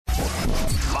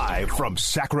Live from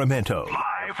Sacramento.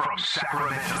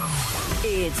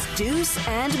 It's Deuce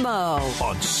and Mo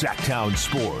On Sacktown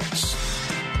Sports.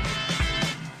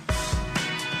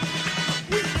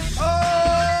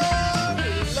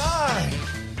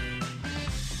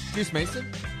 Live. Deuce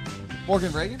Mason,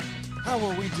 Morgan Reagan. How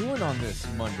are we doing on this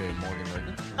Monday, Morgan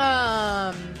Reagan?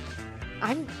 I'm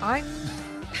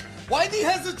Why the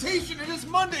hesitation? It is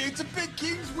Monday. It's a big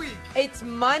Kings week. It's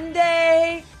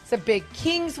Monday. It's a big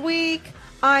Kings week.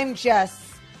 I'm just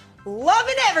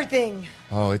loving everything.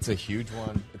 Oh, it's a huge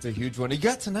one. It's a huge one. You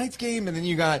got tonight's game, and then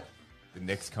you got the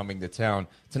Knicks coming to town.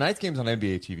 Tonight's game's on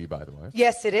NBA TV, by the way.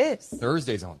 Yes, it is.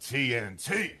 Thursday's on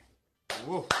TNT.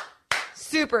 Whoa.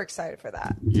 Super excited for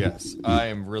that. Yes, I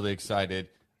am really excited.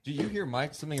 Do you hear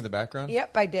Mike something in the background?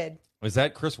 Yep, I did. Was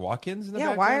that Chris Watkins in the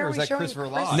background? Why are or is we that showing Chris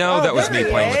Verlade? Chris? No, that was there me he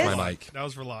playing is. with my mic. That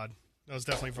was Verlade. That was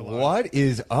definitely Verlade. What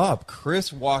is up?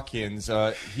 Chris Watkins,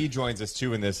 he joins us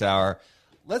too in this hour.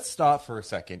 Let's stop for a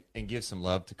second and give some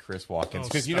love to Chris Watkins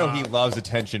because you know he loves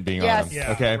attention being Yes. on him.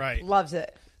 Yeah, okay, right. Loves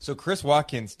it. So Chris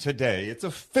Watkins today, it's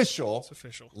official.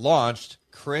 Launched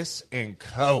Chris and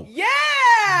Co.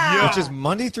 Yeah! Which is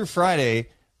Monday through Friday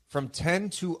from 10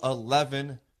 to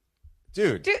 11.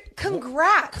 Dude,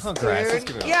 congrats. Dude. Let's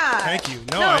give it up. Yeah. Thank you.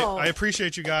 No, I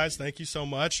appreciate you guys. Thank you so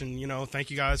much. And, thank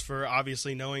you guys for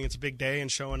obviously knowing it's a big day and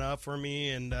showing up for me.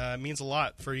 And it means a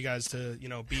lot for you guys to,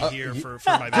 be here for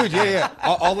my big Dude, day. yeah.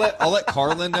 I'll let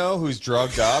Carlin know, who's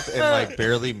drugged up and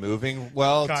barely moving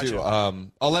well. Gotcha.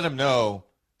 I'll let him know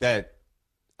that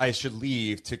I should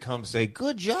leave to come say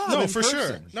good job. No, in for person.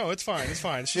 sure. No, it's fine. It's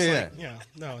fine. It's just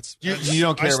no, it's you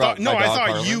don't care about No, my I dog, thought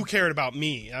Carlin? you cared about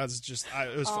me. I was just,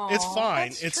 it's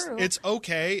fine. that's true. It's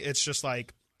okay. It's just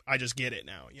like I just get it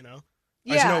now. I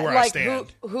Yeah, just know where I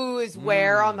stand. who is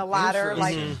where on the ladder,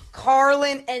 like interesting.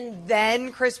 Carlin and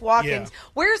then Chris Watkins. Yeah.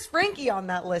 Where's Frankie on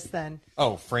that list then?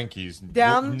 Oh, Frankie's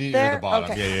Down near there. the bottom.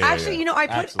 Okay. Yeah. Actually,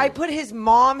 I put his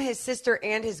mom, his sister,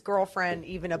 and his girlfriend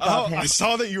even above him. I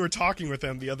saw that you were talking with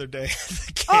them the other day. At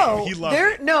the game. Oh, he loved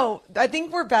it. no, I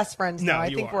think we're best friends now. No, I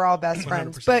you think are. we're all best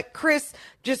friends. 100%. But Chris,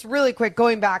 just really quick,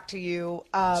 going back to you,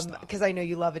 because I know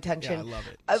you love attention. Yeah, I love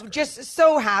it. I'm just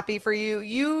so happy for you.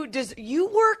 You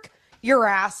work your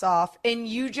ass off, and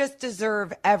you just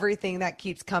deserve everything that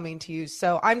keeps coming to you.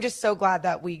 So I'm just so glad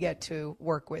that we get to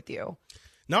work with you.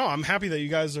 No, I'm happy that you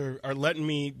guys are letting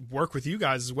me work with you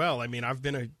guys as well. I mean, I've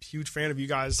been a huge fan of you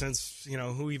guys since,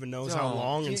 who even knows how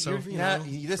long. And so,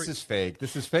 this is fake.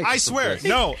 This is fake. I swear.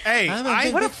 No, hey,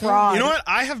 What a fraud. You know what?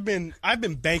 I've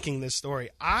been banking this story.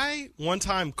 I one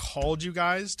time called you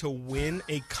guys to win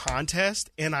a contest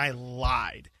and I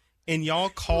lied. And y'all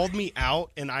called me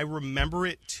out and I remember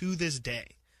it to this day.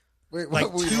 Wait,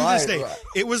 Like we to lied. this day.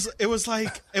 It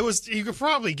was you could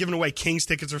probably giving away Kings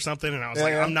tickets or something and I was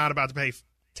I'm not about to pay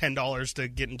 $10 to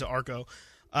get into Arco.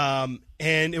 And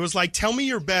it was like, tell me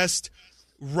your best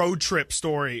road trip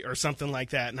story or something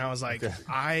like that. And I was like,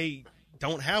 I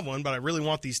don't have one, but I really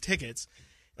want these tickets.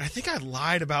 And I think I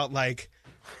lied about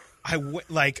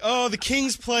the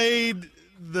Kings played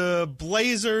the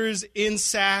Blazers in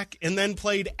Sac and then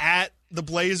played at the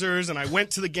Blazers. And I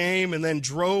went to the game and then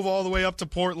drove all the way up to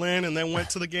Portland and then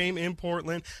went to the game in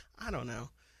Portland. I don't know.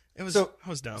 I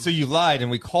was dumb. So you lied,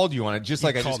 and we called you on it, just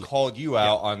like I just me. called you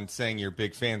out on saying you're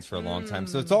big fans for a long time.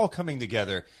 So it's all coming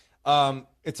together.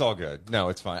 It's all good. No,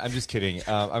 it's fine. I'm just kidding.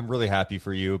 I'm really happy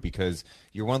for you because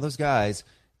you're one of those guys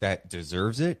that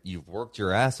deserves it. You've worked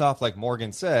your ass off, like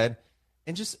Morgan said,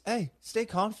 and just, stay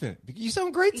confident. You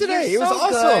sound great today. You're it was so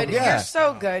awesome. good. Yeah. You're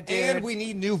so good, dude. And we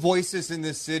need new voices in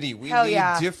this city. We Hell need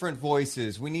yeah. different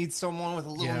voices. We need someone with a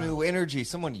little Yeah. new energy,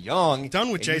 someone young.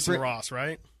 Done with And you Jason bring- Ross,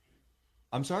 right?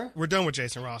 I'm sorry? We're done with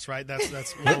Jason Ross, right? That's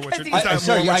more what you're. I'm I'm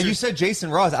sorry, you said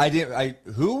Jason Ross.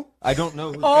 Who? I don't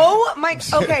know. Who Oh my!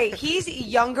 Okay, he's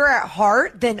younger at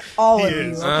heart than all of you.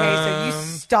 is. Okay, so you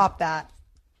stop that.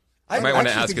 I might want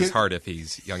to actually ask think his heart if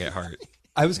he's young at heart.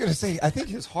 I was going to say, I think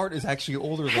his heart is actually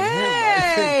older than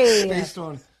Hey! him. Based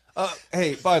on.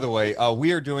 Hey, by the way,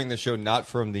 we are doing the show not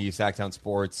from the Sacktown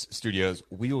Sports studios.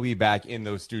 We will be back in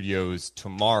those studios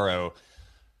tomorrow.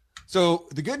 So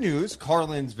the good news,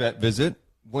 Carlin's vet visit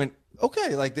went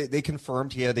okay. Like they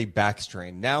confirmed he had a back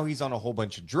strain. Now he's on a whole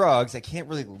bunch of drugs. I can't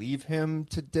really leave him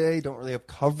today. Don't really have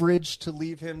coverage to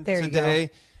leave him There you today.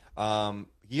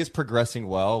 He is progressing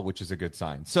well, which is a good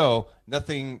sign. So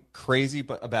nothing crazy,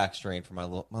 but a back strain for my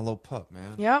little pup,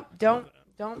 man. Yep. Don't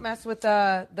mess with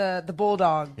the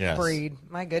bulldog Yes. breed.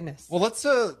 My goodness. Well, let's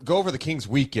go over the Kings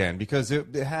weekend because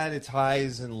it had its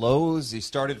highs and lows. He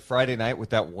started Friday night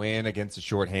with that win against the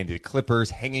shorthanded Clippers,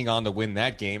 hanging on to win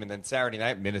that game. And then Saturday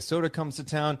night, Minnesota comes to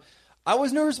town. I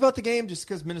was nervous about the game just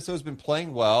because Minnesota's been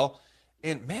playing well.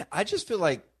 And, man, I just feel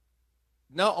like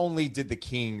not only did the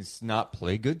Kings not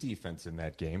play good defense in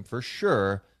that game, for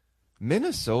sure,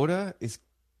 Minnesota is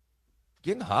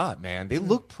getting hot, man. They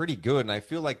look pretty good, and I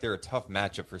feel like they're a tough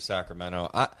matchup for Sacramento.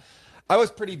 I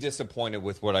was pretty disappointed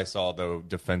with what I saw, though,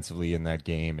 defensively in that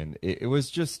game, and it was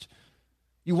just,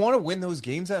 you want to win those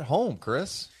games at home,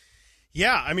 Chris.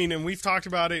 Yeah, I mean, and we've talked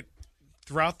about it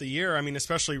throughout the year. I mean,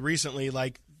 especially recently,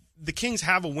 like, the Kings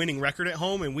have a winning record at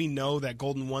home, and we know that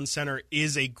Golden One Center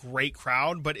is a great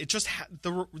crowd, but it just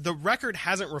the record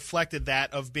hasn't reflected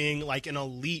that of being like an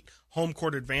elite home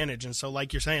court advantage. And so,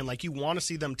 like you're saying, like you want to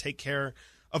see them take care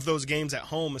of those games at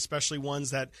home, especially ones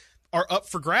that are up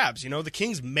for grabs. You know, the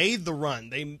Kings made the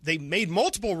run; they made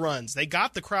multiple runs. They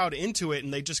got the crowd into it,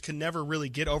 and they just could never really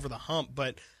get over the hump.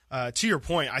 But to your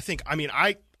point,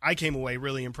 I came away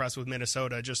really impressed with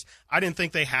Minnesota. Just I didn't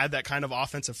think they had that kind of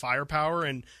offensive firepower,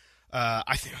 and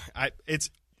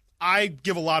I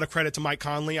give a lot of credit to Mike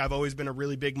Conley. I've always been a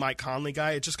really big Mike Conley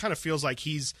guy. It just kind of feels like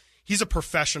he's a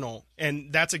professional,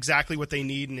 and that's exactly what they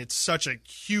need. And it's such a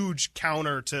huge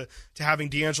counter to having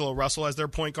D'Angelo Russell as their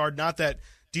point guard. Not that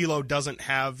D'Lo doesn't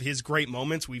have his great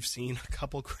moments. We've seen a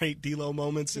couple great D'Lo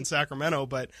moments in Sacramento,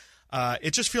 but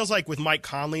it just feels like with Mike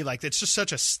Conley, like it's just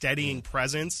such a steadying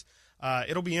presence.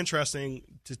 It'll be interesting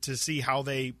to see how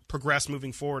they progress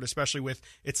moving forward, especially with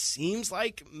it seems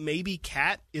like maybe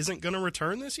Cat isn't going to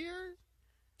return this year.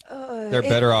 They're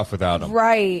better off without him.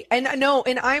 Right. And no,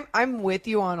 and I'm with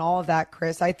you on all of that,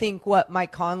 Chris. I think what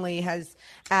Mike Conley has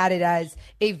added as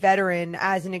a veteran,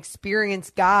 as an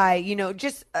experienced guy, you know,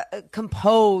 just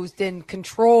composed and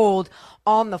controlled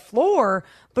on the floor.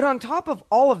 But on top of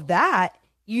all of that,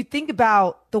 you think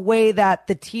about the way that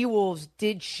the T-Wolves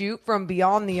did shoot from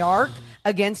beyond the arc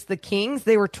against the Kings.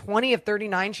 They were 20 of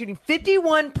 39 shooting,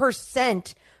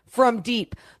 51% from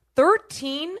deep.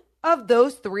 13 of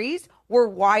those threes were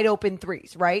wide open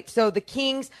threes, right? So the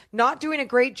Kings not doing a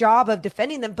great job of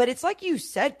defending them. But it's like you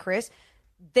said, Chris,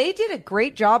 they did a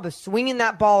great job of swinging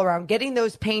that ball around, getting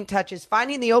those paint touches,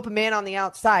 finding the open man on the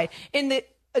outside. And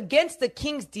against the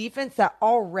Kings defense that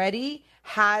already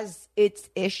has its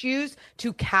issues,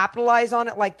 to capitalize on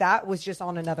it like that was just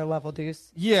on another level,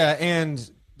 Deuce. Yeah,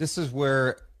 and this is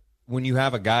where when you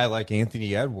have a guy like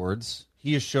Anthony Edwards,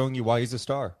 he is showing you why he's a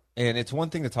star. And it's one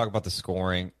thing to talk about the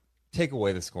scoring. Take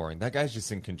away the scoring. That guy's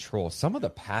just in control. Some of the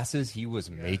passes he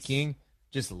was making,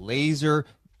 just laser,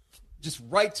 just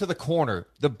right to the corner.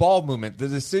 The ball movement, the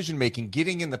decision-making,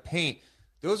 getting in the paint,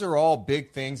 those are all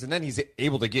big things. And then he's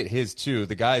able to get his, too.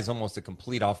 The guy is almost a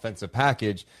complete offensive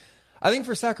package. I think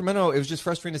for Sacramento, it was just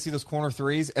frustrating to see those corner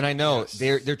threes. And I know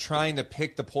they're trying to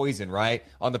pick the poison, right?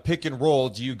 On the pick and roll,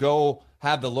 do you go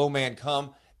have the low man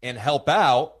come and help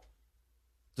out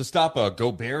to stop a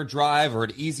Gobert drive or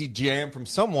an easy jam from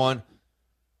someone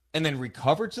and then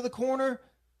recover to the corner?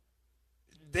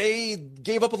 They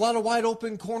gave up a lot of wide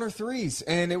open corner threes,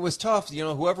 and it was tough. You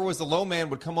know, whoever was the low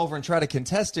man would come over and try to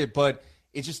contest it, but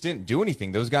it just didn't do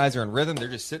anything. Those guys are in rhythm. They're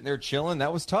just sitting there chilling.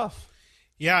 That was tough.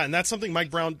 Yeah, and that's something Mike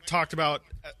Brown talked about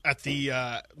at the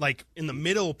like in the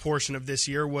middle portion of this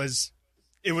year.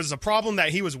 It was a problem that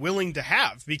he was willing to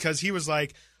have, because he was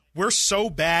like, we're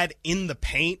so bad in the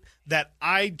paint that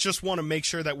I just want to make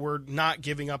sure that we're not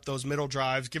giving up those middle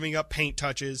drives, giving up paint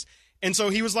touches. And so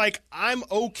he was like, I'm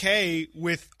okay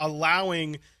with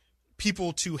allowing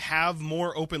people to have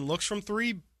more open looks from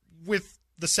three with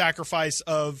the sacrifice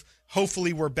of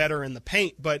hopefully we're better in the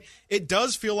paint. But it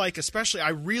does feel like, especially I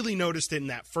really noticed it in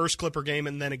that first Clipper game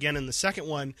and then again in the second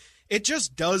one, it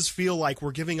just does feel like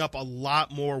we're giving up a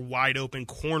lot more wide open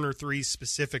corner threes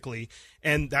specifically.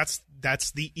 And that's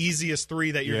the easiest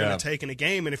three that you're going to take in a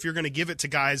game. And if you're going to give it to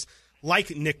guys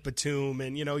like Nick Batum,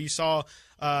 and, you know, you saw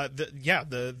the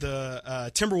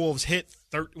Timberwolves hit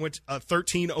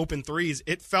 13 open threes.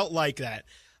 It felt like that.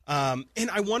 And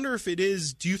I wonder if it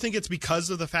is, do you think it's because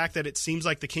of the fact that it seems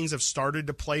like the Kings have started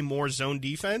to play more zone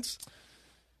defense?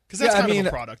 Because that's kind of a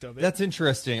product of it. That's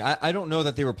interesting. I don't know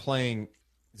that they were playing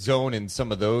zone in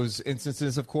some of those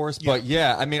instances, of course. But,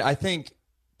 I think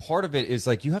part of it is,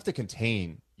 like, you have to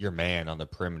contain your man on the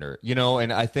perimeter, you know,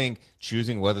 and I think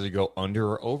choosing whether to go under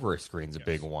or over a screen is a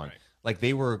big one. Right. Like,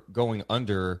 they were going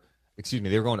over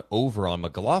on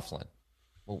McLaughlin.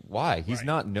 Well, why? He's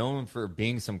not known for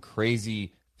being some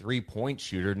crazy three-point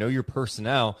shooter. Know your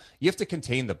personnel. You have to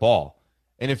contain the ball.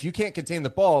 And if you can't contain the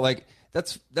ball, like,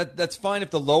 that's fine if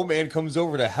the low man comes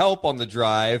over to help on the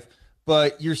drive,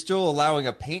 but you're still allowing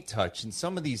a paint touch. And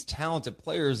some of these talented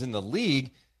players in the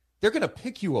league, they're going to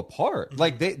pick you apart. Mm-hmm.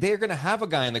 Like, they're going to have a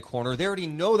guy in the corner. They already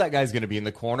know that guy's going to be in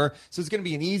the corner. So it's going to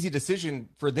be an easy decision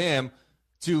for them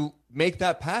to make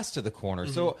that pass to the corner.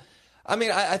 Mm-hmm. So I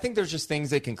mean, I think there's just things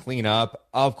they can clean up.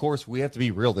 Of course, we have to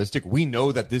be realistic. We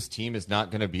know that this team is not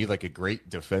going to be like a great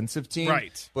defensive team.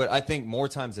 Right. But I think more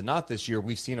times than not this year,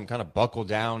 we've seen them kind of buckle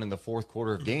down in the fourth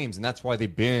quarter of games. And that's why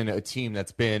they've been a team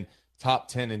that's been top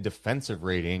 10 in defensive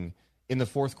rating in the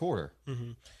fourth quarter.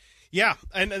 Mm-hmm. Yeah,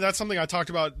 and that's something I talked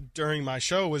about during my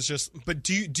show was just, but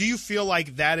do you feel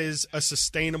like that is a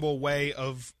sustainable way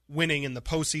of winning in the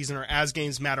postseason or as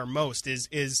games matter most?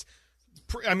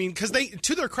 I mean, because they,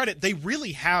 to their credit, they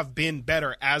really have been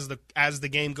better as the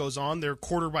game goes on. Their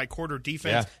quarter by quarter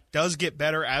defense does get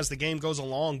better as the game goes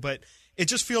along, but it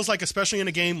just feels like, especially in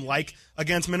a game like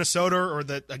against Minnesota or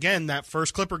that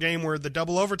first Clipper game where the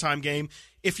double overtime game,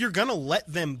 if you're going to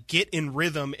let them get in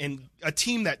rhythm and a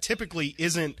team that typically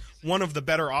isn't one of the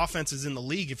better offenses in the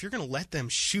league, if you're going to let them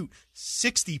shoot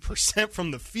 60%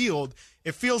 from the field,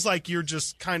 it feels like you're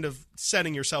just kind of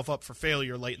setting yourself up for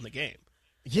failure late in the game.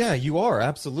 Yeah, you are,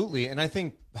 absolutely. And I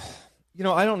think,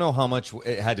 I don't know how much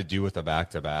it had to do with the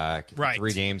back-to-back. Right.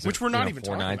 3 games. Which we're not even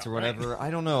 4 talking nights about, or whatever. right?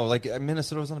 I don't know. Like,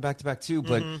 Minnesota was on a back-to-back too.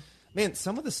 But, man,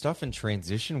 some of the stuff in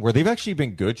transition, where they've actually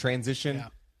been good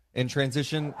in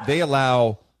transition, they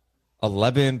allow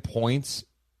 11 points,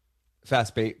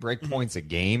 fast break points a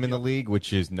game in the league,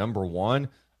 which is number 1.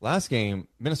 Last game,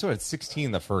 Minnesota had 16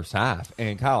 in the first half,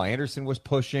 and Kyle Anderson was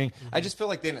pushing. I just feel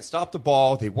like they didn't stop the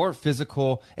ball. They weren't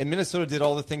physical, and Minnesota did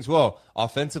all the things well.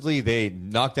 Offensively, they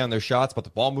knocked down their shots, but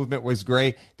the ball movement was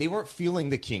great. They weren't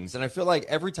feeling the Kings, and I feel like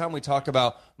every time we talk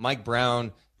about Mike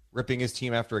Brown ripping his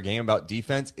team after a game about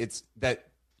defense, it's that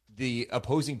the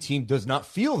opposing team does not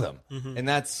feel them, and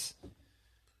that's...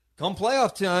 Come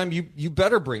playoff time, you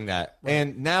better bring that. Right.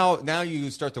 And now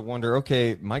you start to wonder,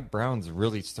 okay, Mike Brown's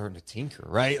really starting to tinker,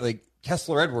 right? Like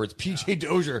Kessler Edwards, PJ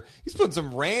Dozier, he's putting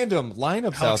some random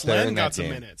lineups Alex out there Len in that got some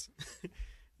game. minutes.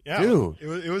 Yeah, dude,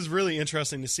 it was really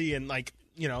interesting to see, and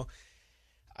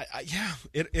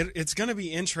it's going to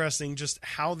be interesting just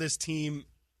how this team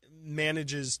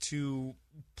manages to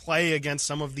play against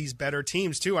some of these better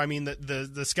teams too. I mean,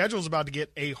 the schedule's about to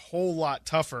get a whole lot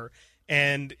tougher.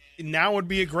 And now would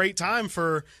be a great time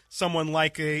for someone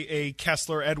like a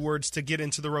Kessler Edwards to get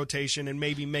into the rotation and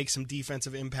maybe make some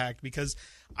defensive impact, because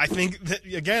I think that,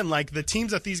 again, like the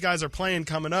teams that these guys are playing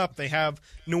coming up, they have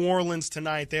New Orleans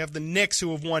tonight. They have the Knicks,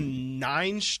 who have won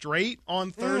 9 straight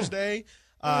on Thursday.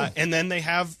 And then they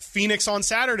have Phoenix on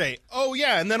Saturday. Oh,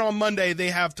 yeah. And then on Monday, they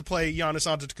have to play Giannis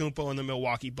Antetokounmpo and the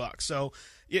Milwaukee Bucks. So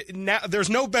now there's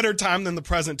no better time than the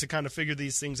present to kind of figure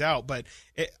these things out. But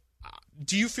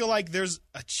do you feel like there's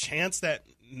a chance that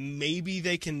maybe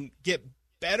they can get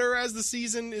better as the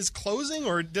season is closing,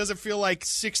 or does it feel like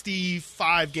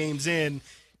 65 games in,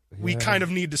 we kind of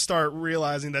need to start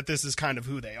realizing that this is kind of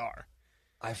who they are?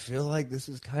 I feel like this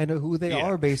is kind of who they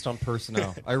are based on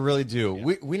personnel. I really do.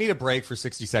 Yeah. We need a break for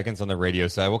 60 seconds on the radio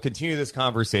side. We'll continue this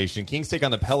conversation. Kings take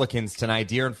on the Pelicans tonight.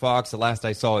 De'Aaron Fox, the last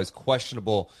I saw, is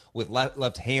questionable with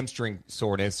left hamstring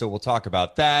soreness, so we'll talk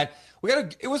about that.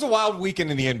 It was a wild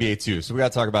weekend in the NBA, too, so we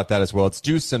got to talk about that as well. It's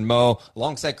Deuce and Mo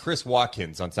alongside Chris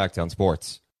Watkins on Sacktown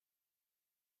Sports.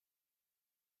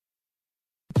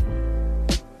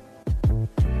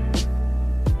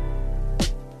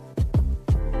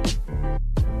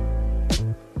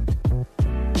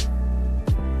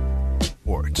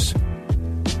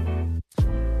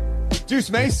 Deuce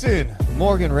Mason,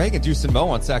 Morgan Reagan, Deuce and Mo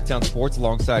on Sacktown Sports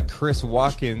alongside Chris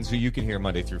Watkins, who you can hear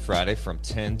Monday through Friday from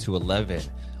 10 to 11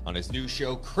 on his new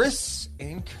show, Chris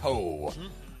and Co.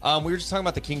 We were just talking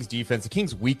about the Kings defense, the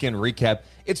Kings weekend recap.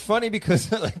 It's funny because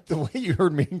like the way you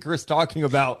heard me and Chris talking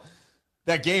about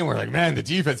that game, we're like, man, the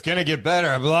defense can it get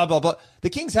better, blah, blah, blah. The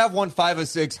Kings have won 5 of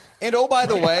 6. And oh, by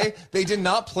the way, they did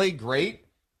not play great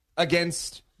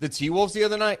against the T-Wolves the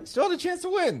other night. Still had a chance to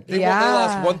win. They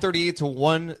lost 138 to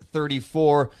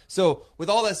 134. So with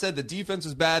all that said, the defense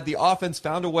was bad. The offense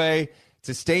found a way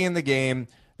to stay in the game.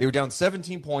 They were down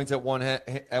 17 points at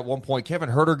one point. Kevin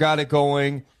Huerter got it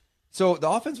going. So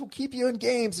the offense will keep you in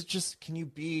games. It's just, can you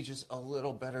be just a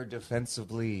little better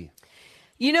defensively?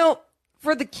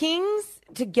 For the Kings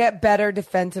to get better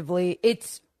defensively,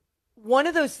 it's one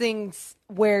of those things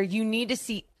where you need to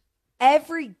see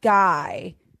every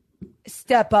guy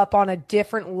step up on a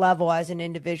different level as an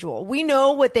individual. We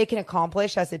know what they can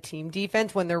accomplish as a team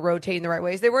defense when they're rotating the right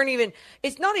ways.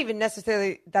 It's not even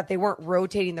necessarily that they weren't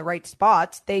rotating the right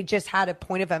spots. They just had a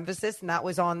point of emphasis, and that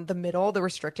was on the middle, the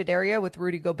restricted area with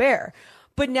Rudy Gobert.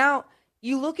 But now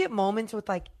you look at moments with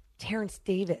like Terrence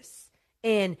Davis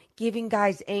and giving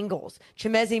guys angles.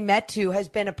 Chimezie Metu has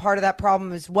been a part of that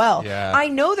problem as well. Yeah. I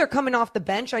know they're coming off the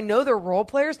bench. I know they're role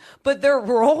players, but their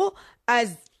role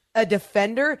as a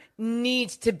defender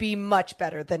needs to be much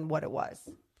better than what it was.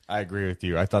 I agree with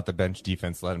you. I thought the bench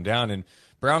defense let him down, and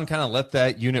Brown kind of let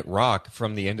that unit rock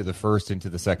from the end of the first into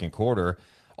the second quarter.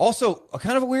 Also, a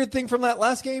kind of a weird thing from that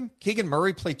last game, Keegan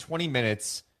Murray played 20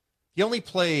 minutes. He only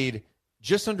played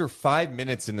just under 5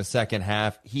 minutes in the second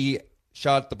half. He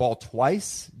shot the ball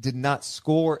twice, did not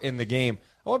score in the game.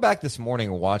 I went back this morning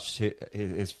and watched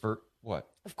his first, what?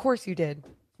 Of course you did.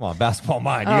 Come on, basketball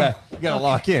mind. You got to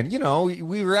lock in. You know,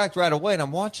 we react right away, and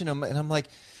I'm watching him, and I'm like,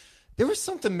 there was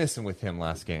something missing with him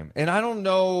last game. And I don't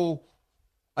know.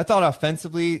 I thought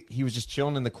offensively he was just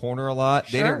chilling in the corner a lot.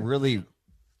 Sure. They didn't really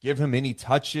give him any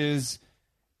touches.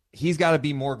 He's got to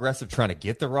be more aggressive trying to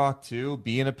get the rock, too,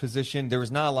 be in a position. There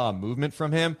was not a lot of movement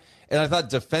from him. And I thought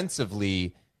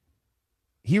defensively,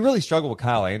 he really struggled with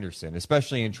Kyle Anderson,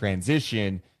 especially in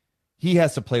transition. He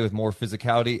has to play with more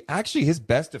physicality. Actually, his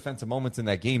best defensive moments in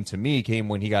that game, to me, came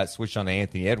when he got switched on to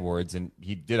Anthony Edwards, and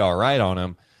he did all right on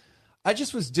him. I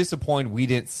just was disappointed we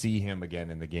didn't see him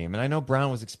again in the game. And I know Brown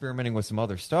was experimenting with some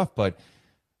other stuff, but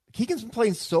Keegan's been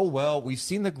playing so well. We've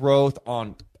seen the growth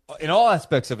in all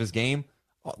aspects of his game.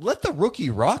 Let the rookie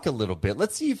rock a little bit.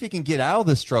 Let's see if he can get out of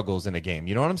the struggles in a game.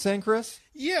 You know what I'm saying, Chris?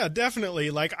 Yeah,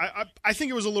 definitely. Like I think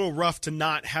it was a little rough to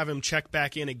not have him check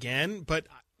back in again, but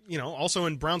also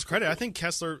in Brown's credit, I think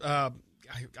Kessler.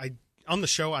 I on the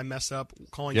show I messed up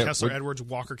calling Kessler Edwards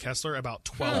Walker Kessler about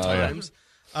 12 times.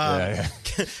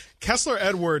 Kessler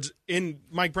Edwards, in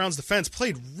Mike Brown's defense,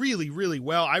 played really, really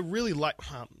well. I really like.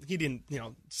 He didn't,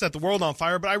 set the world on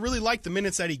fire, but I really liked the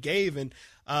minutes that he gave. And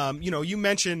you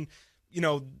mentioned,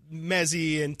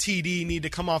 Mezzi and TD need to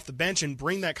come off the bench and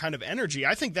bring that kind of energy.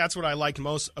 I think that's what I liked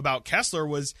most about Kessler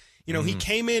was, he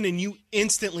came in and you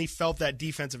instantly felt that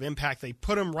defensive impact. They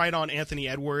put him right on Anthony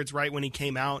Edwards right when he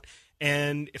came out.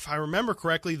 And if I remember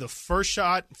correctly, the first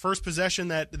possession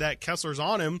that Kessler's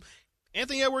on him,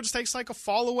 Anthony Edwards takes like a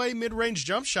fall away mid-range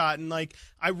jump shot. And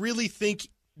I really think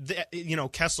that,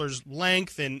 Kessler's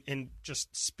length and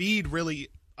just speed really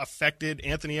affected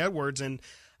Anthony Edwards. And,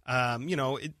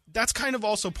 that's kind of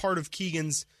also part of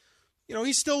Keegan's,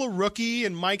 he's still a rookie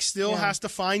and Mike still has to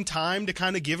find time to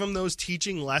kind of give him those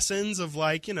teaching lessons of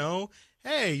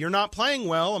hey, you're not playing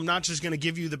well. I'm not just going to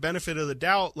give you the benefit of the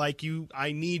doubt.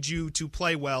 I need you to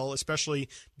play well, especially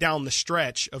down the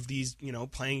stretch of these,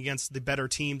 playing against the better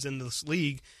teams in this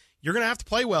league. You're going to have to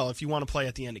play well if you want to play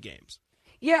at the end of games.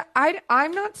 Yeah,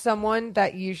 I'm not someone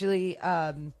that usually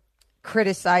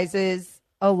criticizes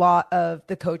a lot of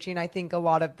the coaching. I think a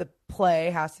lot of the play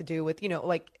has to do with,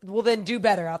 then do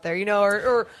better out there,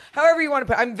 or however you want to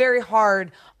put it. I'm very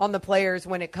hard on the players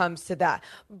when it comes to that.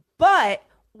 But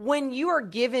when you are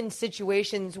given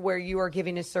situations where you are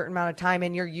giving a certain amount of time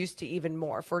and you're used to even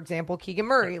more, for example, Keegan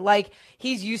Murray,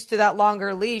 he's used to that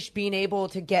longer leash, being able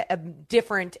to get a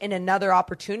different and another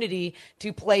opportunity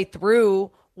to play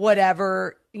through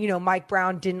whatever, Mike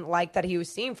Brown didn't like that he was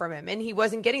seeing from him. And he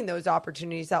wasn't getting those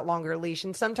opportunities, that longer leash.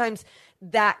 And sometimes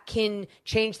that can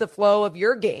change the flow of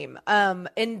your game. And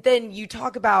then you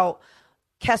talk about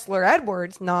Kessler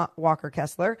Edwards, not Walker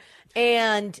Kessler.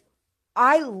 And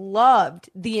I loved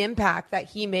the impact that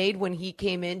he made when he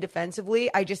came in defensively.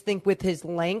 I just think with his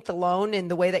length alone and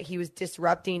the way that he was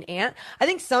disrupting Ant, I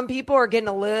think some people are getting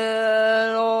a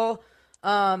little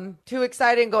too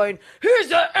excited and going, here's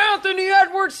the Anthony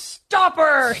Edwards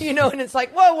stopper, and it's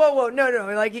like, whoa,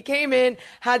 no. He came in,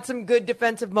 had some good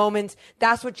defensive moments.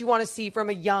 That's what you want to see from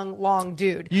a young, long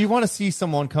dude. You want to see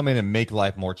someone come in and make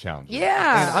life more challenging.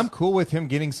 Yeah. And I'm cool with him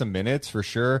getting some minutes for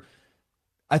sure.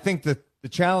 I think that the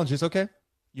challenge is, okay,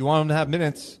 you want him to have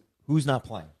minutes. Who's not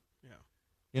playing?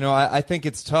 Yeah. I think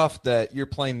it's tough that you're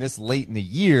playing this late in the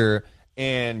year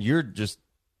and you're just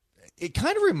 – it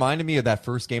kind of reminded me of that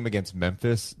first game against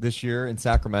Memphis this year in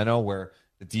Sacramento where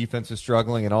the defense was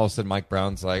struggling and all of a sudden Mike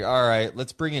Brown's like, all right,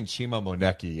 let's bring in Chima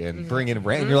Moneke and bring in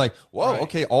Rand. And you're like, whoa,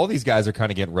 okay, all these guys are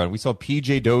kind of getting run. We saw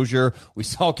P.J. Dozier. We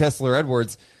saw Kessler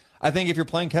Edwards. I think if you're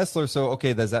playing Kessler, so,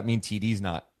 okay, does that mean TD's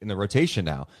not in the rotation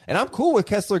now? And I'm cool with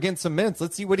Kessler getting some minutes.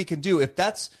 Let's see what he can do. If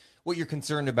that's what you're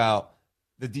concerned about,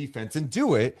 the defense, and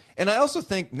do it. And I also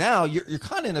think now you're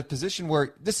kind of in a position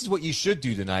where this is what you should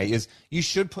do tonight is you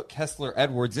should put Kessler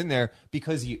Edwards in there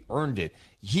because he earned it.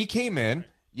 He came in.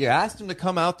 You asked him to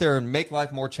come out there and make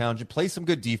life more challenging, play some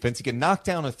good defense. He can knock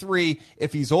down a three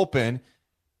if he's open.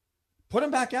 Put him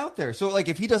back out there. So,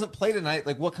 if he doesn't play tonight,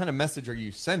 what kind of message are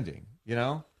you sending,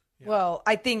 Yeah. Well,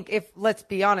 I think let's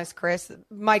be honest, Chris,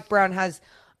 Mike Brown has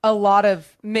a lot of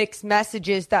mixed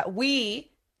messages that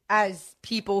we, as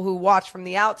people who watch from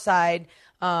the outside,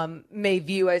 may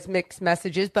view as mixed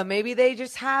messages, but maybe they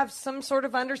just have some sort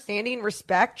of understanding,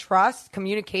 respect, trust,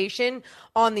 communication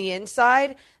on the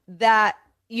inside that,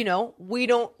 we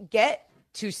don't get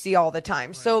to see all the time.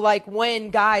 Right. So, like, when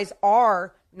guys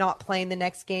are not playing the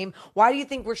next game, why do you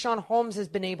think Rashawn Holmes has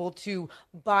been able to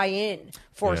buy in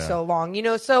for so long?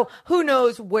 So who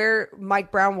knows where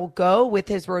Mike Brown will go with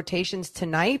his rotations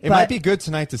tonight. It might be good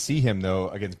tonight to see him, though,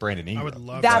 against Brandon Ingram. I would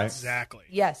love that. Exactly.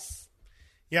 Yes.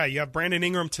 Yeah, you have Brandon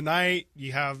Ingram tonight.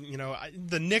 You have,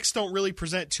 the Knicks don't really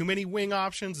present too many wing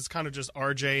options. It's kind of just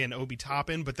RJ and Obi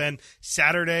Toppin. But then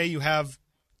Saturday you have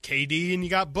KD and you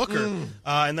got Booker.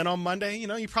 And then on Monday,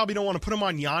 you probably don't want to put him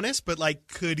on Giannis, but like,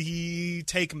 could he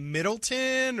take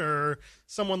Middleton or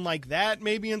someone like that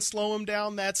maybe and slow him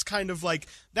down? That's kind of like,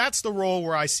 that's the role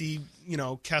where I see,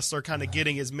 Kessler kind of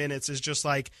getting his minutes is just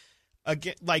like,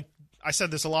 again, like, I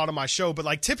said this a lot on my show, but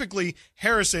like typically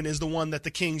Harrison is the one that the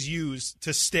Kings use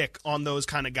to stick on those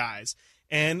kind of guys.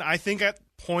 And I think at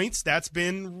points that's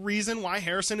been reason why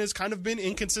Harrison has kind of been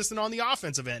inconsistent on the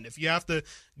offensive end. If you have to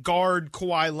guard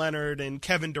Kawhi Leonard and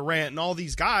Kevin Durant and all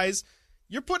these guys,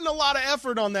 you're putting a lot of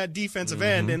effort on that defensive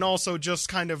end, and also just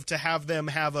kind of to have them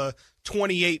have a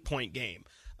 28-point game.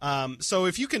 So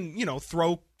if you can,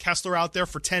 throw Kessler out there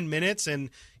for 10 minutes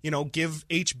and, give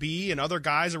HB and other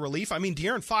guys a relief. I mean,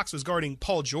 De'Aaron Fox was guarding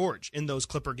Paul George in those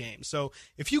Clipper games. So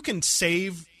if you can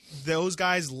save those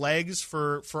guys' legs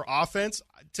for offense,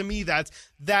 to me,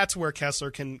 that's where Kessler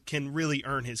can really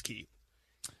earn his keep.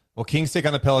 Well, Kings take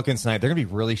on the Pelicans tonight. They're going to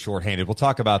be really shorthanded. We'll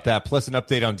talk about that, plus an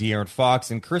update on De'Aaron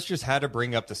Fox. And Chris just had to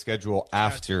bring up the schedule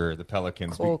after the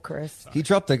Pelicans. Cool, Chris. He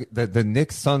dropped the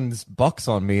Knicks, Suns, Bucks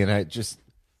on me, and I just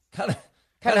kind of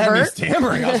had me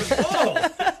stammering. I was like, whoa.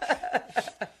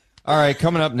 All right,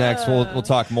 coming up next, we'll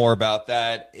talk more about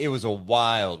that. It was a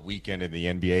wild weekend in the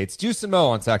NBA. It's Deuce and Mo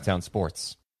on Sacktown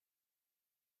Sports.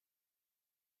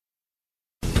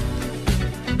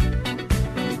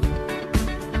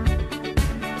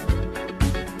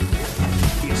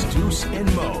 It's Deuce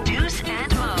and Mo. Deuce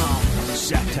and Mo.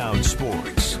 Sacktown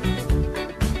Sports.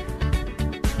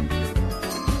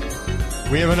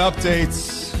 We have an update.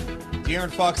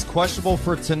 De'Aaron Fox questionable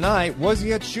for tonight. Was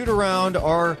he at shoot-around?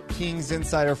 Our Kings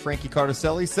insider Frankie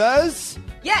Cardicelli says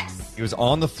yes. He was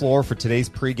on the floor for today's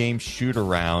pregame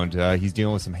shoot-around. He's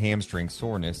dealing with some hamstring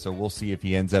soreness, so we'll see if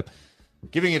he ends up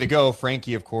giving it a go.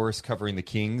 Frankie, of course, covering the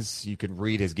Kings. You can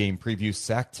read his game preview,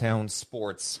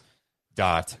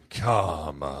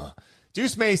 sacktownsports.com.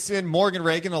 Deuce Mason, Morgan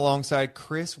Reagan, alongside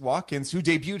Chris Watkins, who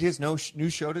debuted his new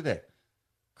show today.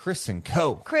 Chris and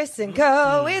Co. Chris and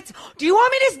Co. Do you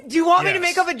want me to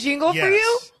make up a jingle for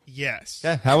you? Yes.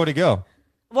 Yeah, how would it go?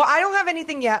 Well, I don't have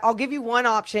anything yet. I'll give you one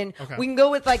option. Okay. We can go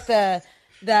with like the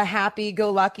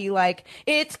happy-go-lucky, like,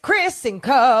 it's Chris and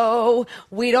Co.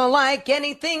 We don't like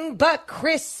anything but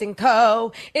Chris and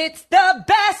Co. It's the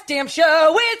best damn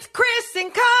show. It's Chris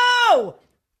and Co.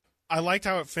 I liked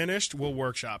how it finished. We'll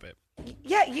workshop it.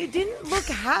 Yeah, you didn't look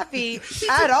happy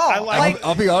at all.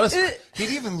 I'll be honest. He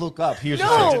didn't even look up. He was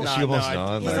No. just I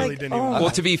like, didn't even. Well,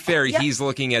 to be fair, he's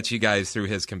looking at you guys through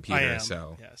his computer. I am.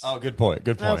 So, yes. Oh, good point.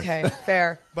 Good point. Okay,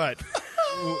 fair. But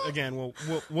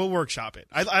we'll workshop it.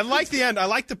 I like the end. I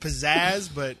like the pizzazz,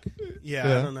 but I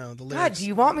don't know the lyrics. God, do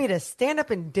you want me to stand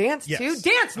up and dance too?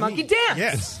 Dance, monkey, dance.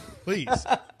 Yes, please.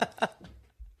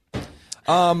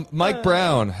 Mike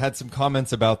Brown had some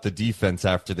comments about the defense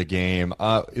after the game.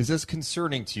 Is this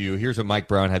concerning to you? Here's what Mike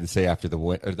Brown had to say after the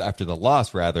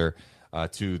loss,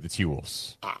 to the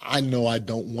T-Wolves. I know I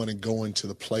don't want to go into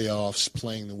the playoffs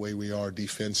playing the way we are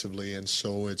defensively, and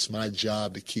so it's my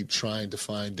job to keep trying to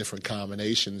find different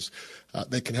combinations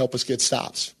that can help us get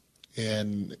stops.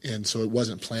 And so it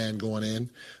wasn't planned going in.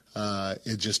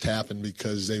 It just happened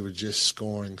because they were just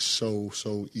scoring so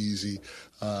easy.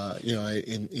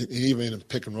 Even in a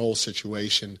pick and roll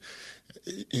situation,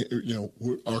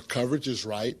 our coverage is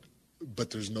right, but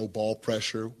there's no ball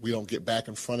pressure. We don't get back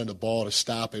in front of the ball to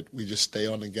stop it. We just stay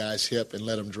on the guy's hip and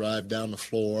let him drive down the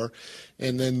floor,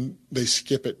 and then they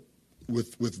skip it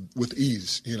with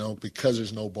ease, because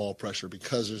there's no ball pressure,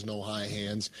 because there's no high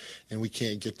hands, and we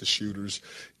can't get the shooters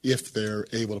if they're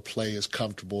able to play as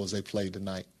comfortable as they played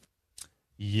tonight.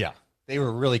 Yeah, they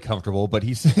were really comfortable, but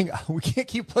he's saying, we can't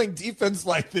keep playing defense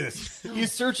like this.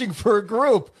 He's searching for a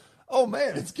group. Oh,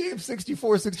 man, it's game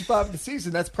 64, 65 of the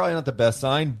season. That's probably not the best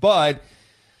sign, but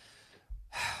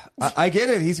I get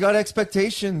it. He's got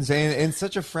expectations, and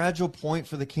such a fragile point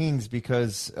for the Kings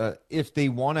because if they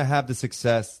want to have the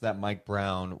success that Mike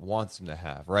Brown wants them to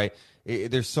have, right?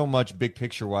 There's so much big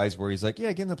picture-wise where he's like,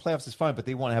 yeah, getting the playoffs is fine, but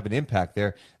they want to have an impact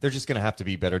there. They're just going to have to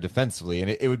be better defensively,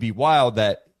 and it would be wild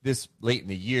that this late in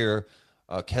the year,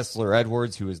 Kessler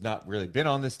Edwards, who has not really been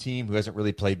on this team, who hasn't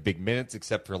really played big minutes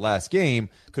except for last game,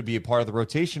 could be a part of the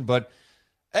rotation. But,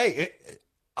 hey,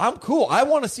 I'm cool. I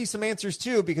want to see some answers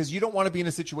too, because you don't want to be in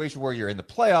a situation where you're in the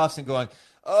playoffs and going,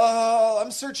 oh, I'm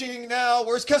searching now.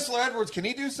 Where's Kessler Edwards? Can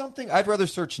he do something? I'd rather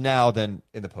search now than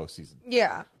in the postseason.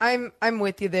 Yeah, I'm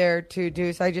with you there too,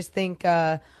 Deuce. I just think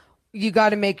you got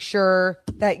to make sure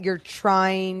that you're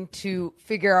trying to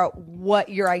figure out what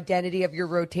your identity of your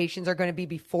rotations are going to be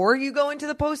before you go into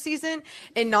the postseason,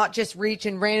 and not just reach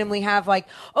and randomly have like,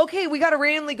 okay, we got to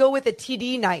randomly go with a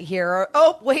TD night here, or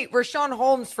oh wait, Rashawn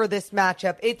Holmes for this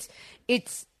matchup. It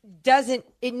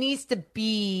needs to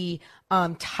be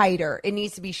tighter. It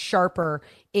needs to be sharper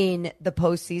in the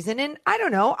postseason. And I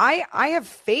don't know. I have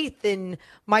faith in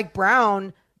Mike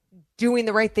Brown doing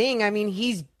the right thing. I mean,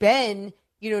 he's been,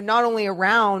 not only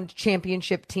around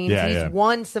championship teams, he's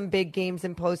won some big games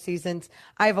in postseasons.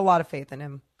 I have a lot of faith in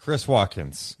him. Chris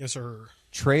Watkins. Yes, sir.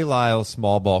 Trey Lyles,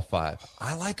 small ball 5.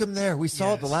 I like him there. We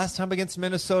saw it the last time against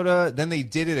Minnesota. Then they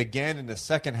did it again in the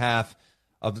second half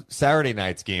of Saturday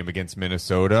night's game against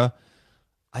Minnesota.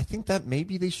 I think that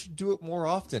maybe they should do it more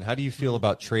often. How do you feel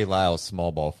about Trey Lyles,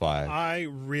 small ball 5? I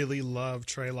really love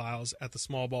Trey Lyles at the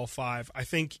small ball 5. I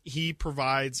think he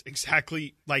provides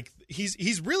exactly like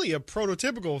he's really a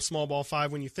prototypical small ball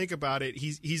 5 when you think about it.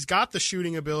 He's got the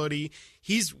shooting ability.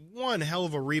 He's one hell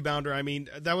of a rebounder. I mean,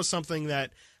 that was something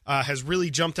that has really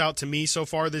jumped out to me so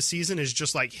far this season, is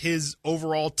just like his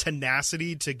overall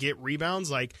tenacity to get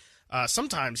rebounds. Like,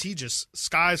 sometimes he just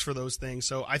skies for those things.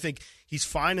 So I think he's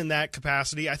fine in that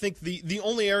capacity. I think the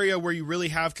only area where you really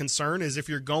have concern is if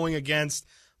you're going against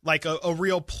like a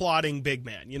real plotting big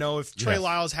man. If Trey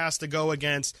Lyles has to go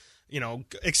against,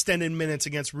 extended minutes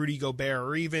against Rudy Gobert,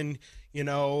 or even,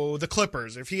 the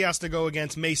Clippers, if he has to go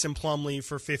against Mason Plumlee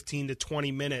for 15 to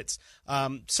 20 minutes,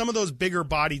 some of those bigger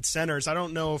bodied centers, I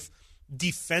don't know if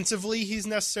defensively he's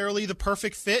necessarily the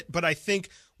perfect fit, but I think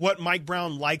what Mike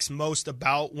Brown likes most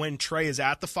about when Trey is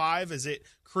at the 5 is it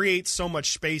creates so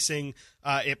much spacing.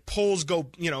 It pulls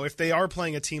if they are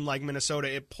playing a team like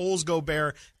Minnesota, it pulls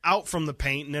Gobert out from the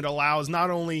paint, and it allows not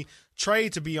only Trey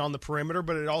to be on the perimeter,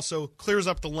 but it also clears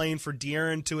up the lane for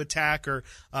De'Aaron to attack, or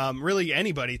really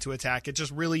anybody to attack. It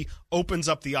just really opens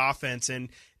up the offense, and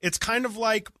it's kind of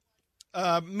like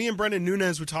me and Brendan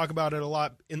Nunez would talk about it a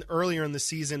lot earlier in the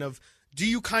season of, do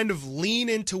you kind of lean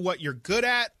into what you're good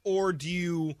at, or do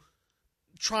you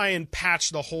try and patch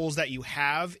the holes that you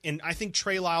have? And I think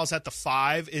Trey Lyles at the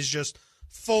 5 is just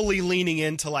fully leaning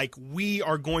into like, we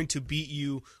are going to beat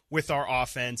you with our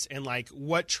offense, and like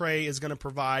what Trey is going to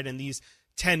provide in these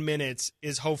 10 minutes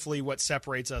is hopefully what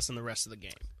separates us in the rest of the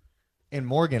game. And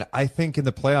Morgan, I think in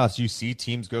the playoffs you see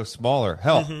teams go smaller.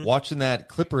 Hell, watching that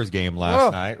Clippers game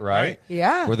last night, right?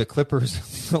 Yeah. Where the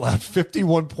Clippers allowed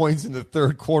 51 points in the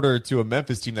third quarter to a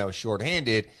Memphis team that was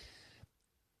shorthanded.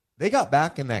 They got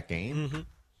back in that game.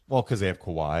 Well, because they have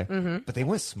Kawhi. But they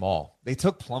went small. They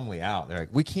took Plumlee out. They're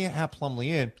like, we can't have Plumlee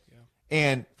in. Yeah.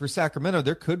 And for Sacramento,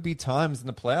 there could be times in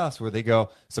the playoffs where they go,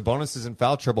 Sabonis is in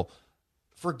foul trouble.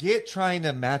 Forget trying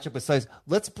to match up with size.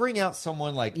 Let's bring out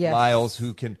someone like Lyles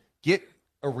who can get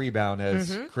a rebound,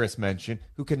 as Chris mentioned,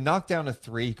 who can knock down a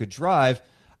 3, who could drive.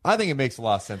 I think it makes a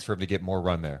lot of sense for him to get more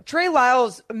run there. Trey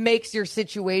Lyles makes your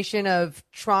situation of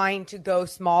trying to go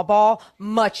small ball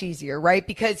much easier, right?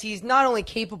 Because he's not only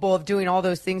capable of doing all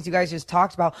those things you guys just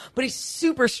talked about, but he's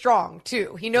super strong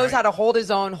too. He knows how to hold his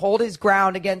own, hold his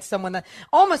ground against someone that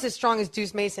almost as strong as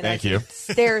Deuce Mason. Thank you.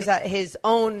 Stares at his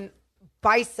own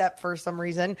bicep for some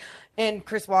reason. And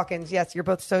Chris Watkins, yes, you're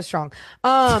both so strong.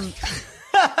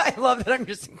 I love that I'm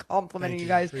just complimenting you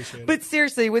guys. But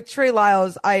seriously, with Trey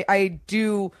Lyles, I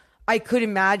could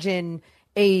imagine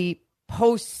a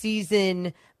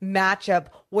postseason matchup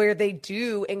where they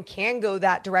do and can go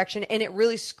that direction, and it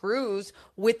really screws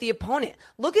with the opponent.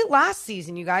 Look at last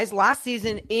season, you guys. Last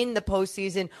season in the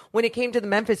postseason, when it came to the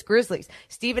Memphis Grizzlies,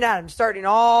 Steven Adams starting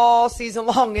all season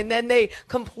long, and then they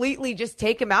completely just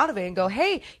take him out of it and go,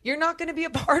 hey, you're not going to be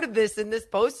a part of this in this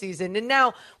postseason. And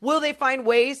now, will they find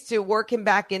ways to work him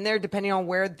back in there depending on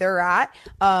where they're at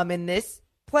in this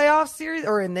playoff series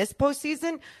or in this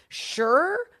postseason?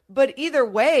 Sure. But either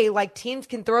way, like, teams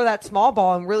can throw that small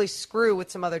ball and really screw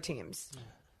with some other teams.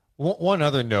 One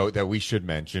other note that we should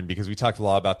mention, because we talked a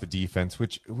lot about the defense,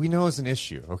 which we know is an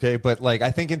issue, okay? But, like,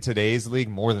 I think in today's league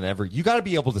more than ever, you got to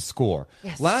be able to score.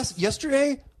 Yes.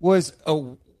 Yesterday was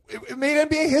it made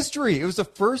NBA history. It was the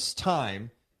first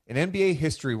time in NBA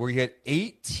history where you had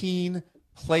 18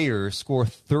 players score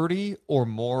 30 or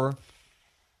more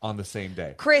on the same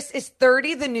day. Chris, is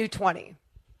 30 the new 20?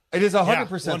 It is 100%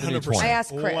 100%. I asked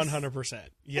Chris. 100%.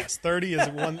 Yes, 30 is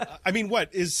one. I mean, I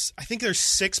think there's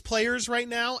 6 players right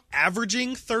now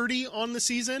averaging 30 on the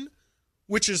season,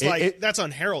 which is that's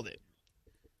unheralded.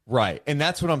 Right. And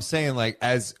that's what I'm saying. Like,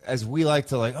 as we like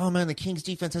to like, oh man, the Kings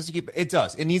defense has to get, it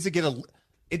does. It needs to get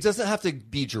it doesn't have to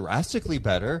be drastically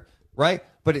better, right?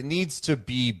 But it needs to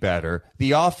be better.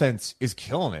 The offense is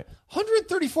killing it.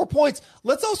 134 points.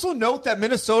 Let's also note that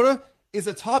Minnesota is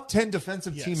a top 10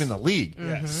 defensive team in the league.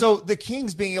 So the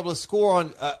Kings being able to score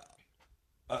on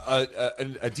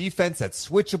a defense that's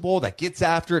switchable, that gets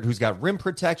after it, who's got rim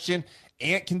protection,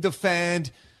 Ant can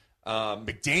defend,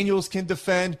 McDaniels can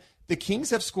defend. The Kings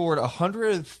have scored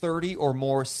 130 or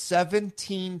more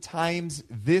 17 times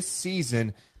this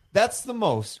season. That's the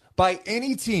most by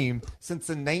any team since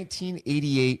the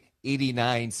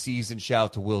 1988-89 season. Shout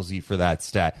out to Will Z for that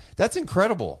stat. That's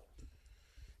incredible.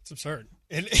 It's absurd.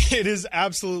 It is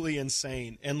absolutely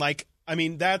insane. And like, I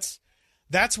mean, that's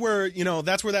where,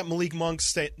 that's where that Malik Monk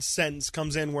sentence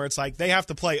comes in, where it's like they have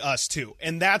to play us too.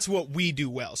 And that's what we do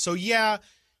well. So yeah,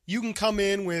 you can come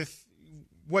in with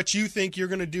what you think you're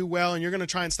going to do well and you're going to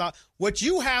try and stop. What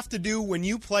you have to do when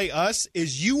you play us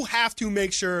is you have to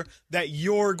make sure that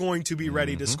you're going to be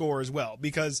ready to score as well.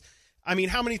 Because, I mean,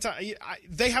 how many times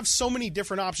they have so many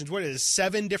different options. What is it,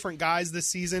 7 different guys this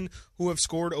season who have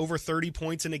scored over 30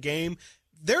 points in a game?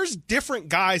 There's different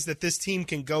guys that this team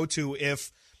can go to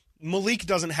if Malik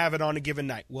doesn't have it on a given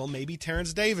night. Well, maybe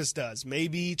Terrence Davis does.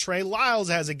 Maybe Trey Lyles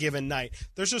has a given night.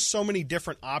 There's just so many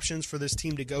different options for this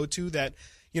team to go to that,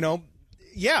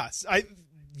 yes,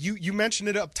 you mentioned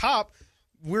it up top.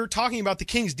 We're talking about the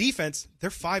Kings defense.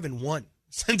 They're 5-1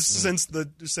 since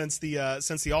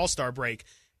the All-Star break.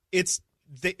 It's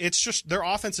just their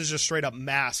offense is just straight up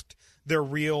masked their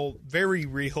very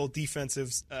real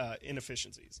defensive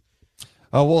inefficiencies.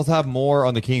 We'll have more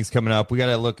on the Kings coming up. We got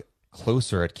to look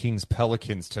closer at Kings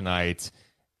Pelicans tonight.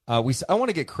 I want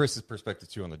to get Chris's perspective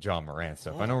too on the John Morant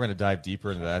stuff. I know we're going to dive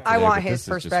deeper into that today, I want but his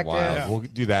this is just perspective. wild. Yeah. We'll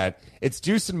do that. It's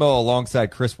Deuce and Mo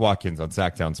alongside Chris Watkins on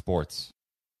Sacktown Sports.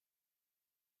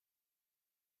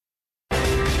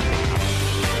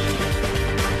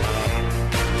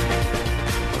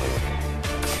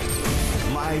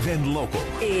 Live and local.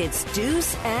 It's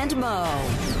Deuce and Mo.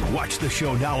 Watch the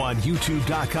show now on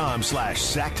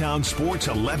youtube.com/Sacktown Sports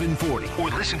 1140 or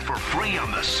listen for free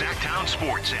on the Sacktown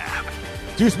Sports app.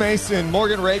 Deuce Mason,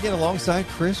 Morgan Reagan alongside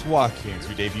Chris Watkins,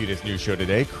 who debuted his new show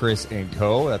today, Chris &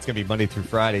 Co. That's going to be Monday through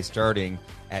Friday starting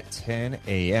at 10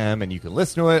 a.m. And you can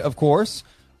listen to it, of course,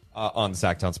 on the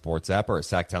Sacktown Sports app or at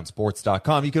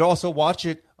sacktownsports.com. You could also watch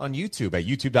it on YouTube at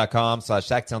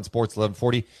youtube.com/Sacktown Sports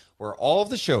 1140, where all of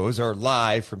the shows are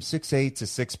live from 6 to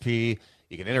 6 p.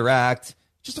 You can interact.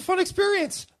 Just a fun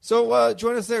experience. So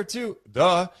join us there, too.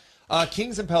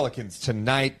 Kings and Pelicans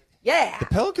tonight. Yeah. The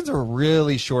Pelicans are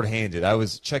really shorthanded. I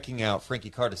was checking out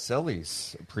Frankie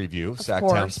Cardicelli's preview,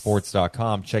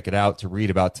 sacktownsports.com. Check it out to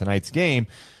read about tonight's game.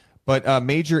 But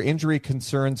major injury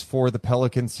concerns for the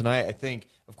Pelicans tonight. I think,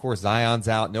 of course, Zion's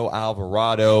out. No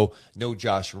Alvarado, no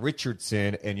Josh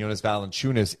Richardson, and Jonas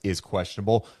Valanciunas is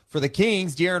questionable. For the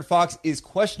Kings, De'Aaron Fox is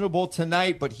questionable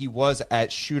tonight, but he was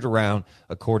at shoot-around,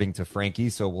 according to Frankie,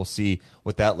 so we'll see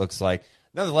what that looks like.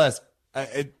 Nonetheless,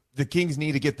 the Kings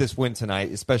need to get this win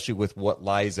tonight, especially with what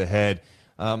lies ahead.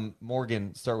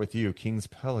 Morgan, start with you.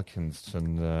 Kings-Pelicans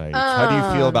tonight. How do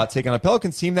you feel about taking on a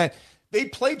Pelicans team that they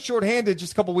played shorthanded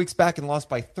just a couple weeks back and lost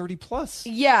by 30+?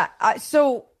 Yeah,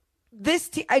 so this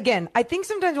team, again, I think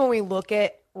sometimes when we look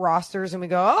at rosters and we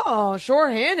go, oh,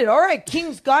 shorthanded. All right,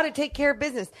 Kings got to take care of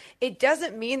business. It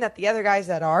doesn't mean that the other guys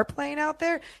that are playing out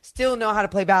there still know how to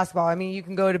play basketball. I mean, you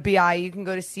can go to BI, you can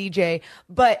go to CJ.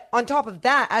 But on top of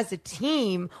that, as a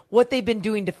team, what they've been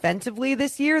doing defensively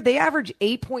this year, they average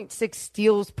 8.6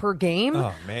 steals per game.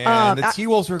 Oh, man. The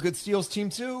T-Wolves are a good steals team,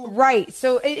 too. Right.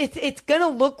 So it's going to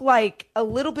look like a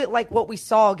little bit like what we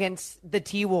saw against the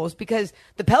T-Wolves, because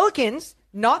the Pelicans,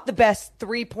 not the best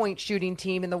three-point shooting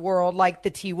team in the world like the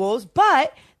T-Wolves,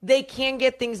 but they can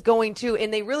get things going too,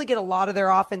 and they really get a lot of their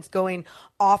offense going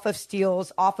off of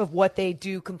steals, off of what they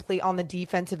do complete on the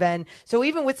defensive end. So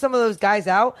even with some of those guys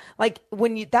out, like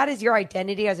that is your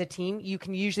identity as a team, you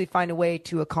can usually find a way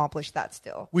to accomplish that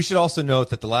still. We should also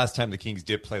note that the last time the Kings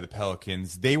did play the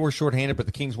Pelicans, they were shorthanded, but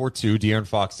the Kings were too. De'Aaron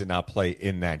Fox did not play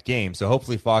in that game, so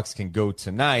hopefully Fox can go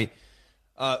tonight.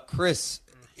 Chris,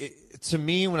 to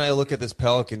me, when I look at this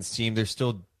Pelicans team, they're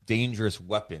still dangerous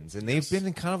weapons, and they've been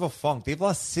in kind of a funk. They've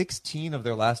lost 16 of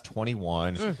their last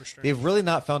 21. They've really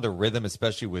not found a rhythm,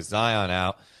 especially with Zion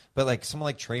out. But like someone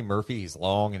like Trey Murphy, he's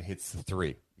long and hits the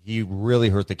three. He really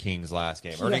hurt the Kings last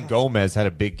game. Ernie Gomez had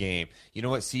a big game. You know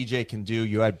what CJ can do?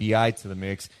 You add BI to the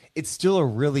mix. It's still a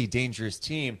really dangerous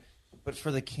team. But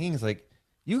for the Kings, like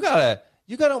you gotta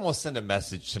almost send a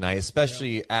message tonight,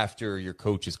 especially after your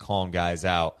coach is calling guys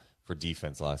out for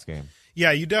defense last game.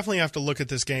 Yeah, you definitely have to look at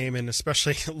this game and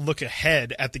especially look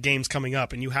ahead at the games coming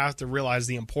up, and you have to realize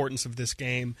the importance of this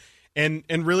game and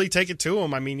really take it to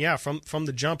them. I mean, yeah, from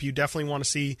the jump, you definitely want to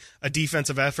see a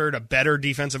defensive effort, a better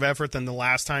defensive effort than the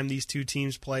last time these two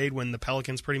teams played when the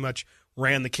Pelicans pretty much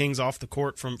ran the Kings off the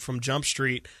court from Jump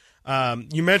Street.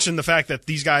 You mentioned the fact that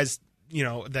these guys,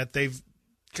 that they've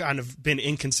kind of been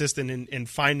inconsistent in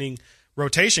finding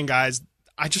rotation guys.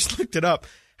 I just looked it up.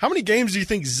 How many games do you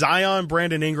think Zion,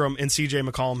 Brandon Ingram, and C.J.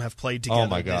 McCollum have played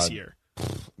together this year?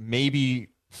 Maybe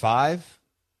 5?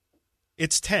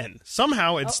 It's 10.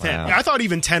 Somehow it's 10. Wow. I thought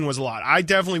even 10 was a lot. I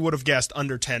definitely would have guessed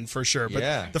under 10 for sure.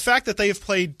 But the fact that they have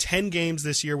played 10 games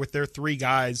this year with their 3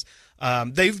 guys,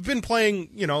 they've been playing,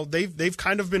 they've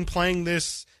kind of been playing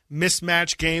this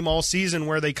mismatch game all season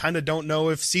where they kind of don't know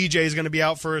if CJ is going to be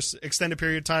out for an extended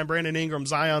period of time. Brandon Ingram,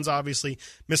 Zion's obviously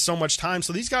missed so much time.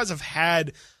 So these guys have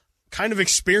had kind of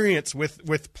experience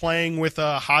with playing with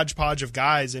a hodgepodge of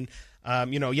guys. And,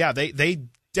 they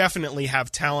definitely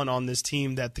have talent on this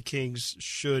team that the Kings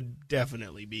should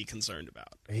definitely be concerned about.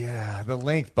 Yeah, the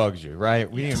length bugs you,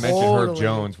 right? We didn't mention Herb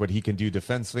Jones, what he can do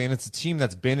defensively, and it's a team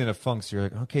that's been in a funk, so you're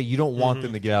like, okay, you don't want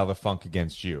them to get out of the funk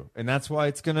against you. And that's why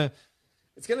it's going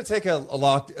to take a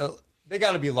lock. They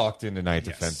got to be locked in tonight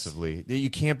defensively. You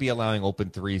can't be allowing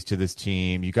open threes to this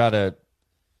team. You got to –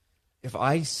 if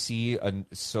I see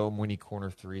so many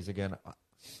corner threes again,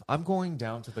 I'm going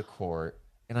down to the court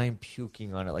and I'm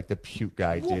puking on it like the puke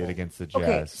guy did against the Jazz.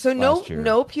 Okay, so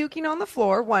no puking on the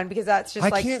floor. One, because that's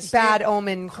just bad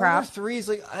omen crap. Corner threes,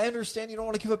 I understand you don't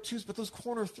want to give up twos, but those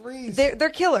corner threes, they're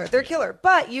killer. They're killer.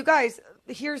 But you guys,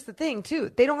 here's the thing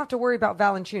too. They don't have to worry about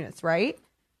Valanciunas, right?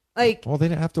 They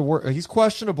didn't have to worry. He's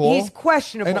questionable.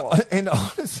 And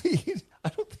honestly, I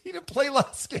don't think he didn't play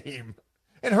last game.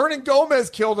 And Hernan Gomez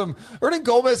killed him. Hernan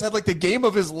Gomez had the game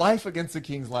of his life against the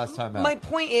Kings last time out. My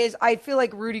point is, I feel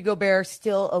like Rudy Gobert is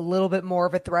still a little bit more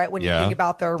of a threat when you think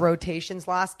about their rotations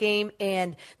last game.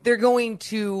 And they're going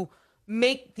to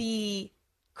make the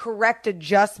correct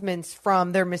adjustments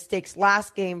from their mistakes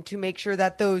last game to make sure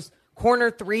that those corner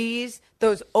threes,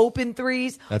 those open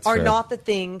threes are not the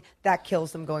thing that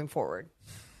kills them going forward.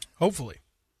 Hopefully,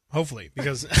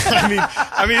 because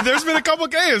I mean, there's been a couple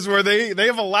games where they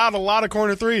have allowed a lot of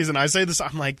corner threes, and I say this,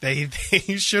 I'm like, they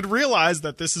should realize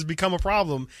that this has become a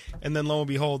problem, and then lo and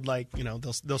behold,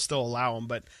 they'll still allow them.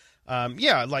 But I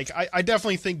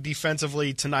definitely think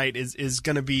defensively tonight is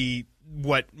going to be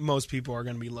what most people are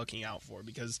going to be looking out for,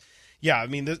 because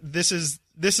this is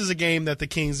a game that the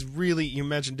Kings really, you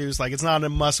mentioned Deuce, it's not a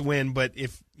must win, but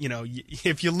if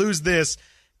you lose this,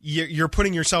 you're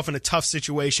putting yourself in a tough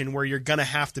situation where you're going to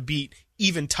have to beat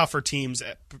even tougher teams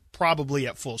probably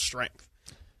at full strength.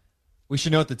 We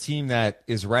should note the team that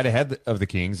is right ahead of the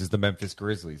Kings is the Memphis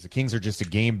Grizzlies. The Kings are just a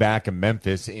game back in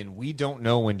Memphis, and we don't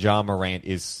know when Ja Morant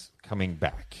is coming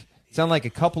back. It sounded like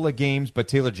a couple of games, but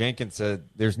Taylor Jenkins said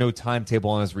there's no timetable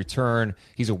on his return.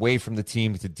 He's away from the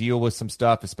team to deal with some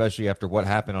stuff, especially after what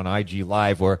happened on IG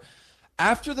Live, where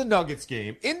after the Nuggets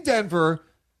game in Denver,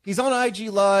 he's on IG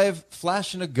Live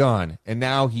flashing a gun, and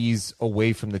now he's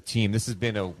away from the team. This has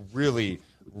been a really,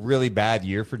 really bad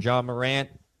year for Ja Morant,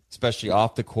 especially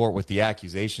off the court with the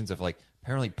accusations of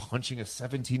apparently punching a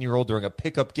 17-year-old during a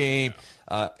pickup game,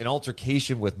 an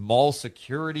altercation with mall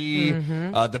security,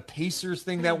 the Pacers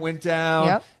thing that went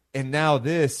down, and now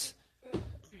this.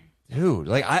 Dude,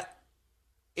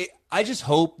 I just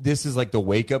hope this is the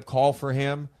wake-up call for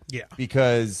him,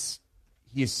 because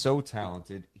he is so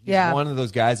talented. He's one of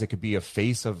those guys that could be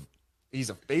he's a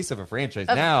face of a franchise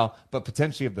now, but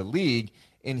potentially of the league,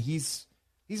 and he's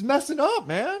messing up,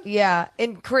 man. Yeah,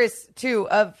 and Chris, too,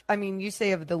 you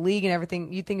say of the league and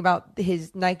everything, you think about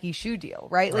his Nike shoe deal,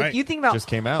 right? You think about just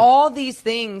came out. All these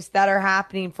things that are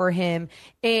happening for him,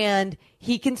 and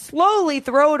he can slowly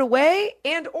throw it away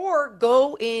and or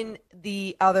go in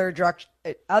the other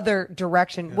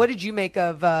direction. Yeah. What did you make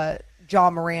of Ja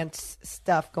Morant's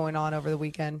stuff going on over the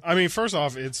weekend? I mean, first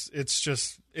off,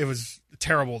 it was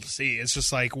terrible to see. It's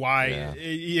just why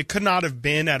it could not have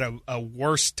been at a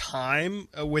worse time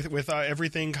with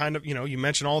everything kind of, you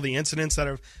mentioned all the incidents that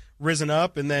have risen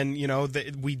up, and then,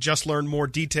 we just learned more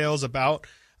details about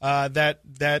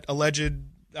that alleged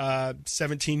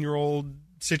 17-year-old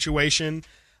situation.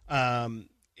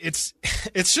 It's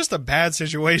just a bad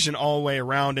situation all the way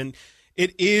around, and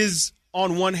it is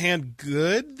on one hand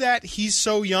good that he's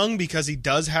so young because he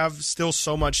does have still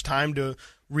so much time to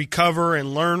recover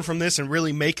and learn from this and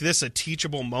really make this a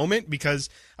teachable moment, because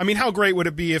how great would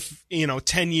it be if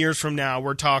 10 years from now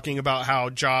we're talking about how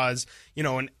Ja's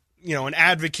an an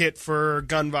advocate for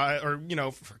gun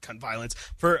violence,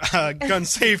 for gun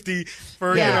safety,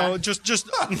 for just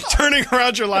turning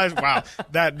around your life. Wow,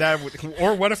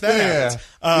 or what if that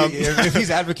happens? If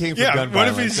he's advocating for gun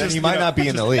violence, then he might not be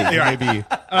in the league. Maybe.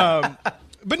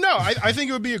 But no, I think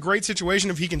it would be a great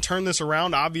situation if he can turn this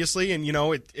around, obviously. And,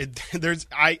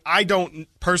 I don't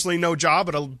personally know Ja,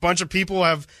 but a bunch of people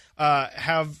have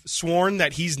sworn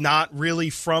that he's not really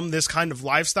from this kind of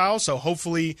lifestyle. So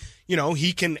hopefully,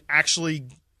 he can actually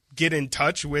get in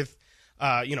touch with,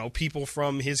 people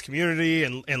from his community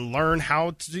and learn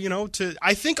how to,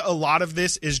 I think a lot of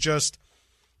this is just,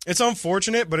 it's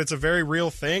unfortunate, but it's a very real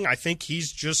thing. I think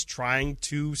he's just trying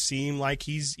to seem like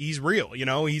he's real.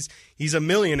 He's a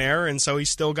millionaire, and so he's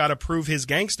still got to prove his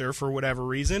gangster for whatever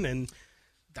reason. And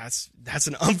that's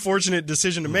an unfortunate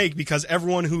decision to make, because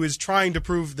everyone who is trying to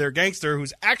prove their gangster,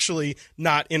 who's actually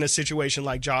not in a situation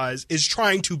like Ja is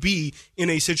trying to be in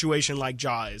a situation like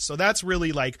Ja is. So that's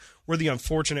really like where the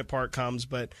unfortunate part comes.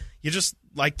 But you just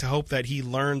like to hope that he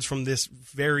learns from this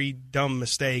very dumb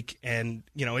mistake, and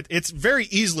it's very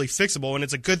easily fixable, and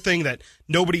it's a good thing that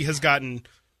nobody has gotten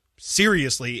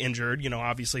seriously injured.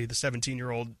 Obviously the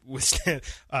 17-year-old was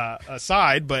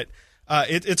aside, but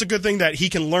it's a good thing that he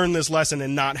can learn this lesson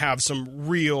and not have some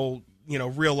real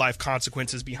life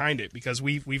consequences behind it, because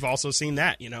we've also seen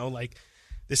that.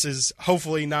 This is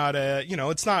hopefully not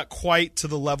it's not quite to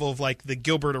the level of like the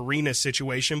Gilbert Arenas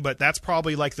situation, but that's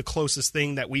probably like the closest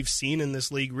thing that we've seen in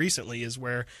this league recently, is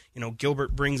where,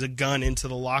 Gilbert brings a gun into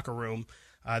the locker room.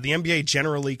 The NBA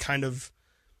generally kind of,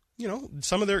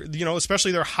 some of their,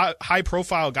 especially their high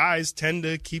profile guys tend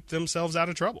to keep themselves out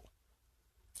of trouble.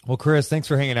 Well, Chris, thanks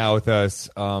for hanging out with us.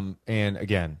 And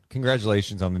again,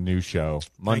 congratulations on the new show,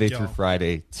 Monday through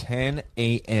Friday, 10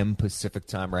 a.m. Pacific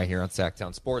time, right here on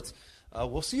Sacktown Sports.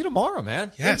 We'll see you tomorrow,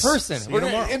 man. Yes. In person.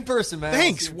 We're in person, man.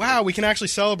 Thanks. Wow, we can actually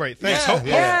celebrate. Thanks. In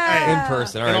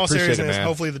person. All right, in all appreciate it, seriousness, man.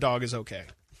 hopefully the dog is okay.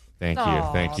 Thank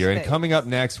you. And coming up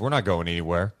next, we're not going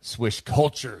anywhere. Swish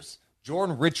Cultures.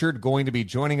 Jordan Richard going to be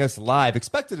joining us live.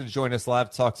 Expected to join us live,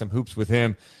 talk some hoops with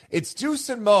him. It's Deuce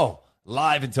and Mo,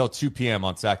 live until 2 p.m.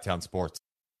 on Sacktown Sports.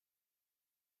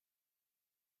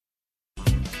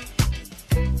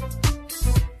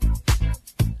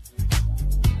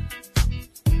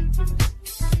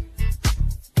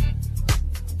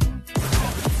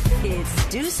 It's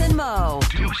Deuce and Mo.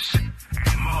 Deuce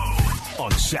and Mo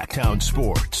on Sacktown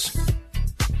Sports.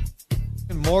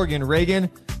 Morgan Reagan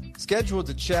scheduled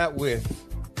to chat with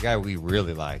the guy we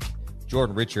really like,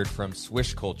 Jordan Richard from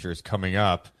Swish Cultures, coming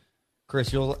up. Chris,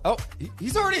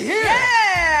 he's already here.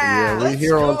 Yeah, we're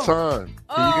here on time.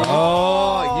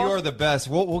 Oh, you are the best.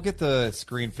 We'll get the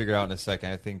screen figured out in a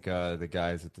second. I think the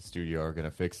guys at the studio are going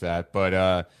to fix that.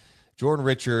 But Jordan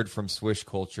Richard from Swish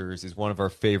Cultures is one of our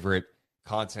favorite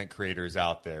content creators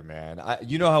out there, man.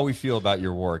 You know how we feel about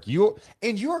your work.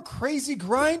 You're crazy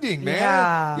grinding, man.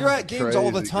 Yeah. You're at games Crazy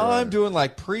all the time, grind. doing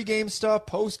like pre-game stuff,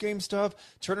 post-game stuff,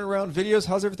 turning around videos.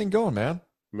 How's everything going, man?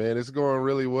 Man, it's going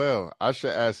really well. I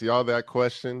should ask y'all that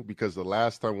question, because the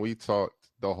last time we talked,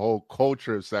 the whole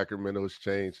culture of Sacramento has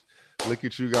changed. Look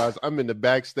at you guys. I'm in the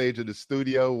backstage of the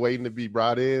studio waiting to be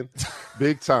brought in.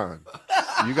 Big time.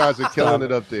 You guys are killing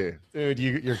it up there. Dude,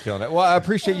 you're killing it. Well, I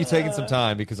appreciate you taking some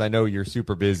time, because I know you're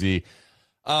super busy.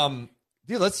 Dude,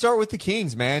 let's start with the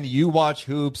Kings, man. You watch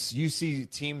hoops. You see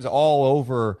teams all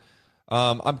over.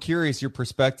 I'm curious, your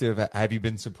perspective. Have you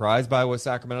been surprised by what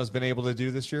Sacramento's been able to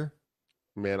do this year?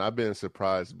 Man, I've been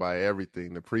surprised by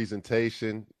everything. The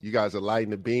presentation. You guys are lighting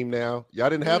the beam now. Y'all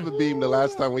didn't have a beam the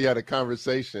last time we had a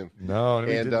conversation. No, we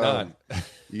did not.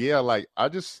 Yeah,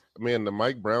 the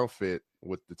Mike Brown fit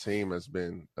with the team has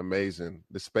been amazing.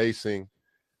 The spacing,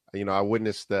 I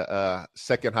witnessed the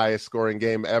second highest scoring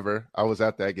game ever. I was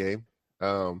at that game.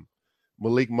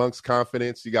 Malik Monk's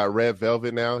confidence. You got Red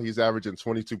Velvet now. He's averaging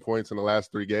 22 points in the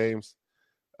last 3 games.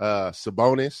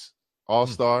 Sabonis,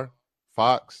 All-Star.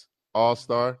 Fox,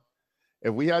 All-Star.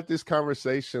 If we had this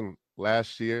conversation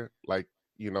last year,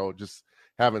 just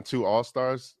having 2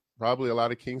 All-Stars, probably a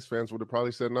lot of Kings fans would have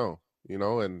probably said no,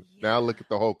 and now look at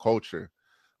the whole culture.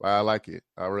 I like it.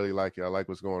 I really like it. I like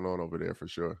what's going on over there for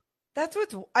sure. That's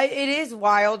it is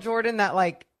wild, Jordan,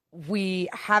 that we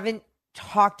haven't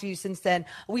talked to you since then.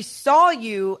 We saw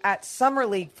you at Summer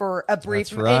League for a brief.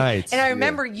 That's right. And I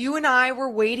remember you and I were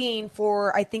waiting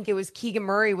for, I think it was Keegan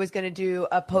Murray was going to do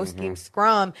a post-game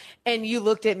scrum. And you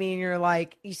looked at me and you're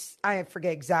like, I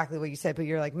forget exactly what you said, but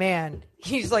you're like, man,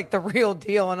 he's like the real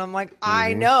deal. And I'm like,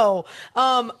 I know.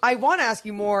 I want to ask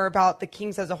you more about the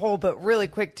Kings as a whole, but really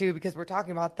quick too, because we're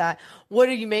talking about that. What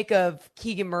do you make of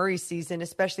Keegan Murray's season,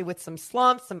 especially with some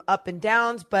slumps, some up and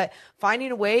downs, but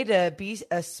finding a way to be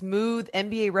a smooth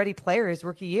NBA ready player his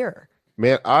rookie year?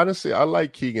 Man, honestly, I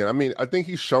like Keegan. I mean, I think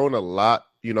he's shown a lot,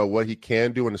 what he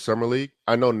can do in the summer league.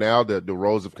 I know now that the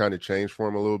roles have kind of changed for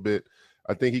him a little bit.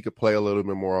 I think he could play a little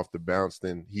bit more off the bounce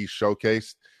than he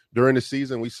showcased during the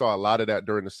season. We saw a lot of that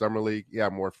during the summer league. He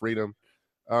had more freedom.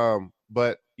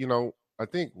 But, I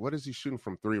think, what is he shooting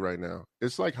from three right now?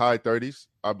 It's like high 30s,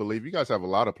 I believe. You guys have a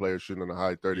lot of players shooting in the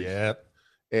high 30s. Yep.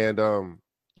 And,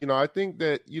 I think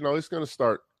that, it's going to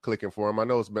start clicking for him. I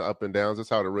know it's been up and downs. That's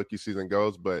how the rookie season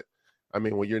goes. But, I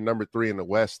mean, when you're number 3 in the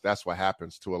West, that's what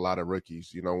happens to a lot of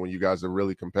rookies, when you guys are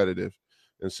really competitive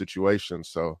in situations.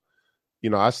 So,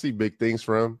 I see big things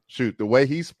for him. Shoot, the way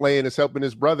he's playing is helping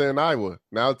his brother in Iowa.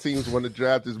 Now teams want to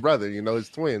draft his brother, his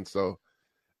twin. So,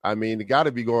 I mean, it got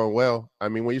to be going well. I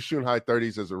mean, when you're shooting high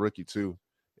 30s as a rookie too,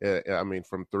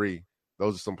 from 3,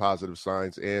 those are some positive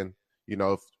signs. And,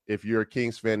 if you're a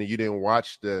Kings fan and you didn't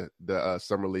watch the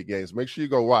Summer League games, make sure you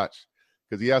go watch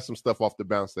because he has some stuff off the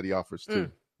bounce that he offers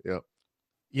too. Yep.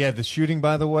 Yeah, the shooting,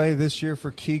 by the way, this year for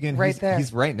Keegan,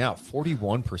 he's right now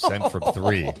 41% from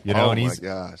 3. And he's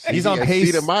gosh. he's on pace.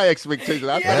 Exceeded my expectations.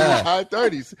 I thought he was high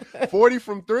 30s. 40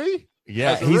 from 3?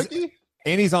 Yeah, as a rookie?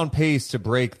 And he's on pace to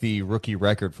break the rookie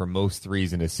record for most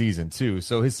threes in a season, too.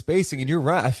 So his spacing, and you're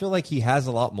right, I feel like he has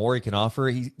a lot more he can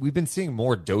offer. We've been seeing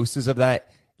more doses of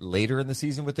that later in the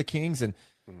season with the Kings, and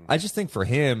I just think for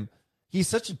him, he's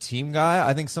such a team guy.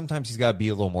 I think sometimes he's got to be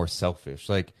a little more selfish.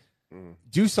 Like,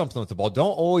 do something with the ball.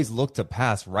 Don't always look to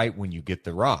pass right when you get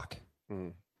the rock.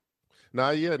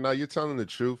 No, you're telling the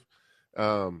truth.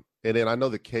 And then I know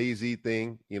the KZ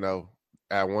thing,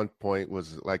 at one point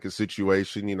was like a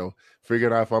situation,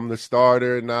 figuring out if I'm the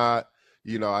starter or not.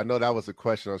 I know that was a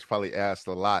question I was probably asked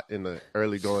a lot in the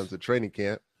early goings of training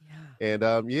camp. Yeah.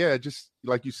 And, just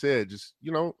like you said,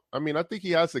 I think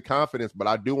he has the confidence, but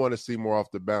I do want to see more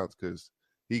off the bounce because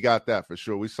he got that for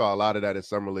sure. We saw a lot of that in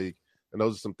Summer League. And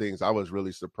those are some things I was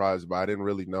really surprised by. I didn't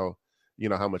really know,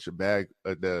 how much a bag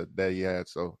that he had.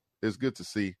 So it's good to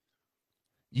see.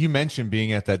 You mentioned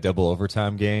being at that double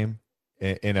overtime game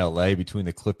in LA between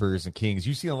the Clippers and Kings.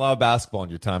 You've seen a lot of basketball in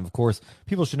your time. Of course,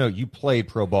 people should know you played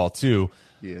pro ball too.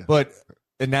 Yeah.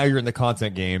 And now you're in the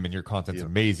content game and your content's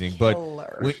amazing. But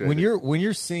when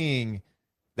you're seeing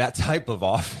that type of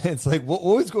offense, like what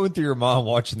was going through your mind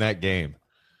watching that game?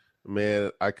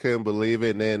 Man, I couldn't believe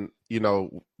it. And then,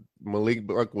 Malik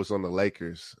Monk was on the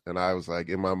Lakers, and I was like,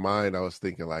 in my mind, I was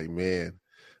thinking like, man,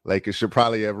 Lakers should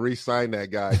probably have re-signed that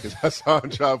guy because I saw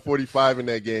him drop 45 in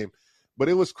that game. But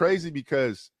it was crazy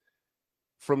because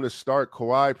from the start,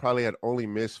 Kawhi probably had only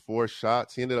missed 4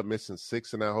 shots. He ended up missing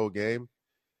 6 in that whole game.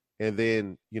 And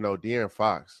then, De'Aaron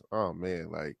Fox, oh,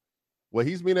 man, like what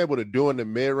he's been able to do in the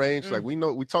mid-range, like we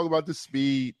talk about the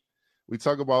speed, we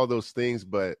talk about all those things,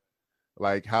 but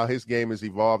like how his game has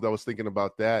evolved. I was thinking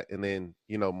about that. And then,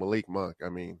 Malik Monk,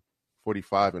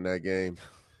 45 in that game.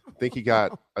 I think he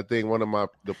got, one of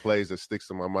the plays that sticks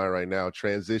in my mind right now,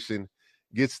 transition,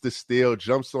 gets the steal,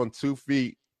 jumps on 2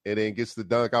 feet, and then gets the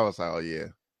dunk. I was like, oh, yeah.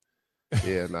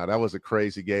 Yeah, that was a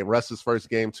crazy game. Russ's first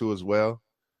game, too, as well.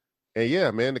 And, yeah,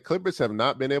 man, the Clippers have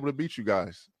not been able to beat you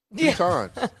guys 2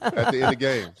 times at the end of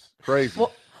games. Crazy.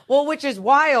 Well, which is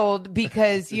wild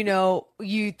because,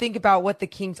 you think about what the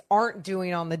Kings aren't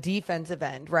doing on the defensive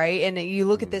end, right? And you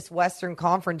look at this Western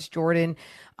Conference, Jordan,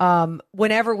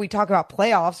 whenever we talk about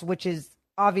playoffs, which is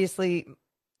obviously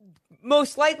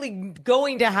most likely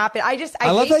going to happen.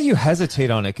 I love that you hesitate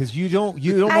on it because you don't want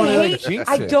to jinx it.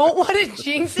 I don't want to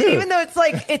jinx it, even though it's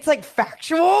like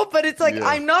factual, but it's like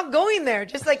I'm not going there.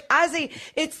 Just like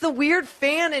it's the weird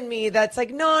fan in me that's like,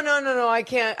 no, I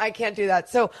can't do that.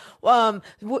 So,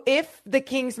 if the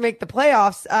Kings make the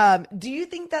playoffs, do you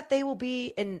think that they will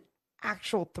be an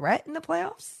actual threat in the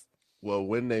playoffs? Well,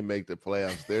 when they make the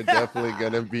playoffs, they're definitely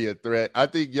going to be a threat. I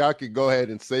think y'all can go ahead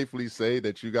and safely say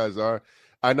that you guys are.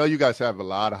 I know you guys have a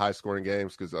lot of high-scoring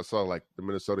games because I saw, like, the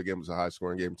Minnesota game was a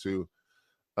high-scoring game too.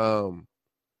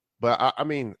 But, I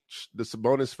mean, the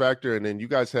Sabonis factor, and then you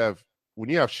guys have –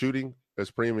 when you have shooting as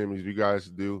premium as you guys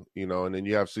do, and then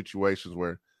you have situations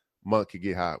where Monk could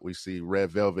get hot. We see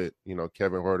Red Velvet,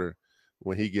 Kevin Huerter,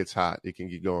 when he gets hot, it can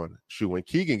get going. Shoot, when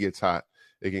Keegan gets hot,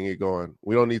 it can get going.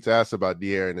 We don't need to ask about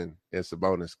De'Aaron and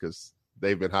Sabonis because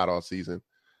they've been hot all season.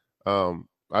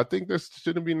 I think there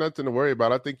shouldn't be nothing to worry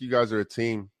about. I think you guys are a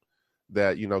team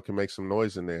that, can make some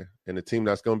noise in there and a team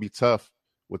that's going to be tough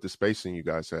with the spacing you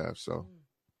guys have. So,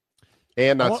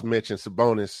 and not to mention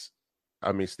Sabonis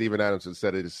I mean, Steven Adams has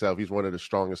said it himself. He's one of the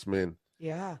strongest men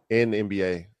Yeah. in the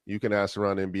NBA. You can ask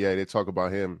around the NBA. They talk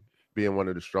about him being one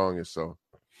of the strongest. So,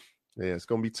 yeah, it's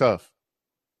going to be tough.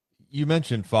 You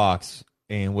mentioned Fox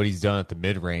and what he's done at the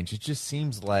mid-range. It just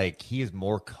seems like he is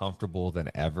more comfortable than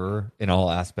ever in all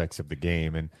aspects of the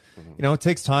game. And, it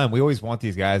takes time. We always want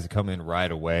these guys to come in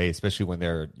right away, especially when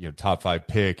they're, top 5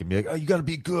 pick and be like, oh, you got to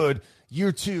be good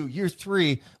year 2, year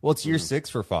 3. Well, it's year 6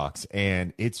 for Fox.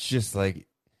 And it's just like,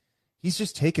 he's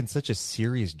just taken such a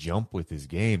serious jump with his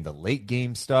game. The late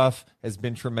game stuff has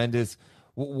been tremendous.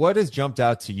 What has jumped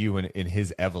out to you in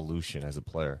his evolution as a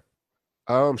player?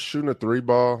 Shooting a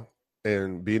 3-ball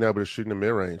and being able to shoot in the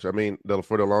mid-range. I mean,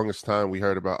 for the longest time, we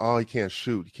heard about, he can't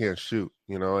shoot,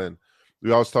 and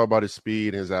we always talk about his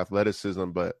speed and his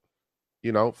athleticism, but,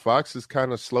 Fox has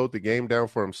kind of slowed the game down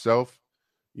for himself.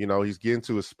 He's getting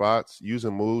to his spots,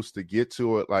 using moves to get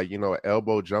to it, like, an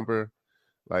elbow jumper.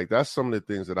 Like, that's some of the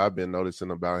things that I've been noticing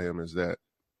about him is that,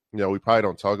 we probably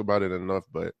don't talk about it enough,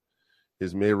 but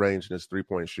his mid-range and his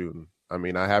three-point shooting. I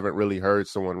mean, I haven't really heard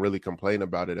someone really complain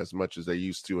about it as much as they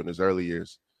used to in his early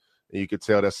years. And you could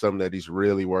tell that's something that he's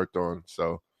really worked on.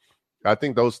 So I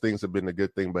think those things have been a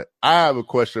good thing. But I have a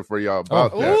question for y'all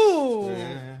about that. Ooh.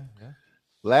 Yeah.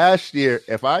 Last year,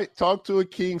 if I talked to a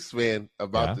Kings fan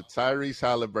about the Tyrese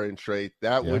Halliburton trade,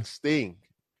 that would sting.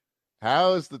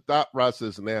 How is the thought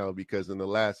process now? Because in the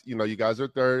last, you guys are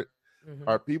third. Mm-hmm.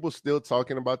 Are people still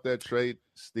talking about that trade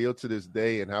still to this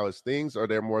day and how it stings? Or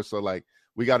they're more so like,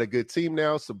 we got a good team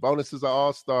now. Sabonis is an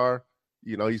all-star.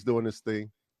 He's doing this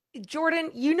thing.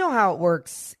 Jordan, you know how it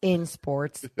works in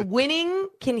sports. Winning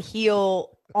can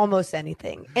heal almost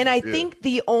anything. And I think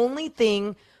the only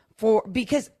thing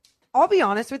because I'll be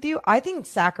honest with you, I think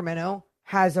Sacramento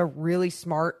has a really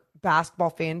smart basketball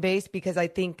fan base because I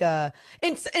think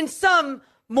in some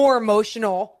more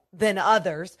emotional than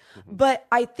others. Mm-hmm. But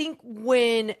I think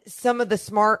when some of the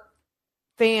smart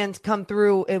fans come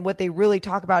through and what they really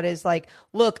talk about is like,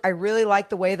 look, I really like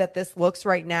the way that this looks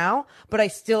right now, but I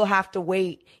still have to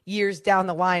wait years down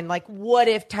the line. Like, what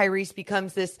if Tyrese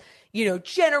becomes this,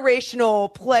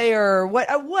 generational player,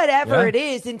 whatever it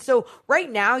is. And so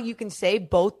right now you can say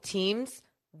both teams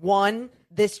won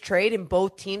this trade and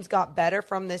both teams got better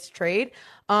from this trade.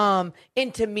 And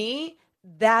to me,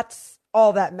 that's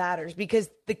all that matters because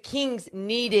the Kings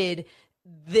needed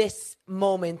this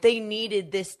moment. They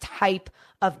needed this type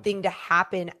of thing to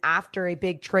happen after a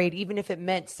big trade, even if it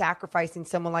meant sacrificing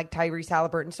someone like Tyrese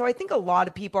Halliburton. So I think a lot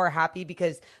of people are happy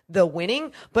because they're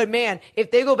winning. But man, if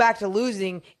they go back to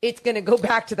losing, it's going to go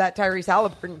back to that Tyrese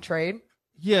Halliburton trade.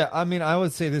 Yeah, I mean, I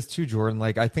would say this too, Jordan.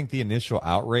 Like, I think the initial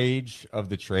outrage of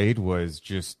the trade was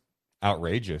just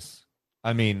outrageous.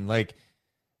 I mean, like,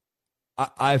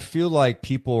 I feel like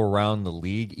people around the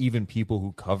league, even people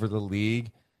who cover the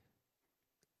league,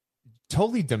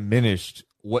 totally diminished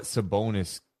what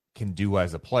Sabonis can do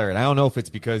as a player. And I don't know if it's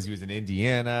because he was in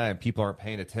Indiana and people aren't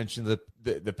paying attention to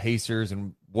the Pacers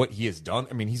and what he has done.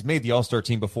 I mean, he's made the All-Star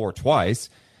team before twice.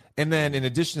 And then in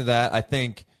addition to that, I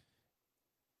think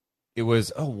it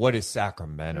was, what is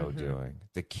Sacramento doing?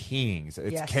 The Kings.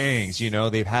 It's Kings,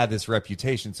 they've had this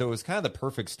reputation. So it was kind of the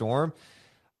perfect storm.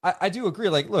 I do agree.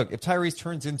 Like, look, if Tyrese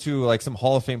turns into like some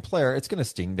Hall of Fame player, it's going to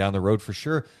sting down the road for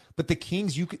sure. But the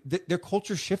Kings, their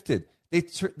culture shifted. They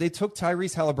took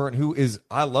Tyrese Halliburton, who is,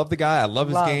 I love the guy. I love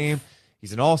his game.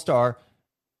 He's an all-star.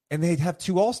 And they have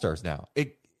 2 all-stars now.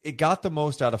 It got the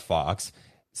most out of Fox.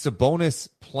 Sabonis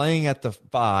playing at the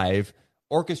 5,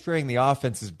 orchestrating the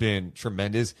offense has been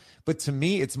tremendous. But to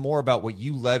me, it's more about what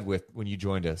you led with when you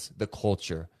joined us, the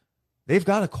culture. They've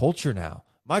got a culture now.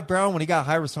 Mike Brown, when he got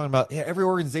hired, was talking about every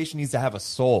organization needs to have a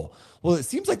soul. Well, it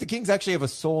seems like the Kings actually have a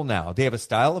soul now. They have a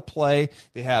style of play.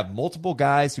 They have multiple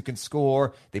guys who can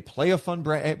score. They play a fun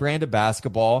brand of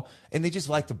basketball, and they just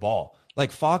like the ball.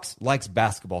 Like Fox likes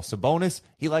basketball. Sabonis,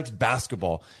 he likes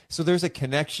basketball. So there's a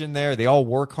connection there. They all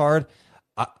work hard.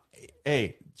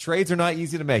 Hey, trades are not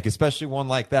easy to make, especially one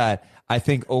like that. I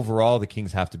think overall the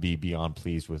Kings have to be beyond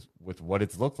pleased with what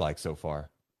it's looked like so far.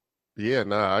 Yeah,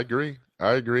 no, I agree.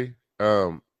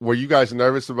 Were you guys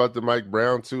nervous about the Mike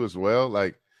Brown too as well?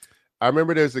 Like, I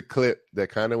remember there's a clip that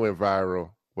kind of went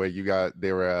viral where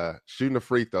they were shooting a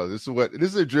free throw. This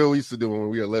is a drill we used to do when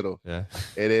we were little. Yeah.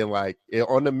 And then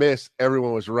on the miss,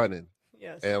 everyone was running.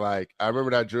 Yes. And I remember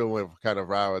that drill went kind of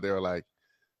viral. They were like,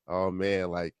 oh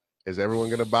man, is everyone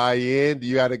gonna buy in? Do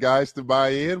you have the guys to buy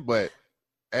in? But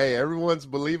hey, everyone's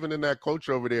believing in that coach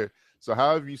over there. So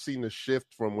how have you seen the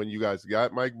shift from when you guys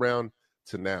got Mike Brown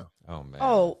to now? Oh man.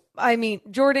 Oh, I mean,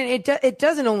 Jordan, it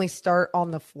doesn't only start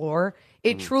on the floor.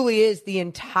 It truly is the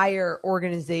entire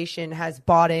organization has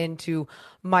bought into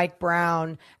Mike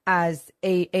Brown as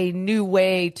a new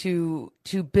way to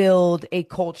build a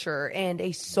culture and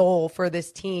a soul for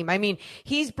this team. I mean,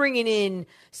 he's bringing in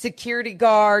security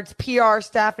guards, PR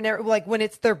staff, and like when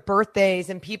it's their birthdays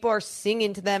and people are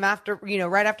singing to them after,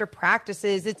 right after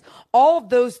practices. It's all of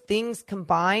those things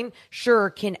combined,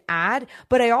 sure, can add.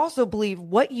 But I also believe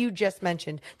what you just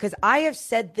mentioned, because I have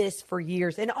said this for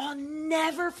years, and I'll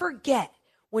never forget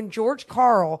when George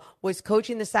Karl was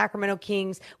coaching the Sacramento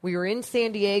Kings. We were in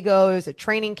San Diego. It was a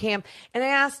training camp. And I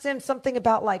asked him something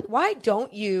about, like, why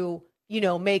don't you,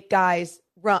 make guys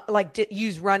run, like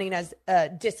use running as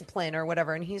discipline or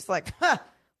whatever? And he's like,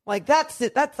 like that's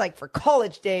it. That's like for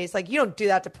college days. Like, you don't do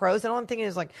that to pros. And all I'm thinking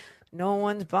is like, no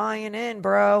one's buying in,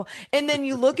 bro. And then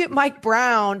you look at Mike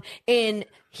Brown, and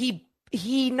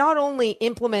he not only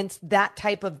implements that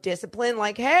type of discipline,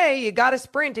 like, hey, you got to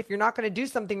sprint if you're not going to do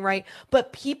something right,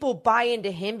 but people buy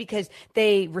into him because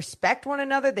they respect one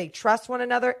another, they trust one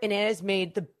another, and it has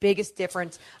made the biggest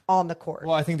difference on the court.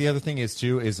 Well, I think the other thing is,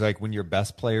 too, is like when your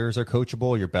best players are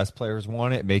coachable, your best players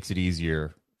want it, it makes it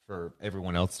easier for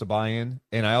everyone else to buy in.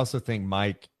 And I also think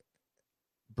Mike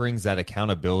brings that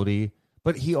accountability.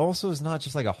 But he also is not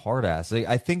just like a hard ass.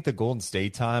 I think the Golden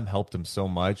State time helped him so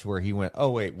much where he went,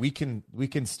 oh, wait, we can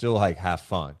still like have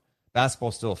fun.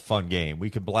 Basketball's still a fun game.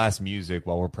 We can blast music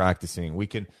while we're practicing. We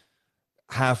can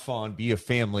have fun, be a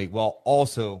family while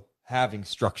also having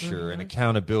structure and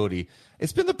accountability.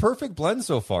 It's been the perfect blend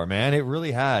so far, man. It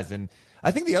really has. And I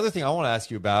think the other thing I want to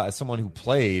ask you about, as someone who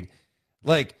played,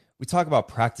 like we talk about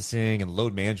practicing and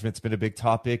load management's been a big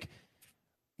topic.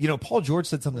 Paul George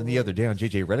said something the other day on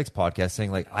JJ Redick's podcast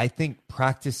saying, like, I think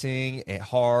practicing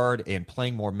hard and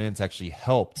playing more minutes actually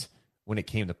helped when it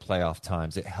came to playoff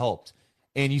times. It helped.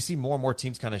 And you see more and more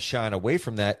teams kind of shying away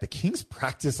from that. The Kings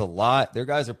practice a lot. Their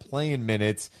guys are playing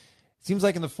minutes. It seems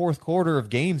like in the fourth quarter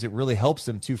of games, it really helps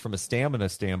them, too, from a stamina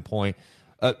standpoint.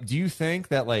 Do you think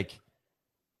that, like,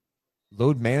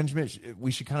 load management, we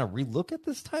should kind of relook at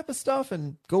this type of stuff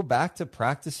and go back to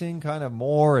practicing kind of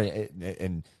more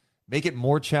and make it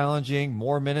more challenging,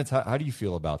 more minutes? How do you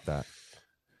feel about that?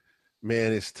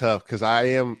 Man, it's tough because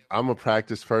I'm a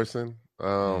practice person.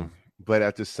 But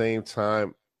at the same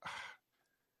time,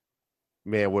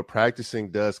 man, what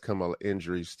practicing does come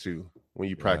injuries too when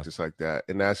you practice like that.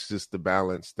 And that's just the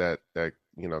balance that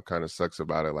kind of sucks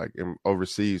about it. Like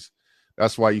overseas,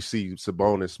 that's why you see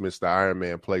Sabonis miss the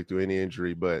Ironman, play through any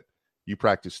injury, but you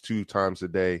practice 2 times a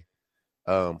day,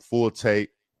 full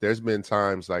tape. There's been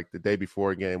times like the day before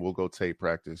a game, we'll go tape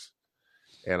practice.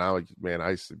 And I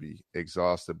used to be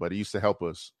exhausted, but it used to help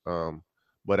us.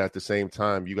 But at the same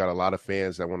time, you got a lot of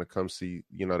fans that want to come see,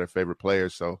 their favorite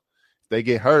players. So if they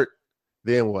get hurt,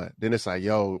 then what? Then it's like,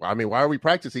 why are we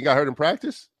practicing? He got hurt in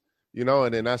practice,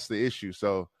 and then that's the issue.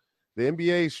 So the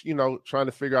NBA's, trying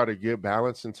to figure out a good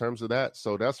balance in terms of that.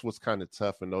 So that's what's kind of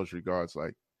tough in those regards.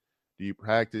 Like, do you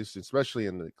practice, especially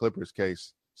in the Clippers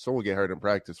case, someone get hurt in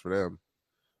practice for them,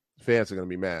 fans are going to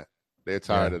be mad. They're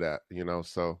tired of that,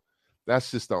 So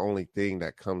that's just the only thing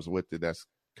that comes with it that's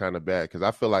kind of bad, because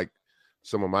I feel like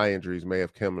some of my injuries may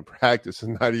have come in practice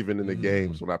and not even in the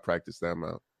games when I practice that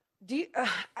amount. Do you,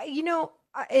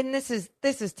 and this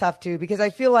is tough too, because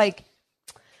I feel like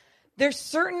there's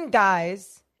certain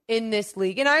guys in this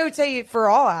league, and I would say for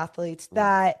all athletes,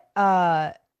 that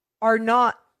are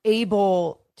not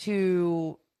able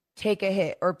to take a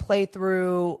hit or play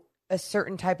through a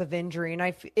certain type of injury.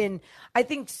 And I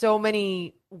think so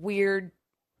many weird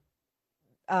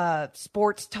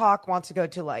sports talk wants to go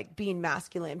to like being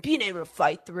masculine, being able to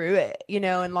fight through it,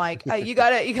 and like you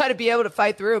gotta be able to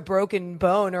fight through a broken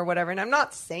bone or whatever. And I'm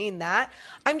not saying that.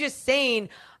 I'm just saying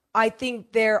I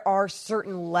think there are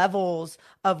certain levels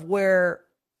of where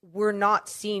we're not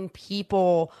seeing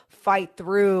people fight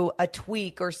through a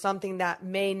tweak or something that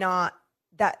may not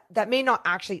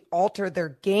actually alter their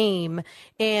game.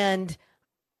 And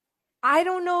I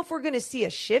don't know if we're going to see a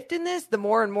shift in this the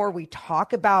more and more we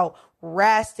talk about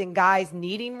rest and guys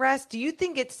needing rest. Do you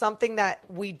think it's something that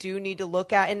we do need to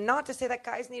look at? And not to say that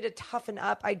guys need to toughen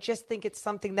up. I just think it's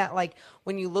something that, like,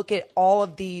 when you look at all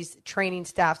of these training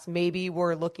staffs, maybe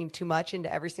we're looking too much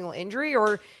into every single injury,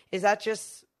 or is that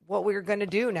just what we're going to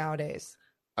do nowadays?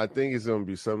 I think it's going to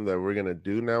be something that we're going to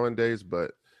do nowadays,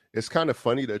 but it's kind of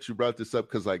funny that you brought this up,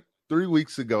 because like 3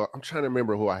 weeks ago, I'm trying to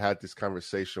remember who I had this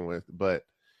conversation with, but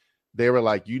they were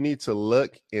like, you need to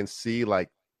look and see like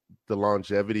the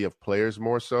longevity of players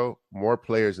more so. More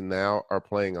players now are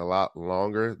playing a lot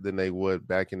longer than they would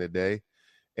back in the day.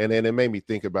 And then it made me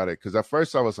think about it because at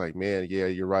first I was like, man, yeah,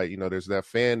 you're right. You know, there's that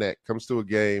fan that comes to a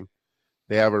game,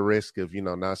 they have a risk of, you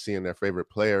know, not seeing their favorite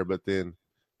player. But then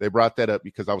they brought that up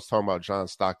because I was talking about John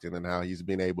Stockton and how he's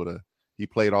been able to, he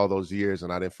played all those years,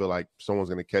 and I didn't feel like someone's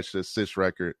going to catch the assist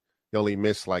record. He only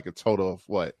missed like a total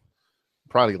of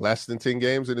probably less than 10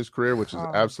 games in his career, which is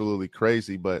absolutely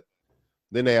crazy. But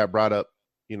then they had brought up,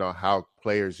 you know, how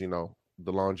players, you know,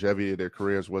 the longevity of their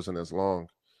careers wasn't as long.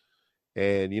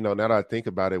 And, you know, now that I think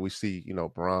about it, we see, you know,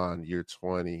 Bron, year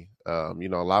 20, you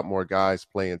know, a lot more guys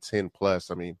playing 10 plus.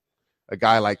 I mean, a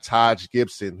guy like Taj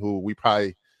Gibson, who we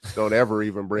probably don't ever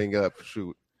even bring up,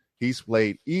 shoot, he's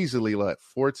played easily,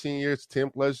 14 years, 10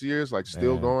 plus years, like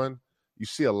still going. You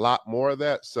see a lot more of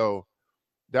that. So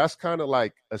that's kind of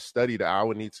like a study that I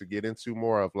would need to get into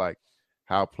more of, like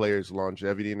how players'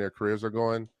 longevity in their careers are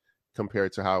going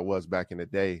compared to how it was back in the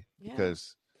day. Yeah.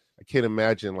 Because I can't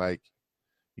imagine, like,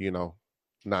 you know,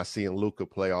 not seeing Luka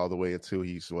play all the way until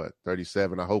he's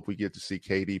 37. I hope we get to see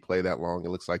KD play that long. It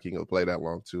looks like he can play that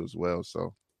long too as well.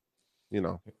 So, you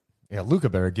know. Yeah, Luka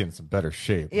better get in some better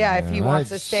shape. Yeah, man. If he wants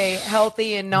to stay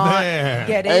healthy and not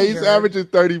get injured. Hey, he's averaging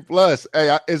 30 plus.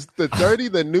 Hey, is the 30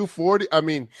 the new 40? I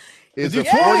mean, is it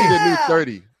 40 the new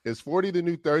 30? Is 40 the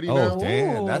new 30 now? Oh,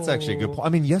 damn. That's actually a good point. I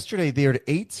mean, yesterday they had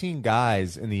 18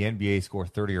 guys in the NBA score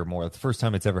 30 or more. That's the first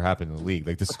time it's ever happened in the league.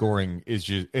 Like, the scoring is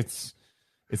just, it's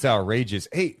outrageous.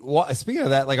 Hey, speaking of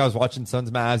that, like, I was watching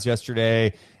Suns Mavs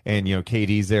yesterday, and, you know,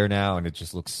 KD's there now, and it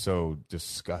just looks so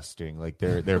disgusting. Like,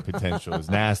 their potential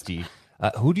is nasty.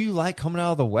 Who do you like coming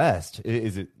out of the West?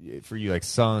 Is it for you, like,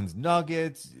 Suns,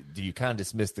 Nuggets? Do you kind of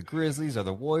dismiss the Grizzlies? Are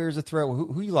the Warriors a threat?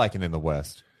 Who are you liking in the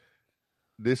West?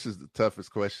 This is the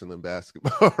toughest question in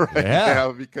basketball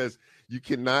now, because you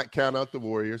cannot count out the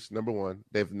Warriors. Number one,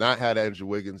 they've not had Andrew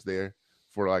Wiggins there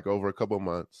for like over a couple of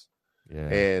months. Yeah.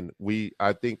 And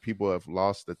I think people have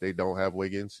lost that they don't have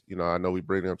Wiggins. You know, I know we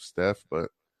bring up Steph, but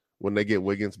when they get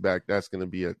Wiggins back, that's going to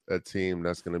be a team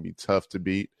that's going to be tough to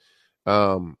beat.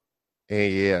 And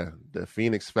yeah, the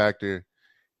Phoenix factor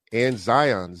and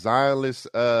Zionless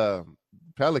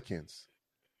Pelicans.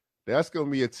 That's going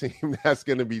to be a team that's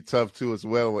going to be tough too as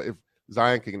well if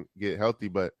Zion can get healthy.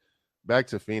 But back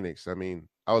to Phoenix. I mean,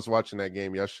 I was watching that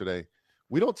game yesterday.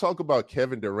 We don't talk about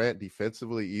Kevin Durant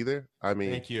defensively either. I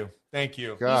mean, thank you.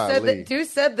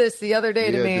 Deuce said this the other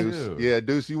day to me.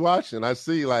 Deuce, you watching? I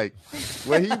see, like,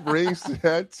 what he brings to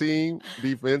that team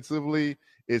defensively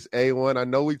is A1. I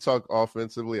know we talk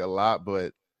offensively a lot,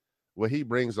 but what he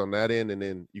brings on that end, and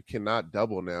then you cannot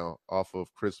double now off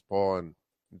of Chris Paul and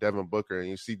Devin Booker, and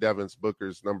you see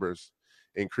Booker's numbers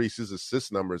increase. His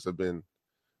assist numbers have been,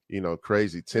 you know,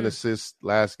 crazy. 10 assists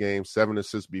last game, 7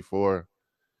 assists before.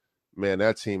 Man,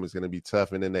 that team is going to be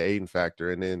tough. And then the Aiden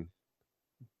factor, and then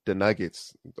the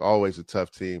Nuggets, always a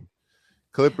tough team.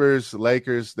 Clippers,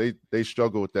 Lakers, they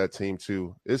struggle with that team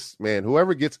too. It's, man,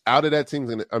 whoever gets out of that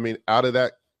team, out of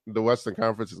that, the Western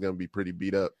Conference is going to be pretty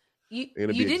beat up. They're going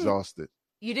to be exhausted.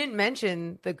 You didn't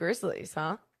mention the Grizzlies,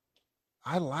 huh?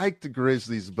 I like the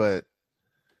Grizzlies, but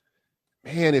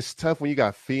man, it's tough when you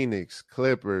got Phoenix,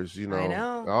 Clippers, you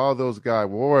know. All those guys,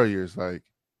 Warriors, like,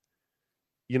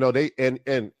 you know, they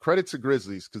and credit to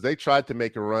Grizzlies because they tried to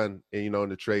make a run, and, you know, in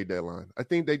the trade deadline. I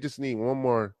think they just need one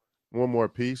more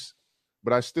piece,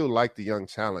 but I still like the young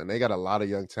talent. They got a lot of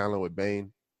young talent with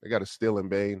Bane. They got a steal in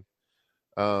Bane.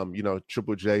 You know,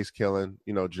 Triple J's killing,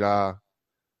 you know, Ja.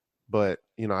 But,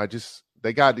 you know,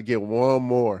 they got to get one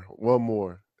more,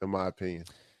 in my opinion.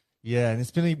 Yeah, and it's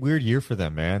been a weird year for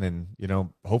them, man. And, you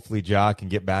know, hopefully Ja can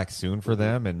get back soon for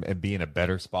them and be in a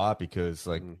better spot because,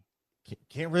 like,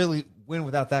 can't really win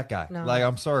without that guy. No. Like,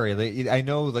 I'm sorry. I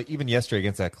know, like, even yesterday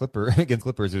against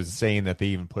Clippers, it was saying that they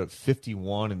even put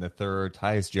 51 in the third.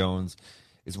 Tyus Jones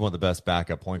is one of the best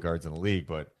backup point guards in the league,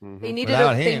 but they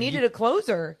needed a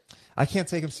closer. I can't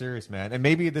take him serious, man. And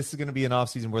maybe this is going to be an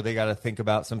offseason where they got to think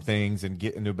about some things and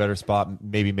get into a better spot,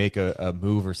 maybe make a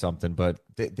move or something. But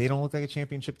they don't look like a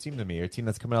championship team to me, or a team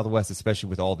that's coming out of the West, especially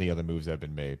with all the other moves that have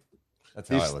been made. That's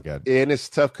how I look at it. And it's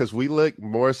tough because we look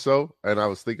more so, and I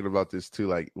was thinking about this too,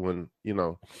 like when, you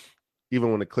know,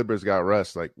 even when the Clippers got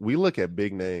Russ, like we look at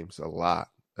big names a lot.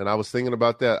 And I was thinking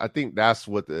about that. I think that's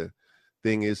what the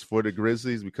thing is for the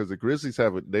Grizzlies, because the Grizzlies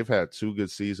they've had 2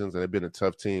 good seasons and they've been a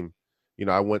tough team. You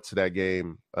know, I went to that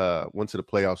game, went to the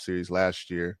playoff series last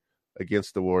year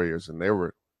against the Warriors, and there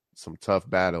were some tough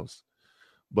battles.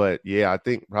 But yeah, I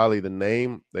think probably the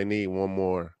name, they need one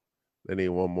more. They need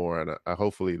one more, and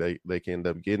hopefully they can end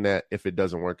up getting that. If it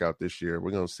doesn't work out this year,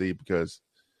 we're going to see, because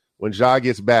when Ja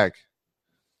gets back,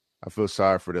 I feel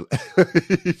sorry for them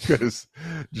because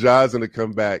Ja's going to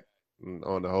come back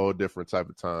on a whole different type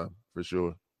of time for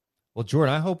sure. Well,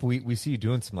 Jordan, I hope we see you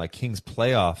doing some like Kings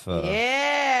playoff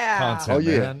content. Oh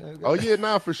yeah, man. oh yeah,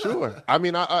 nah, for sure. I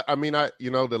mean,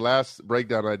 the last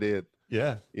breakdown I did.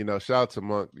 Yeah. Shout out to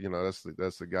Monk.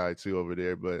 That's the guy too over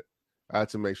there. But I had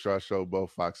to make sure I showed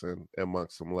both Fox and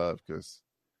Monk some love because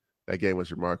that game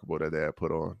was remarkable that they had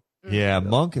put on. Yeah,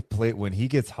 Monk played when he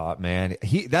gets hot, man.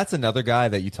 That's another guy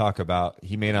that you talk about.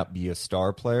 He may not be a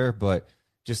star player, but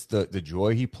just the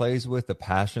joy he plays with, the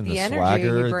passion, the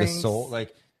swagger, the soul,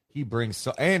 like he brings.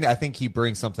 And I think he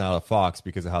brings something out of Fox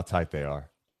because of how tight they are.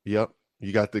 Yep,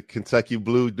 you got the Kentucky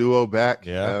Blue duo back.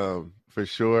 Yeah, for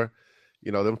sure.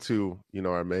 Them two,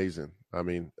 are amazing. I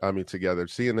mean, together,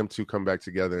 seeing them two come back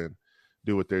together and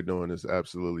do what they're doing is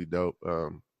absolutely dope.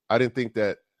 I didn't think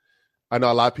that. I know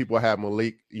a lot of people had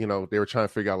Malik, they were trying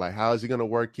to figure out, like, how is he going to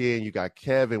work in? You got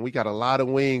Kevin. We got a lot of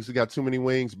wings. We got too many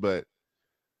wings. But,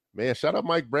 man, shout out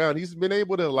Mike Brown. He's been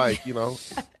able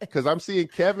to, because I'm seeing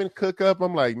Kevin cook up.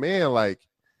 I'm like, man,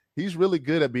 he's really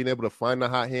good at being able to find the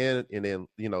hot hand and then,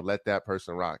 let that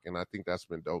person rock. And I think that's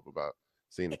been dope about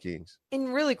seeing the Kings.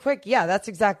 And really quick, yeah, that's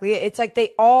exactly it. It's like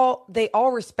they all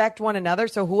respect one another.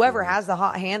 So whoever has the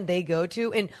hot hand, they go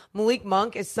to. And Malik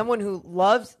Monk is someone who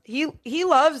loves he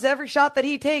loves every shot that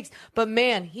he takes. But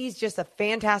man, he's just a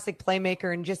fantastic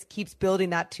playmaker and just keeps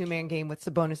building that 2-man game with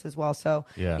Sabonis as well. So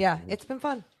yeah, it's been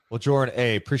fun. Well,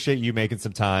 Jordan, appreciate you making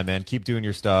some time, man. Keep doing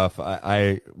your stuff.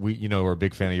 We're a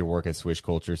big fan of your work at Swish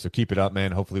Culture, so keep it up,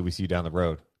 man. Hopefully, we see you down the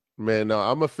road. Man, no,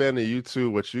 I'm a fan of you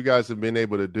too. What you guys have been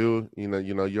able to do,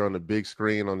 you're on the big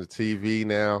screen on the TV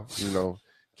now,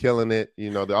 killing it.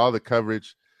 All the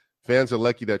coverage. Fans are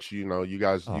lucky that you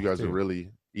guys are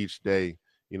really each day,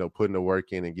 putting the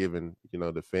work in and giving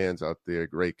the fans out there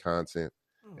great content.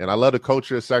 And I love the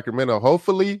culture of Sacramento.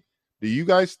 Hopefully, do you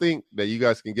guys think that you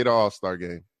guys can get an All-Star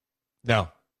game? No.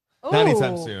 Not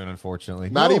anytime soon,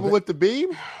 unfortunately. Not even with the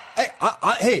beam?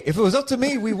 Hey, if it was up to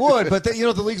me, we would. But the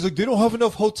league's like, they don't have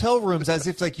enough hotel rooms, as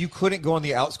if you couldn't go on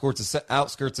the outskirts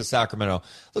of Sacramento.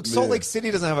 Look, Salt Lake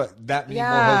City doesn't have that many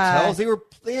more hotels.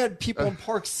 They had people in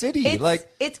Park City.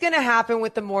 It's gonna happen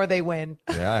with the more they win.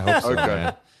 Yeah, I hope so,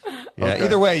 man. Yeah. Okay.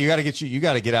 Either way, you got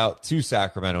to get out to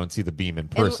Sacramento and see the beam in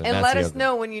person. And let us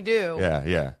know when you do.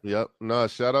 Yeah. Yep. No,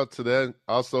 shout out to that.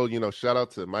 Also, shout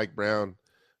out to Mike Brown.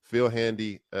 Phil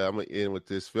Handy, I'm going to end with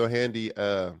this. Phil Handy,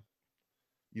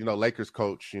 Lakers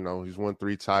coach, he's won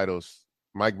 3 titles.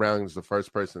 Mike Brown is the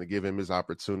first person to give him his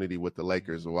opportunity with the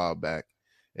Lakers a while back.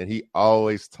 And he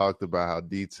always talked about how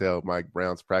detailed Mike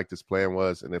Brown's practice plan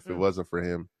was. And if it wasn't for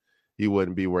him, he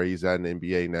wouldn't be where he's at in the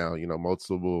NBA now.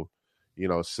 Multiple,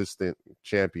 assistant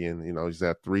champion. He's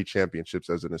had 3 championships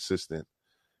as an assistant.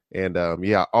 And,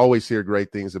 I always hear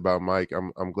great things about Mike.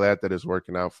 I'm glad that it's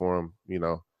working out for him,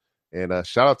 And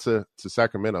shout out to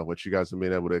Sacramento, what you guys have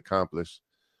been able to accomplish.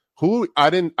 Who I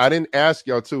didn't ask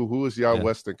y'all too. Who is y'all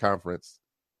Western Conference?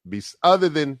 Other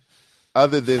than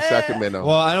Sacramento.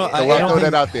 Well, I don't throw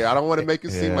that out there. I don't want to make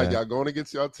it seem like y'all going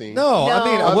against y'all team. No.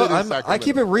 I mean, I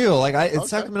keep it real.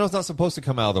 Sacramento's not supposed to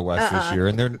come out of the West this year,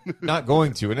 and they're not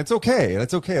going to, and it's okay.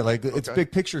 That's okay. It's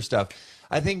big picture stuff.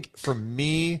 I think for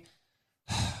me,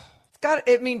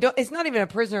 it's not even a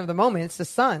prisoner of the moment. It's the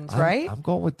Suns, right? I'm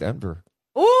going with Denver.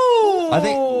 Ooh,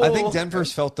 I think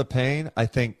Denver's felt the pain. I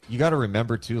think you got to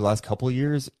remember too. Last couple of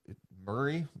years,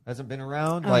 Murray hasn't been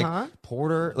around.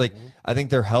 Porter. I think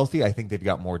they're healthy. I think they've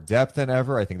got more depth than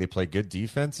ever. I think they play good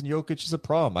defense, and Jokic is a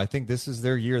problem. I think this is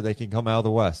their year. They can come out of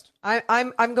the West.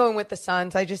 I'm going with the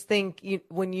Suns. I just think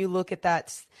when you look at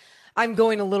that, I'm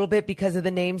going a little bit because of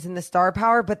the names and the star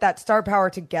power, but that star power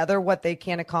together, what they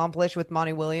can accomplish with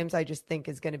Monty Williams, I just think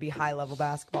is going to be high level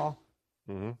basketball.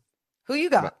 Mm-hmm. Who you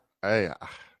got? Hey,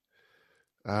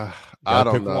 I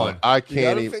don't know. One. I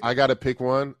can't even. I got to pick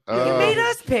one. You made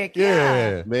us pick.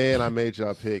 Yeah. Man, I made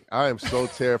y'all pick. I am so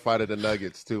terrified of the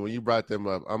Nuggets, too. When you brought them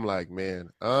up, I'm like,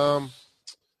 man.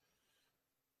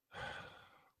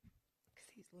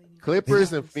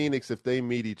 Clippers and Phoenix, if they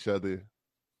meet each other.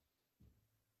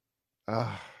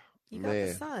 You got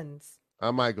the Suns. I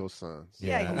might go Suns.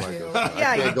 Yeah, you do. I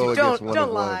can't go against one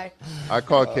don't lie. I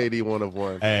call KD one of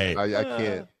one. Hey. I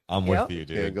can't. I'm with you,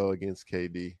 dude. Can't go against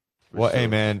KD. Well, hey,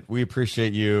 man, we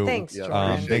appreciate you. Thanks,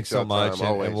 Jordan. Thanks so much,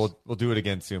 and we'll do it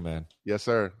again soon, man. Yes,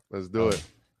 sir. Let's do it.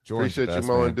 Jordan's appreciate best, you,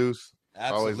 Mo man. and Deuce.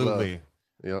 Absolutely.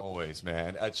 Yep. Always,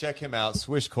 man. Check him out,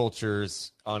 Swish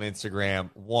Cultures on Instagram.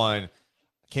 One,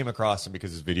 came across him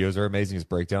because his videos are amazing. His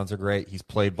breakdowns are great. He's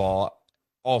played ball.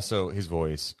 Also, his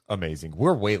voice, amazing.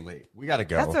 We're way late. We got to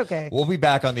go. That's okay. We'll be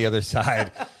back on the other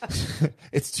side.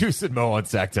 It's Deuce and Mo on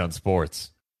Sacktown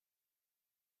Sports.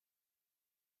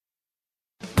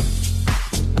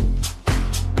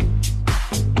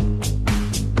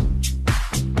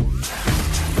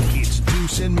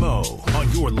 Deuce and Mo on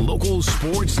your local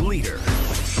sports leader.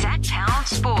 Sacktown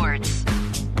Sports.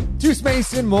 Deuce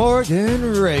Mason,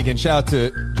 Morgan Reagan. Shout out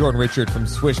to Jordan Richard from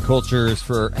Swish Cultures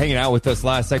for hanging out with us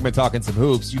last segment, talking some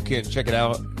hoops. You can check it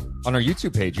out on our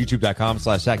YouTube page,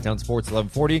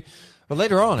 youtube.com/SacktownSports1140. But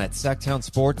later on at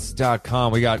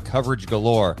SacktownSports.com, we got coverage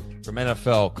galore from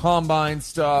NFL Combine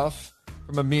stuff.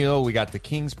 From Emil, we got the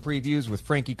Kings previews with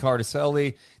Frankie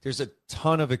Cardicelli. There's a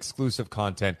ton of exclusive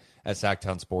content at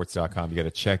SacktownSports.com. You got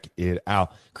to check it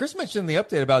out. Chris mentioned the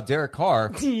update about Derek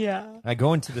Carr. Yeah.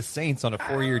 Going to the Saints on a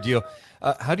 4-year deal.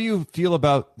 How do you feel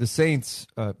about the Saints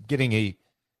getting a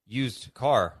used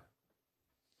car?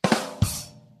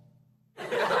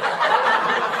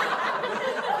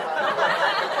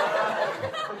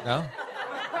 No?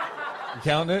 You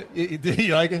counting it? Did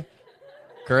you like it?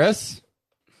 Chris?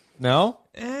 No?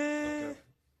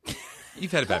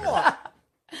 You've had it better.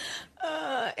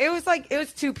 It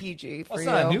was too PG for Well, it's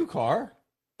you. not a new car.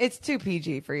 It's too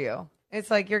PG for you.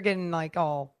 It's like you're getting like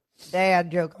all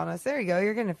dad joke on us. There you go.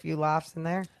 You're getting a few laughs in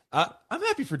there. I'm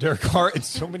happy for Derek Carr in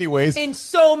so many ways. In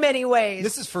so many ways.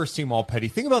 This is first team all petty.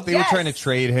 Think about they were trying to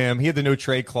trade him. He had the no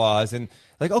trade clause, and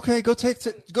like, okay, go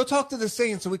talk to the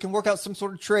Saints so we can work out some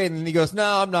sort of trade. And then he goes,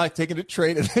 no, I'm not taking a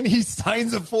trade. And then he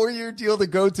signs a 4-year deal to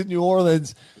go to New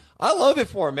Orleans. I love it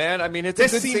for him, man. I mean, it's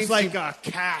This a good seems Saints like team. a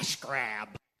cash grab.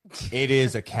 It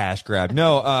is a cash grab.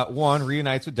 No, one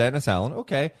reunites with Dennis Allen.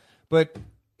 Okay, but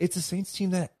it's a Saints team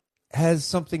that has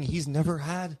something he's never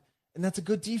had, and that's a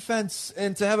good defense.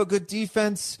 And to have a good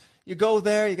defense, you go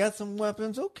there, you got some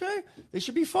weapons. Okay, they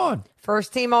should be fun.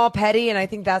 First team all petty, and I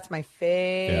think that's my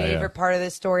favorite part of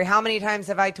this story. How many times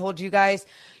have I told you guys,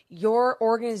 your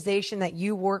organization that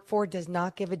you work for does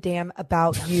not give a damn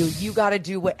about you. You got to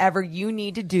do whatever you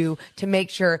need to do to make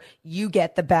sure you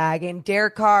get the bag. And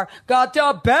Derek Carr got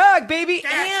the bag, baby.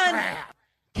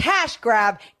 Cash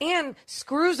grab and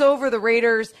screws over the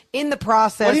Raiders in the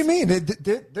process. What do you mean?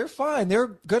 They're fine. They're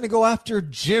going to go after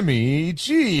Jimmy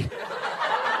G.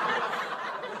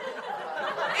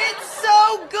 It's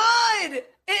so good.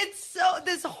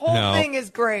 This whole thing is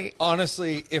great.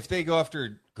 Honestly, if they go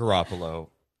after Garoppolo,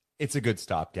 it's a good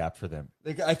stopgap for them.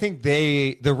 I think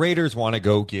the Raiders want to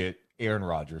go get Aaron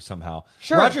Rodgers somehow.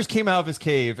 Sure. Rodgers came out of his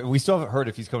cave, and we still haven't heard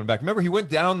if he's coming back. Remember, he went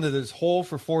down to this hole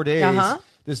for 4 days,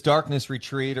 this darkness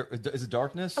retreat. Or, is it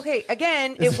darkness? Okay,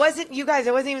 again, it wasn't, you guys,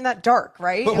 it wasn't even that dark,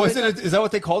 right? But is that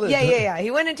what they called it? Yeah.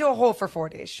 He went into a hole for 4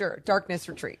 days, sure. Darkness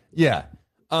retreat. Yeah.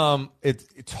 It's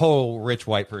a total rich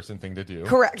white person thing to do.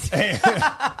 Correct.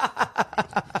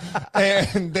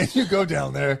 And then you go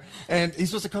down there, and he's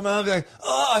supposed to come out and be like,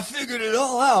 oh, I figured it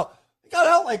all out. He got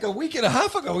out like a week and a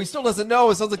half ago. He still doesn't know.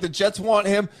 It sounds like the Jets want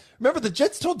him. Remember, the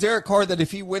Jets told Derek Carr that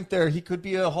if he went there, he could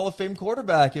be a Hall of Fame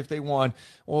quarterback if they won.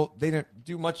 Well, they didn't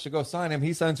do much to go sign him.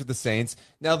 He signs with the Saints.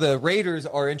 Now, the Raiders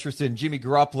are interested in Jimmy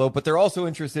Garoppolo, but they're also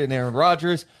interested in Aaron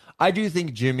Rodgers. I do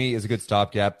think Jimmy is a good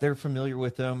stopgap. They're familiar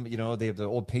with him. You know, they have the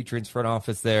old Patriots front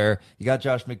office there. You got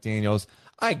Josh McDaniels.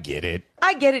 I get it.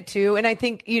 I get it too. And I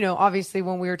think, obviously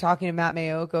when we were talking to Matt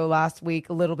Mayoko last week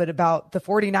a little bit about the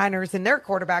 49ers and their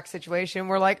quarterback situation,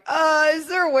 we're like, is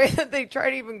there a way that they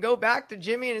try to even go back to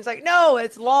Jimmy? And it's like, no,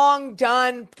 it's long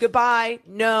done. Goodbye.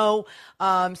 No.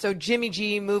 So Jimmy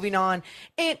G moving on.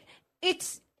 And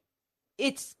it's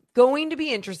going to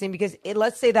be interesting because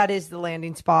let's say that is the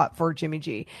landing spot for Jimmy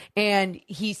G and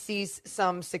he sees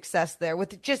some success there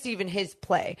with just even his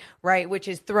play, right? Which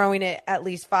is throwing it at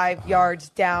least 5 yards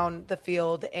down the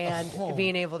field and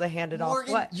being able to hand it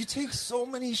Morgan, off. What? You take so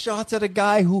many shots at a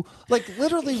guy who,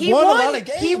 literally He won a won. lot of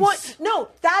games. He won. No,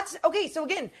 that's okay. So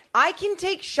again, I can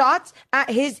take shots at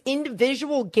his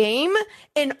individual game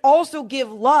and also give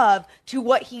love to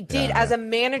what he did as a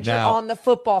manager Now, on the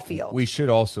football field. We should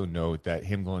also note that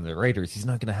him going to the Raiders, he's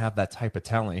not going to have that type of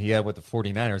talent he had with the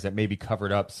 49ers that maybe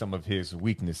covered up some of his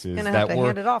weaknesses Gonna have that to were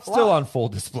hand it off a still lot. on full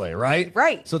display, right?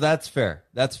 Right. So that's fair.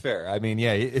 That's fair. I mean,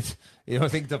 yeah, it's. I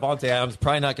think Devontae Adams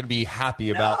probably not going to be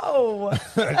happy about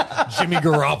Jimmy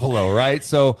Garoppolo, right?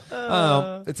 So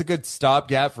it's a good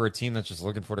stopgap for a team that's just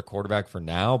looking for the quarterback for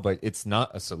now, but it's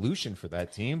not a solution for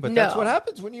that team. But that's what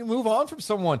happens when you move on from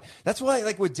someone. That's why,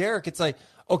 with Derek, it's like,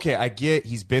 okay, I get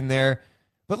he's been there,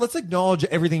 but let's acknowledge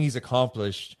everything he's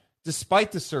accomplished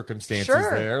despite the circumstances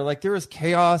there. There was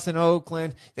chaos in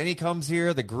Oakland. Then he comes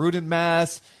here, the Gruden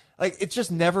mess. It's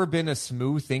just never been a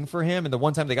smooth thing for him. And the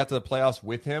one time they got to the playoffs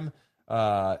with him,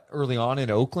 early on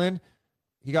in Oakland,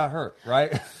 he got hurt,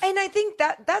 right? And I think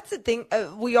that's the thing.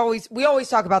 We always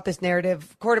talk about this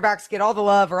narrative. Quarterbacks get all the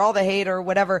love or all the hate or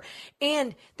whatever.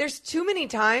 And there's too many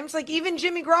times, even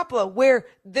Jimmy Garoppolo, where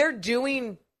they're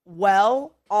doing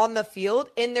well on the field,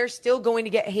 and they're still going to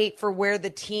get hate for where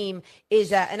the team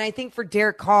is at. And I think for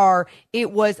Derek Carr,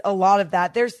 it was a lot of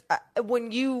that. There's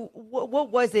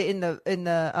what was it in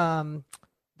the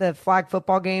flag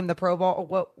football game, the Pro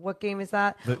Bowl? What game is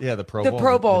that? The Pro Bowl. The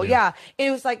Pro Bowl, yeah. And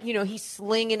it was like, he's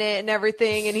slinging it and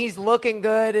everything, and he's looking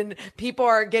good, and people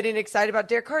are getting excited about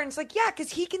Derek Carr. And it's like, yeah,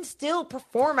 because he can still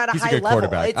perform at a high level.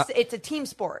 It's a team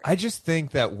sport. I just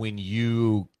think that when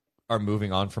you are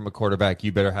moving on from a quarterback,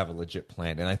 you better have a legit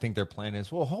plan. And I think their plan is,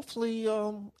 well, hopefully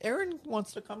Aaron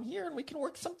wants to come here and we can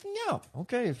work something out.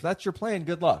 Okay, if that's your plan,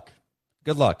 good luck.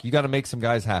 Good luck. You got to make some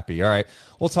guys happy. All right.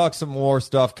 We'll talk some more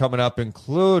stuff coming up,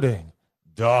 including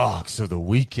dogs of the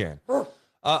weekend.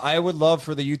 I would love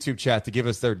for the YouTube chat to give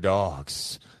us their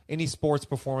dogs. Any sports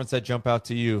performance that jump out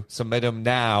to you, submit them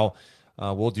now.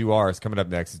 We'll do ours. Coming up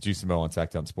next is Deuce and Mo on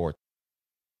Sacktown Sports.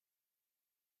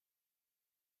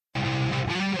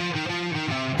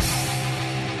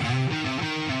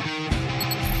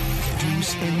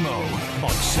 Deuce and Mo on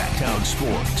Sacktown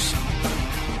Sports.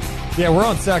 Yeah, we're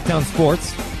on Sacktown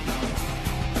Sports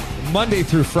Monday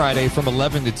through Friday from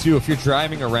 11 to 2. If you're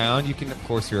driving around, you can, of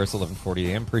course, hear us 11:40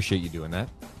 a.m. Appreciate you doing that.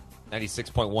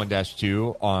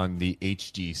 96.1-2 on the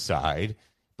HD side.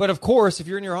 But, of course, if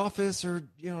you're in your office or,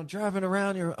 driving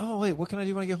around, what can I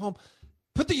do when I get home?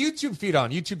 Put the YouTube feed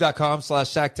on,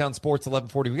 youtube.com/Sacktown Sports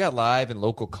 1140. We got live and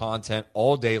local content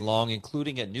all day long,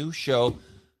 including a new show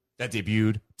that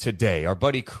debuted today. Our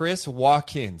buddy Chris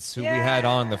Watkins, who we had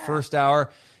on the first hour.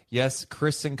 Yes,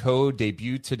 Chris and Co.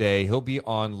 debuted today. He'll be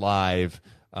on live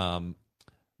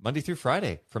Monday through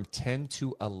Friday from 10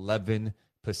 to 11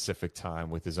 Pacific time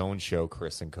with his own show,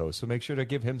 Chris and Co. So make sure to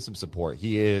give him some support.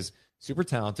 He is super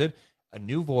talented, a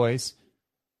new voice,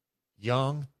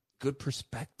 young, good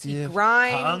perspective, he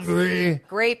grinds, hungry,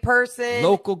 great person,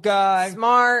 local guy,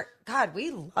 smart. God,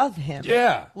 we love him.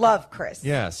 Yeah. Love Chris.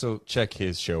 Yeah, so check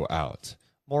his show out.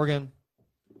 Morgan,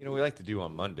 we like to do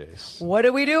on Mondays. What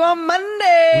do we do on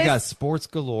Mondays? We got sports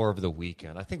galore of the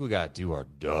weekend. I think we got to do our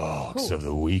dogs of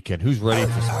the weekend. Who's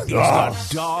ready for some dogs?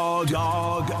 Dog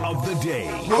of the day.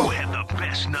 Who had the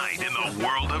best night in the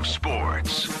world of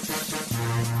sports?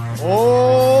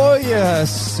 Oh,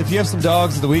 yes. If you have some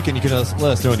dogs of the weekend, you can let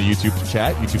us know in the YouTube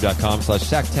chat,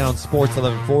 youtube.com/Sacktown Sports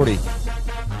 1140.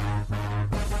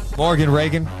 Morgan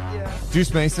Reagan,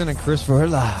 Deuce Mason, and Chris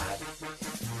Verla.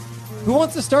 Who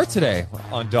wants to start today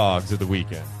on dogs of the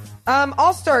weekend?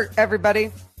 I'll start,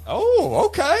 everybody. Oh,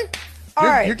 okay. All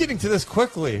right. You're getting to this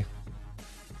quickly.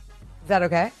 Is that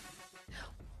okay?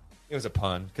 It was a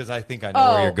pun because I think I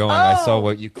know where you're going. I saw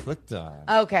what you clicked on.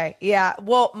 Okay, yeah.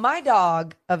 Well, my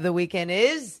dog of the weekend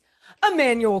is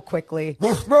Emmanuel Quickly.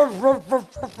 Yes,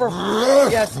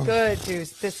 good,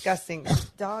 Deuce. Disgusting.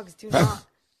 Dogs do not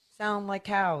sound like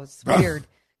cows. Weird.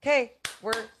 Okay,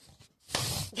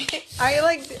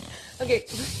 okay,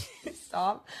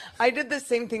 stop. I did the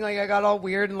same thing. Like, I got all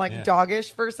weird and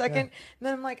doggish for a second. And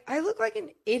then I'm like, I look like an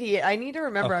idiot. I need to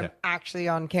remember I'm actually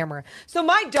on camera. So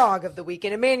my dog of the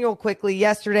weekend, Emmanuel Quickly,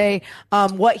 yesterday,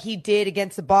 what he did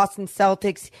against the Boston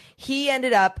Celtics, he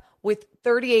ended up with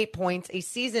 38 points,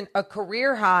 a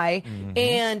career high. Mm-hmm.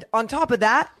 And on top of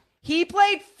that, he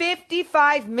played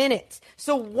 55 minutes.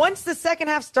 So once the second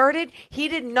half started, he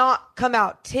did not come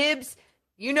out. Tibbs,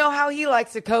 you know how he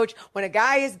likes to coach. When a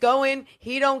guy is going,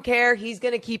 he don't care. He's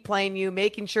going to keep playing you,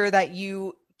 making sure that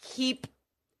you keep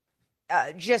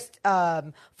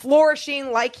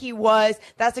flourishing like he was.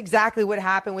 That's exactly what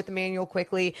happened with Emmanuel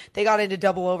Quickly. They got into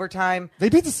double overtime. They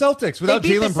beat the Celtics without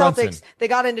Jalen Brunson. They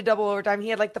got into double overtime. He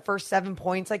had the first 7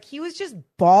 points. He was just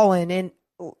balling. And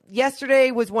yesterday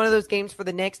was one of those games for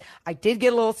the Knicks. I did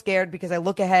get a little scared because I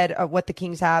look ahead at what the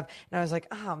Kings have, and I was like,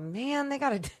 oh man, they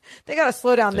gotta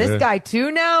slow down this guy too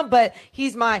now. But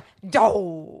he's my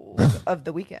dog of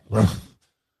the weekend.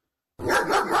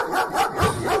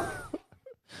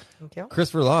 Thank you.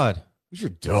 Chris Verlad, who's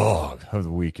your dog of the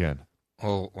weekend?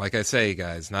 Well, like I say,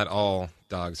 guys, not all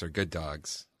dogs are good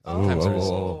dogs.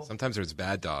 Sometimes there's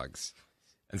bad dogs.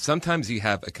 And sometimes you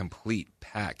have a complete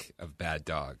pack of bad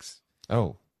dogs.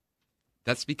 Oh.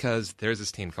 That's because there's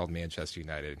this team called Manchester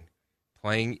United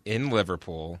playing in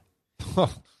Liverpool.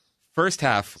 First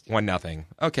half, 1-0.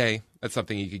 Okay, that's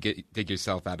something you could dig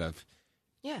yourself out of.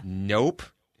 Yeah. Nope.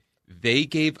 They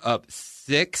gave up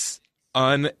 6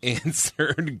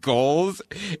 unanswered goals,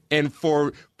 and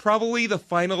for probably the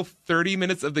final 30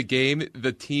 minutes of the game,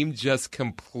 the team just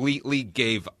completely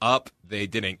gave up. They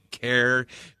didn't care.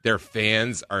 Their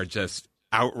fans are just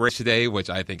outraged today, which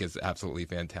I think is absolutely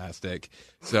fantastic.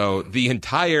 So the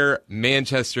entire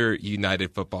Manchester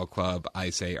United Football Club,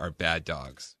 I say, are bad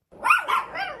dogs.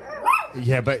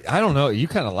 Yeah, but I don't know. You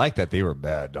kind of like that they were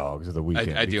bad dogs of the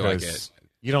weekend. I do like it.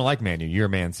 You don't like Man U. You're a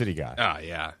Man City guy. Oh,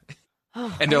 yeah.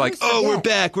 And they're like, oh, we're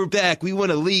back. We won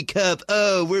a League Cup.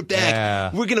 Oh, we're back.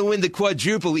 Yeah. We're going to win the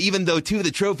quadruple, even though 2 of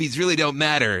the trophies really don't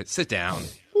matter. Sit down,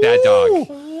 bad dog.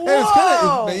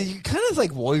 Hey, it's kind of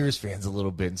like Warriors fans a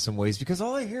little bit in some ways, because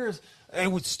all I hear is,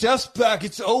 and with Steph's back,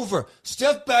 it's over.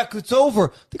 Steph back, it's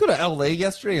over. They go to L.A.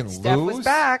 yesterday and Steph lose. was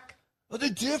back. Oh, they're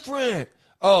different.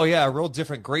 Oh, yeah, real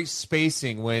different. Great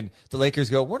spacing when the Lakers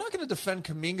go, we're not going to defend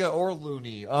Kuminga or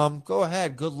Looney. Go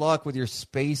ahead. Good luck with your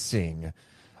spacing.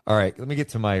 All right, let me get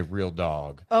to my real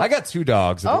dog. I got 2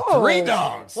 dogs. 3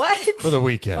 dogs. What? For the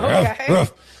weekend. Okay.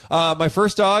 My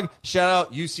first dog, shout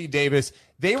out UC Davis.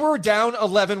 They were down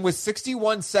 11 with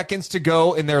 61 seconds to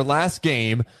go in their last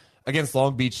game against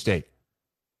Long Beach State.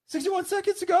 61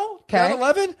 seconds to go? Okay. Down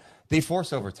 11? They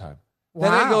force overtime.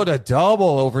 Wow. Then they go to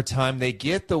double overtime. They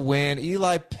get the win.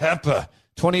 Eli Peppa,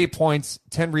 28 points,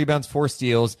 10 rebounds, 4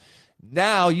 steals.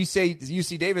 Now, you say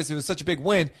UC Davis, it was such a big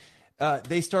win.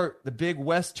 They start the Big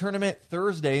West tournament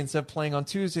Thursday instead of playing on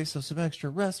Tuesday, so some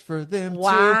extra rest for them, too.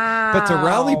 But to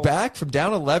rally back from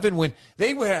down 11 when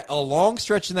they were a long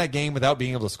stretch in that game without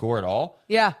being able to score at all.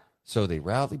 Yeah. So they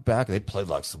rallied back. They played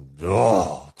like some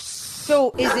dogs.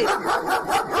 So is it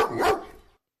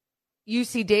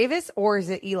UC Davis or is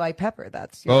it Eli Pepper?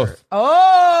 That's your... Both.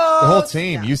 Oh! The whole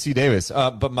team, UC Davis.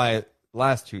 But my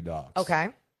last 2 dogs. Okay.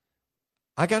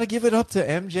 I got to give it up to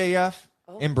MJF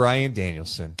and Brian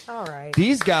Danielson. All right.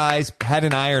 These guys had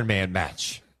an Iron Man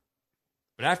match.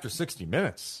 But after 60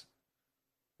 minutes,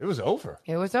 it was over.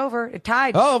 It was over. It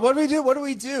tied. Oh, what do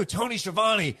we do? Tony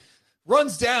Schiavone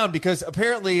runs down because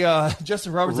apparently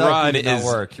Justin Roberts' Run did not is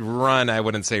work. run. I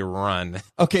wouldn't say run.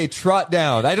 Okay, trot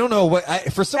down. I don't know what.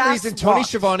 For some Fast reason, Tony walk.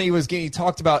 Schiavone was getting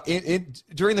talked about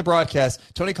during the broadcast.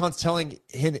 Tony Khan's telling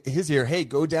his ear, "Hey,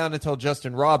 go down and tell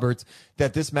Justin Roberts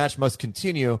that this match must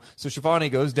continue." So Schiavone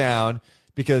goes down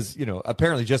because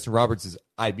apparently Justin Roberts'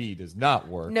 IB does not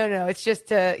work. No. It's just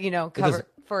to, cover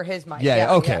for his mic.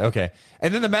 Yeah, okay.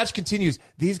 And then the match continues.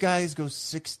 These guys go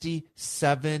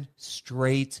 67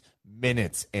 straight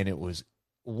minutes, and it was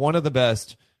one of the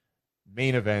best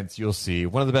main events you'll see,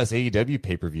 one of the best AEW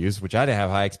pay-per-views, which I didn't have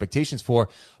high expectations for.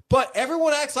 But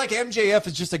everyone acts like MJF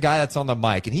is just a guy that's on the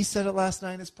mic, and he said it last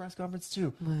night in his press conference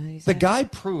too. The guy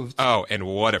proved Oh, and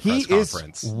what a press he is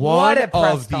conference. one What a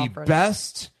press of the conference.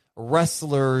 best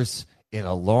wrestlers in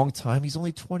a long time. He's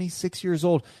only 26 years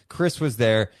old. Chris was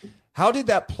there. How did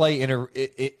that play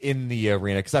in the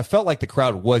arena? Because I felt like the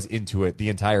crowd was into it the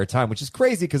entire time, which is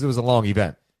crazy because it was a long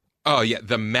event. Oh, yeah.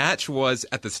 The match was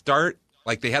at the start,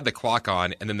 like they had the clock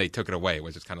on and then they took it away,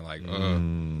 which is kind of like,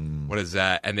 what is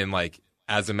that? And then, like,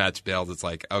 as the match builds, it's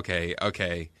like,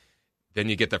 okay. Then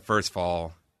you get the first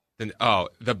fall. Then,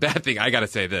 the bad thing, I got to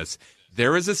say this.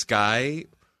 There is this guy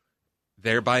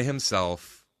there by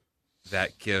himself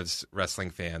that gives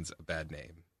wrestling fans a bad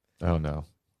name. Oh, no.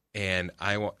 And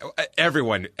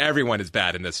everyone is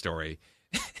bad in this story.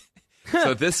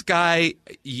 So this guy,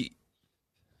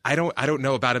 I don't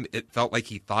know about him. It felt like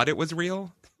he thought it was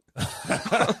real.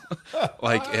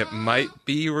 Like it might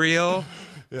be real.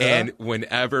 Yeah. And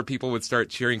whenever people would start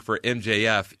cheering for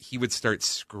MJF, he would start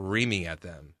screaming at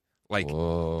them. Like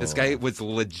This guy was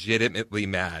legitimately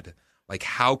mad. Like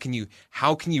how can you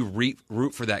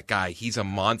root for that guy? He's a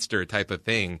monster type of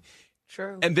thing.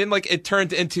 True. And then like it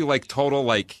turned into like total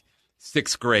like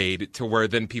 6th grade to where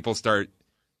then people start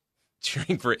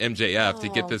cheering for MJF to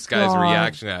get this guy's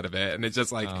reaction out of it. And it's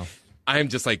just like I'm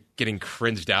just like getting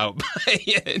cringed out by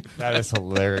it. That is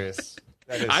hilarious.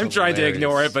 I'm trying to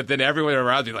ignore it, but then everyone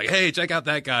around me like, hey, check out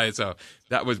that guy. So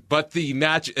but the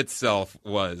match itself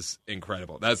was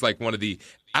incredible. That's like one of the,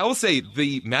 I will say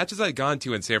the matches I've gone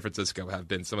to in San Francisco have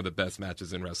been some of the best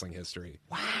matches in wrestling history.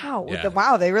 Wow. Yeah.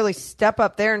 Wow. They really step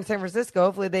up there in San Francisco.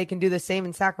 Hopefully they can do the same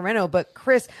in Sacramento. But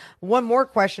Chris, one more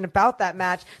question about that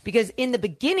match, because in the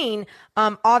beginning,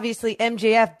 obviously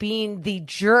MJF being the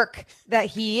jerk that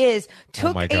he is,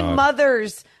 took a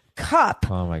mother's cup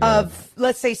of,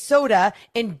 let's say, soda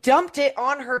and dumped it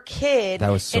on her kid. That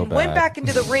was so and bad. Went back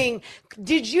into the ring.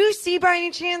 Did you see by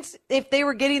any chance if they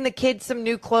were getting the kid some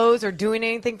new clothes or doing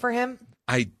anything for him?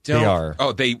 I don't. They are.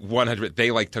 Oh, they 100.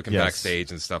 They like took him backstage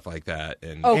and stuff like that.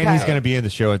 And Okay. And he's going to be in the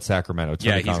show in Sacramento.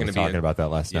 Tony he's Khan going was to be talking about that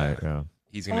last night. Yeah.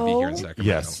 He's going to be here in Sacramento.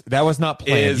 Yes, that was not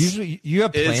planned. Usually, you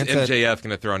have Is plans. MJF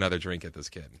going to throw another drink at this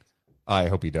kid? I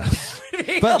hope he does.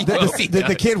 But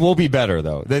the kid will be better,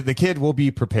 though. The kid will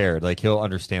be prepared. Like, he'll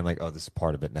understand, like, oh, this is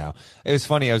part of it now. It was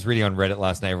funny. I was reading on Reddit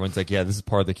last night. Everyone's like, yeah, this is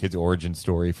part of the kid's origin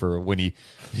story for when he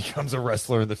becomes a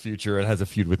wrestler in the future and has a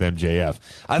feud with MJF.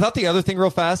 I thought the other thing real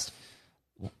fast,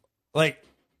 like,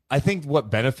 I think what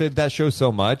benefited that show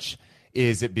so much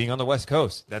is it being on the West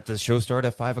Coast, that the show started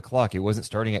at 5 o'clock. It wasn't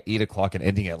starting at 8 o'clock and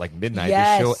ending at like midnight.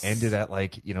 Yes. The show ended at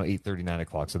like, 8:30, 9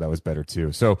 o'clock. So that was better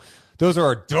too. So those are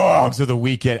our dogs of the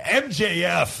weekend.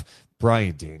 MJF,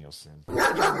 Bryan Danielson.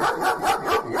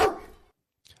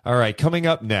 All right, coming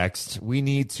up next, we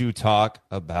need to talk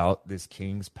about this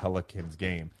Kings-Pelicans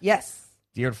game. Yes.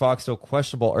 De'Aaron Fox still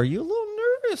questionable. Are you a little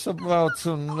nervous about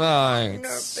tonight?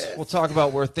 We'll talk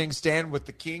about where things stand with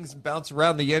the Kings and bounce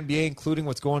around the NBA, including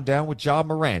what's going down with Ja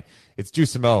Morant. It's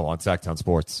Deuce and Mo on Sacktown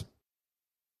Sports.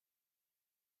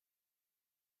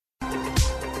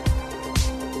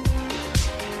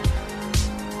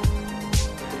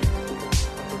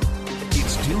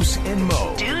 It's Deuce and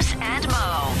Mo. Deuce and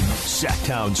Mo.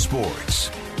 Sacktown Sports.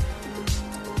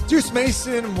 Deuce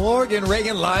Mason, Morgan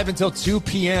Reagan live until 2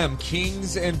 p.m.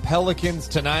 Kings and Pelicans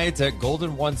tonight at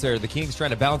Golden One Center. The Kings trying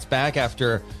to bounce back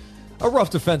after a rough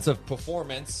defensive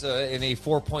performance in a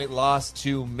 4-point loss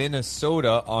to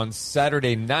Minnesota on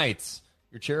Saturday night.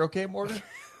 Your chair okay, Morgan?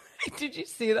 Did you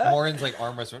see that? Morgan's like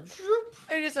arm wrestling.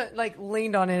 I just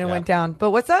leaned on it and went down. But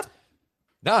what's up?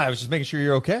 No, I was just making sure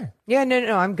you're okay. Yeah,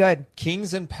 no, I'm good.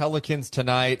 Kings and Pelicans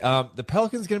tonight. The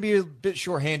Pelicans going to be a bit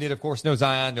shorthanded. Of course, no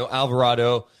Zion, no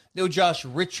Alvarado, no Josh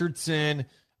Richardson.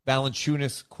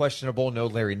 Valanciunas questionable, no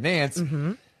Larry Nance.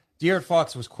 De'Aaron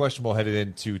Fox was questionable headed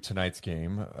into tonight's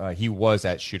game. He was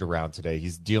at shoot-around today.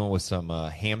 He's dealing with some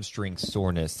hamstring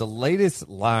soreness. The latest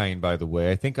line, by the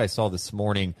way, I think I saw this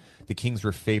morning, the Kings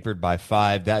were favored by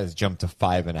 5. That has jumped to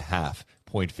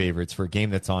 5.5-point favorites for a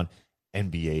game that's on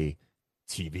NBA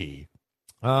TV.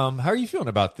 How are you feeling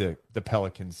about the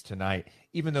Pelicans tonight,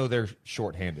 even though they're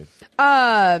shorthanded?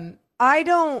 I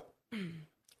don't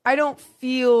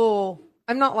feel,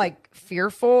 I'm not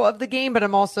fearful of the game, but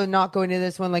I'm also not going into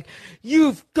this one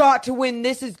you've got to win.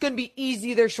 This is going to be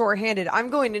easy. They're shorthanded. I'm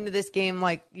going into this game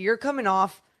you're coming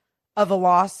off of a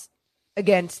loss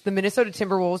against the Minnesota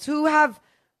Timberwolves, who have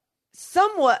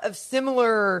somewhat of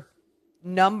similar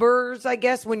numbers, I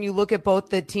guess, when you look at both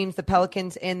the teams, the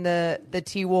Pelicans and the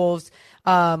T-Wolves,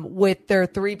 with their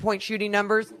 3-point shooting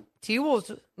numbers.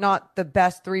 T-Wolves, not the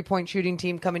best 3-point shooting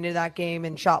team coming into that game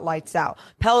and shot lights out.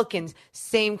 Pelicans,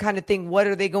 same kind of thing. What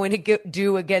are they going to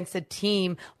do against a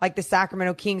team like the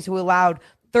Sacramento Kings, who allowed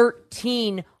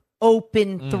 13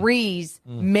 open threes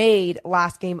made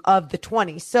last game of the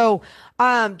 20? So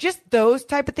just those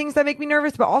type of things that make me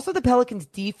nervous, but also the Pelicans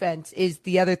defense is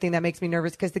the other thing that makes me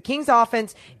nervous, because the Kings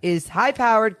offense is high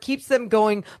powered, keeps them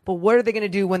going, but what are they going to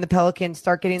do when the Pelicans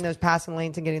start getting those passing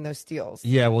lanes and getting those steals?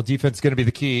 Yeah, well, defense is going to be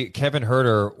the key. Kevin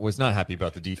Huerter was not happy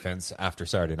about the defense after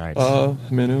Saturday night. It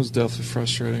was definitely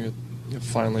frustrating.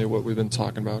 Finally, what we've been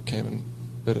talking about came and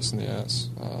bit us in the ass.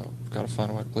 Got to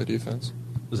find a way to play defense.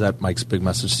 Was that Mike's big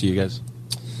message to you guys?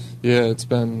 Yeah, it's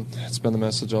been the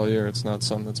message all year. It's not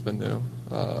something that's been new.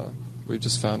 We've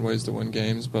just found ways to win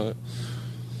games, but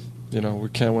we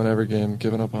can't win every game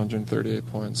giving up 138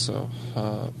 points. So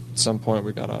at some point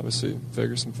we got to obviously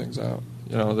figure some things out.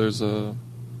 There's a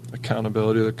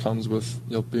accountability that comes with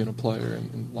being a player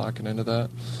and locking into that.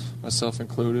 Myself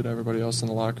included, everybody else in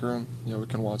the locker room. We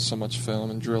can watch so much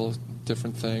film and drill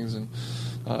different things, and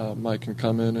Mike can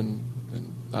come in and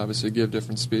obviously give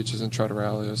different speeches and try to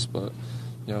rally us, but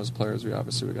as players, we got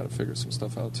to figure some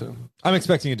stuff out too. I'm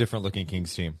expecting a different looking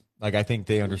Kings team. I think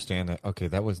they understand that, okay,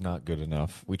 that was not good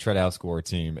enough. We tried to outscore a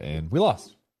team and we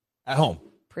lost at home.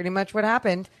 Pretty much what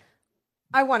happened.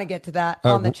 I want to get to that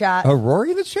on the chat.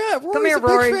 Rory in the chat. Rory's Come here, a big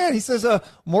Rory. fan. He says,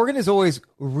 Morgan is always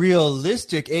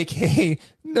realistic, a.k.a.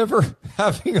 never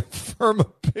having a firm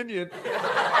opinion.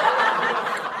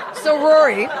 So,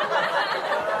 Rory,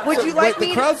 would you like the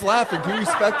me crowd's laughing. Can you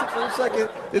respect it for a second?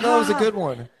 They thought it was a good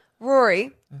one.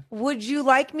 Rory, would you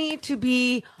like me to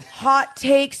be hot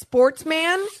take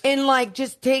sportsman and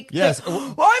just take Yes.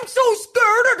 I'm so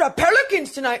scared of the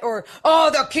Pelicans tonight, or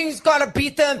the Kings gotta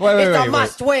beat them. It's a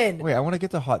must win. Wait, I want to get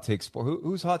the hot take sport.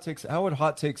 Who's hot takes? How would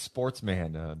hot take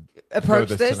sportsman approach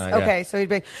go this? tonight? Okay, Yeah. so he'd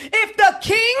be, if the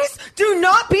Kings do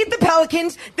not beat the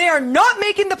Pelicans, they are not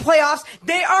making the playoffs.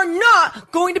 They are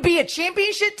not going to be a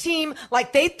championship team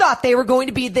like they thought they were going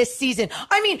to be this season.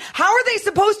 I mean, how are they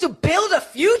supposed to build a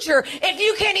future if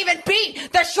you can't even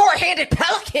beat the shorthanded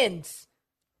Pelicans?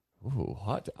 Ooh,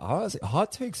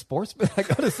 hot take sportsman. I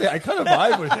gotta say, I kind of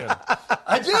vibe with him.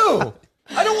 I do.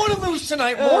 I don't want to lose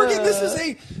tonight, Morgan. This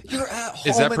is you're at home.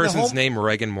 Is that person's name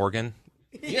Reagan Morgan?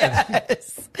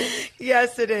 Yes.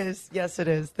 Yes, it is. Yes, it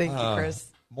is. Thank you, Chris.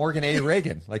 Morgan A.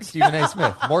 Reagan, like Stephen A.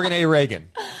 Smith. Morgan A. Reagan.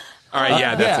 All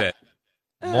right, that's it.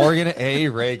 Morgan A.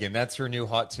 Reagan. That's her new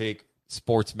hot take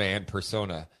sportsman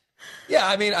persona. Yeah,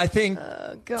 I mean, I think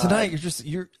tonight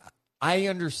I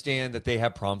understand that they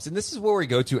have problems, and this is where we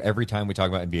go to every time we talk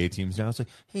about NBA teams now. It's like,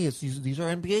 hey, these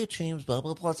are NBA teams, blah,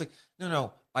 blah, blah. It's like,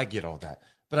 no, I get all that.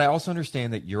 But I also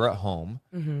understand that you're at home,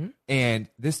 and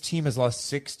this team has lost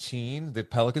 16. The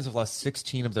Pelicans have lost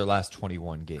 16 of their last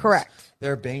 21 games. Correct.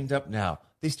 They're banged up now.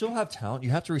 They still have talent. You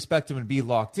have to respect them and be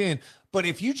locked in. But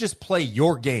if you just play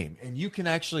your game and you can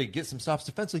actually get some stops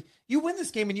defensively, you win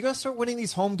this game, and you got to start winning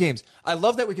these home games. I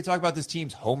love that we could talk about this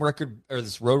team's home record or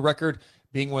this road record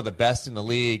being one of the best in the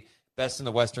league, best in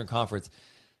the Western Conference.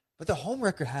 But the home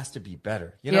record has to be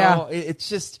better. You know, it's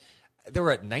just they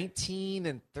were at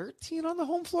 19-13 on the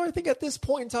home floor, I think, at this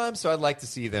point in time. So I'd like to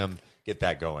see them get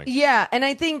that going. Yeah, and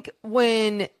I think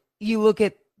when you look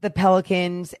at the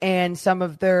Pelicans and some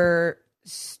of their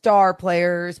star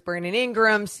players, Brandon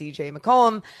Ingram, CJ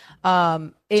McCollum,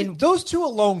 those two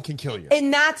alone can kill you.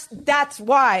 And that's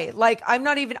why, like,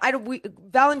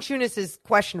 Valanciunas is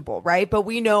questionable, right? But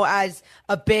we know as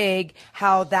a big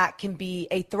how that can be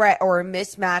a threat or a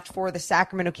mismatch for the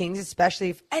Sacramento Kings,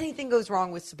 especially if anything goes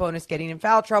wrong with Sabonis getting in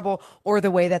foul trouble or the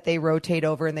way that they rotate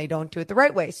over and they don't do it the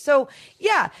right way. So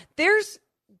yeah, there's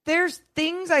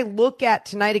things I look at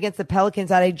tonight against the Pelicans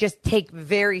that I just take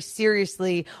very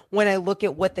seriously when I look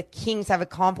at what the Kings have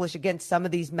accomplished against some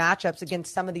of these matchups,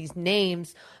 against some of these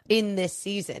names in this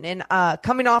season. And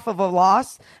coming off of a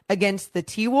loss against the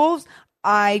T-Wolves,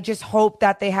 I just hope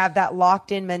that they have that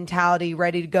locked-in mentality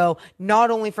ready to go,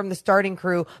 not only from the starting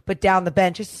crew, but down the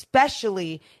bench,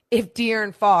 especially if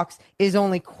De'Aaron Fox is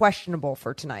only questionable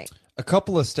for tonight. A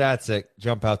couple of stats that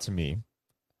jump out to me.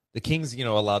 The Kings,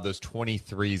 allowed those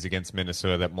 23s against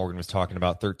Minnesota that Morgan was talking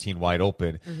about, 13 wide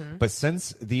open. But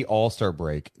since the All-Star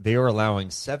break, they are allowing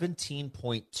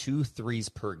 17.2 threes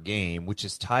per game, which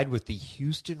is tied with the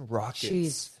Houston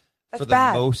Rockets for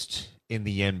the most in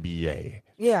the NBA.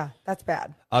 Yeah, that's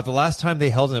bad. The last time they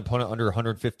held an opponent under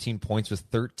 115 points was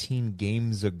 13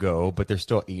 games ago, but they're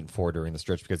still 8-4 during the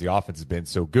stretch because the offense has been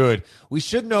so good. We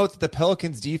should note that the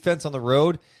Pelicans' defense on the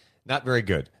road, not very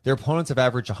good. Their opponents have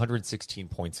averaged 116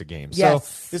 points a game. Yes.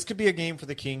 So this could be a game for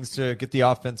the Kings to get the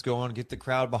offense going, get the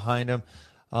crowd behind them.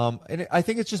 And I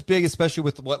think it's just big, especially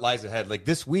with what lies ahead. Like,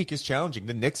 this week is challenging.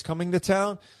 The Knicks coming to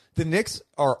town. The Knicks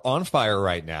are on fire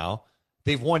right now.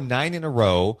 They've won 9 in a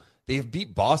row. They've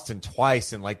beat Boston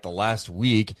twice in the last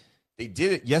week. They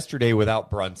did it yesterday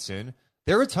without Brunson.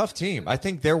 They're a tough team. I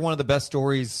think they're one of the best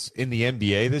stories in the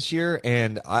NBA this year.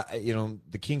 And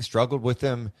the Kings struggled with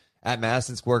them at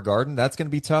Madison Square Garden. That's going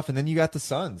to be tough. And then you got the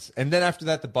Suns. And then after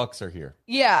that, the Bucks are here.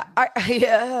 Yeah.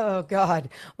 Oh, God.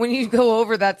 When you go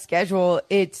over that schedule,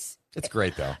 it's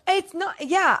great, though. It's not.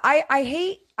 Yeah.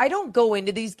 I don't go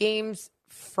into these games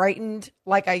frightened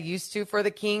like I used to for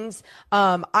the Kings.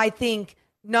 I think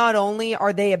not only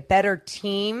are they a better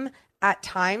team at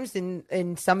times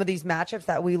in some of these matchups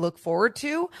that we look forward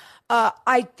to,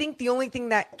 I think the only thing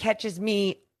that catches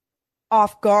me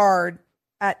off guard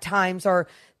at times are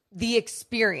the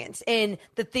experience and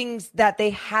the things that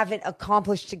they haven't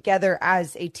accomplished together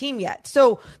as a team yet.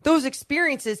 So those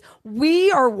experiences,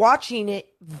 we are watching it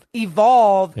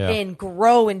evolve and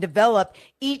grow and develop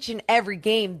each and every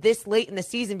game this late in the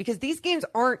season, because these games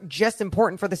aren't just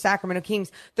important for the Sacramento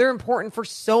Kings. They're important for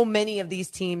so many of these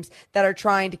teams that are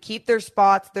trying to keep their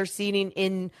spots, their seeding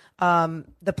in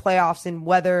the playoffs, and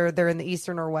whether they're in the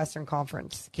Eastern or Western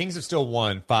Conference. Kings have still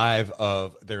won 5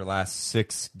 of their last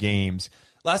 6 games.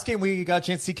 Last game, we got a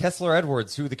chance to see Kessler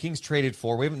Edwards, who the Kings traded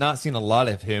for. We have not seen a lot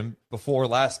of him before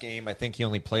last game. I think he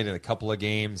only played in a couple of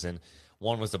games, and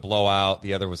one was a blowout.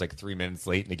 The other was 3 minutes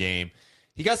late in the game.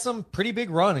 He got some pretty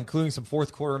big run, including some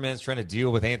fourth quarter minutes, trying to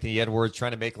deal with Anthony Edwards,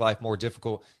 trying to make life more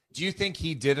difficult. Do you think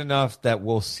he did enough that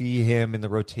we'll see him in the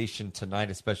rotation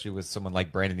tonight, especially with someone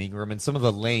like Brandon Ingram and some of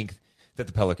the length that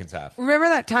the Pelicans have? Remember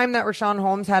that time that Rashawn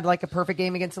Holmes had a perfect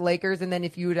game against the Lakers, and then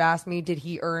if you would ask me, did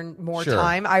he earn more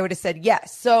time, I would have said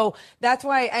yes. So that's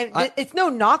why it's no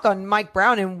knock on Mike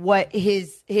Brown and what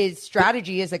his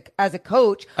strategy is as a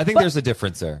coach. I think there's a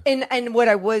difference there. And what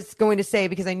I was going to say,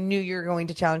 because I knew you were going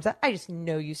to challenge that, I just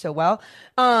know you so well,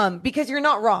 because you're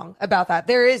not wrong about that.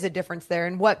 There is a difference there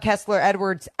in what Kessler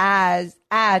Edwards adds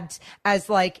as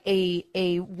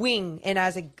a wing and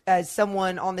as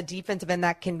someone on the defensive end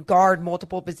that can guard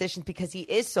multiple positions because he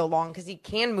is so long, because he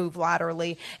can move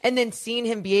laterally, and then seeing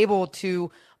him be able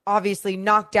to obviously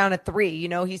knocked down a 3. You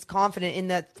know, he's confident in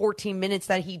the 14 minutes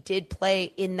that he did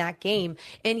play in that game,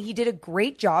 and he did a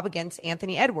great job against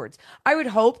Anthony Edwards. I would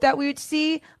hope that we would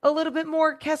see a little bit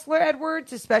more Kessler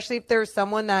Edwards, especially if there's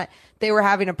someone that they were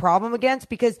having a problem against,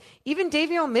 because even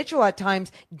Davion Mitchell at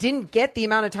times didn't get the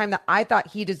amount of time that I thought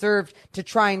he deserved to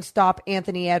try and stop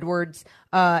Anthony Edwards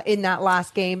in that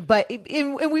last game. But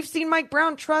and we've seen Mike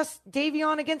Brown trust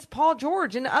Davion against Paul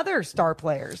George and other star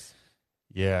players.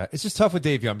 Yeah, it's just tough with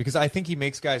Davion because I think he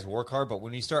makes guys work hard, but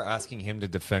when you start asking him to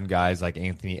defend guys like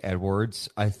Anthony Edwards,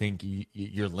 I think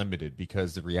you're limited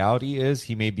because the reality is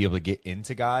he may be able to get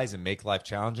into guys and make life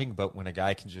challenging, but when a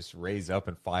guy can just raise up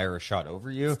and fire a shot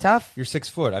over you, it's tough. You're 6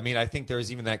 foot. I mean, I think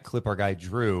there's even that clip our guy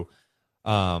Drew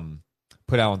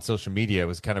put out on social media. It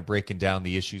was kind of breaking down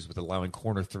the issues with allowing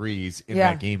corner threes in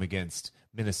that game against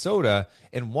Minnesota,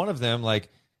 and one of them, like,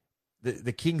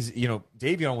 The Kings, you know,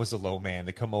 Davion was a low man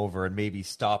to come over and maybe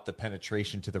stop the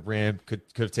penetration to the rim, could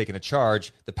have taken a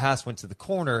charge. The pass went to the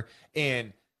corner,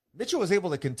 and Mitchell was able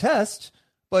to contest,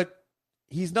 but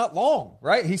he's not long,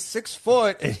 right? He's 6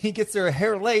 foot, and he gets there a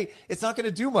hair late. It's not going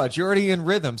to do much. You're already in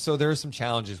rhythm. So there are some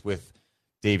challenges with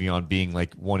Davion being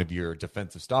like one of your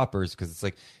defensive stoppers because it's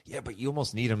like, yeah, but you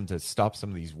almost need him to stop some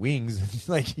of these wings.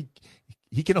 Like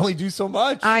he can only do so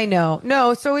much. I know.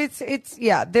 No, so it's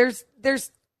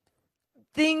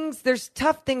there's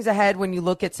tough things ahead when you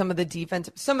look at some of the defense,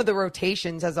 some of the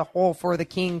rotations as a whole for the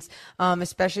Kings,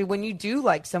 especially when you do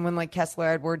like someone like Kessler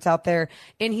Edwards out there,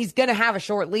 and he's going to have a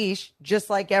short leash just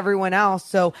like everyone else.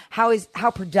 So how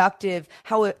productive,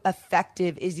 how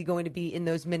effective is he going to be in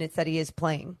those minutes that he is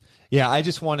playing? Yeah, I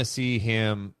just want to see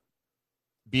him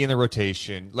be in the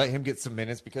rotation, let him get some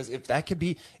minutes, because if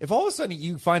all of a sudden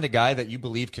you find a guy that you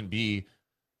believe can be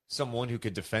someone who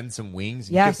could defend some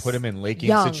wings, you could put him in late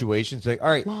game situations. Like, all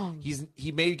right,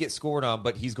 he may get scored on,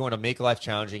 but he's going to make life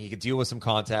challenging. He could deal with some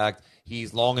contact.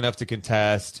 He's long enough to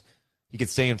contest. He could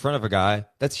stay in front of a guy.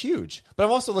 That's huge. But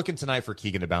I'm also looking tonight for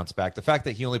Keegan to bounce back. The fact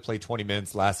that he only played 20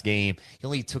 minutes last game, he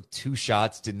only took 2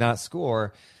 shots, did not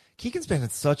score. Keegan's been in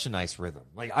such a nice rhythm.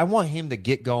 Like, I want him to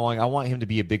get going. I want him to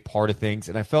be a big part of things.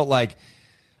 And I felt like,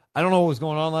 I don't know what was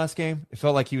going on last game. It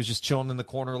felt like he was just chilling in the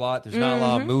corner a lot. There's not a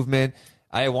lot of movement.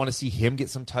 I want to see him get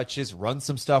some touches, run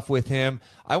some stuff with him.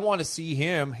 I want to see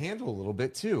him handle a little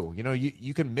bit too. You know,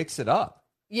 you can mix it up.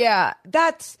 Yeah,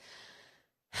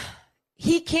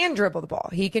 he can dribble the ball.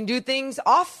 He can do things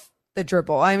off the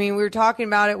dribble. I mean, we were talking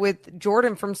about it with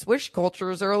Jordan from Swish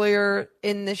Cultures earlier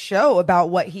in the show about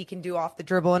what he can do off the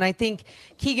dribble. And I think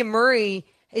Keegan Murray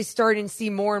is starting to see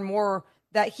more and more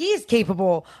that he is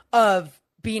capable of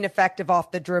being effective off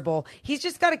the dribble. He's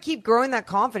just got to keep growing that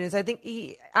confidence. I think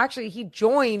he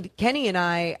joined Kenny and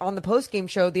I on the postgame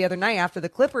show the other night after the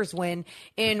Clippers win,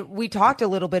 and we talked a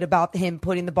little bit about him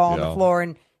putting the ball on the floor,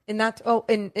 and that's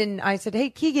and I said,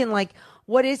 hey Keegan, like,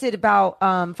 what is it about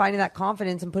finding that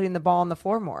confidence and putting the ball on the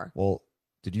floor more? Well,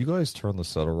 did you guys turn the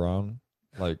set around?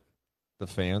 Like, the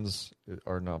fans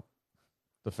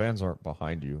aren't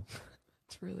behind you.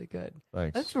 It's really good.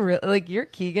 Thanks. That's really, like, you're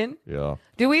Keegan. Yeah.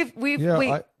 Do we?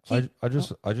 Yeah. I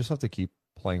just have to keep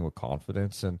playing with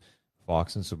confidence, and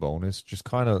Fox and Sabonis just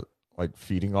kind of like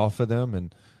feeding off of them,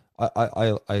 and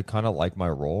I kind of like my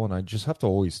role, and I just have to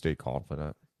always stay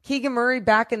confident. Keegan Murray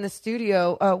back in the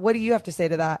studio. What do you have to say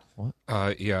to that? What?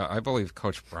 Yeah, I believe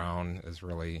Coach Brown is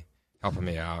really helping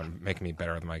me out and making me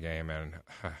better with my game, and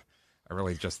I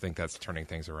really just think that's turning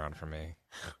things around for me.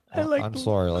 I'm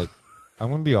sorry. Like, I'm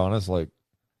gonna be honest. Like,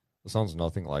 it sounds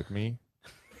nothing like me.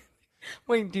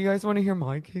 Wait, do you guys want to hear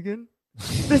my Keegan?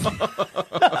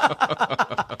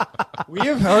 We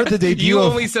have heard the debut. You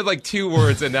only said like 2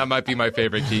 words, and that might be my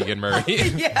favorite Keegan Murray.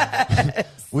 Yes.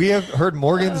 We have heard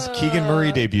Morgan's Keegan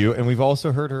Murray debut, and we've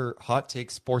also heard her hot take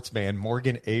sportsman,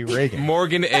 Morgan A. Reagan.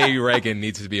 Morgan A. Reagan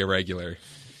needs to be a regular.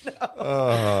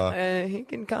 He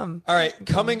can come. All right,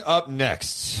 coming up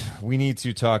next, we need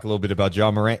to talk a little bit about Ja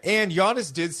Morant. And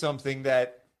Giannis did something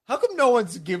that, how come no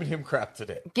one's giving him crap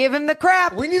today? Give him the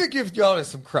crap. We need to give Giannis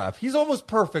some crap. He's almost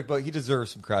perfect, but he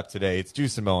deserves some crap today. It's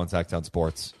Deuce and Mo on Sacktown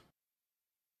Sports.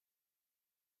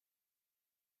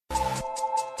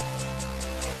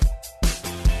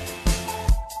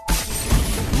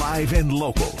 Live and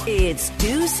local. It's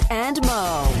Deuce and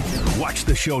Mo. Watch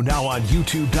the show now on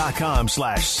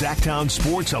YouTube.com/Sacktown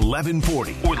Sports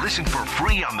 1140. Or listen for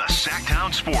free on the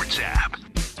Sacktown Sports app.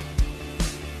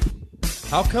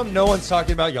 How come no one's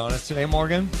talking about Giannis today,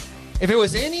 Morgan? If it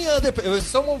was if it was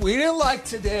someone we didn't like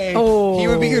today, he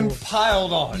would be getting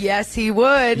piled on. Yes, he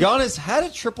would. Giannis had a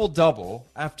triple-double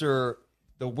after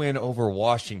the win over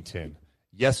Washington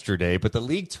yesterday, but the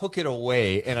league took it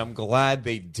away, and I'm glad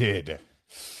they did.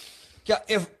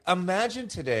 Yeah, imagine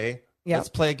today. Yep. Let's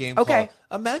play a game. Okay.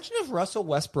 Imagine if Russell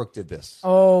Westbrook did this.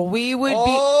 Oh, we would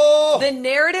be the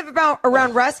narrative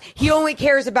around Russ. He only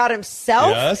cares about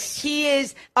himself. Yes. He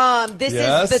is. This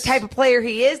is the type of player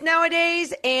he is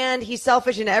nowadays, and he's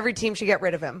selfish, and every team should get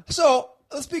rid of him. So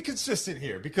let's be consistent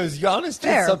here, because Giannis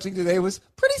did something today was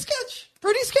pretty sketch.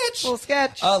 Little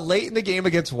sketch. Late in the game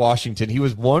against Washington, he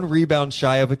was 1 rebound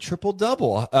shy of a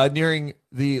triple-double nearing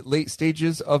the late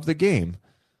stages of the game.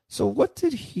 So what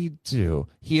did he do?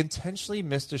 He intentionally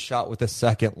missed a shot with a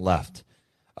second left.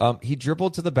 He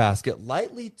dribbled to the basket,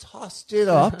 lightly tossed it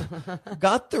up,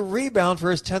 got the rebound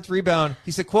for his 10th rebound.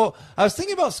 He said, quote, I was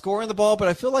thinking about scoring the ball, but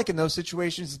I feel like in those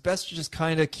situations, it's best to just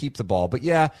kind of keep the ball. But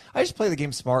yeah, I just play the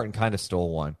game smart and kind of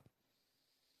stole one.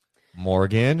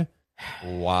 Morgan,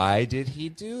 why did he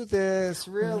do this?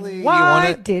 Really?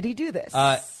 Why did he do this?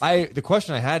 The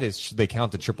question I had is, should they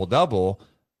count the triple-double?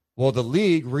 Well, the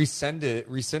league rescinded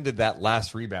that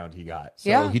last rebound he got.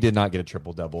 So he did not get a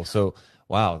triple-double. So,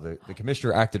 wow, the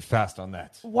commissioner acted fast on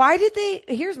that. Why did they?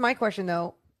 Here's my question,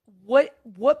 though. What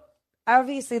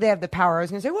obviously they have the power. I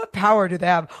was going to say, what power do they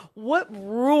have? What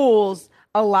rules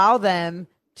allow them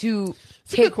to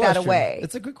take that away?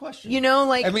 It's a good question.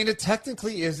 It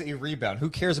technically is a rebound. Who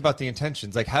cares about the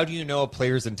intentions? Like, how do you know a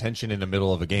player's intention in the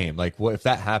middle of a game? Like, what if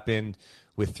that happened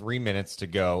with 3 minutes to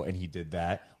go and he did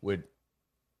that?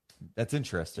 That's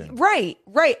interesting. Right.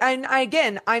 And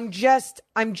again, I'm just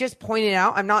pointing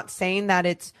out. I'm not saying that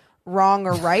it's wrong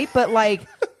or right, but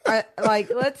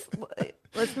let's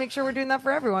make sure we're doing that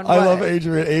for everyone. I love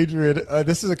Adrian. Adrian,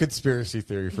 this is a conspiracy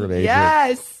theory from Adrian.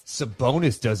 Yes.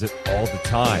 Sabonis does it all the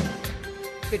time.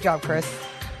 Good job, Chris.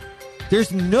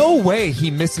 There's no way he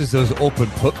misses those open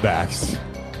putbacks.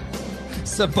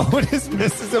 Sabonis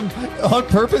misses them on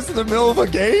purpose in the middle of a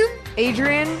game?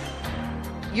 Adrian,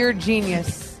 you're a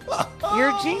genius.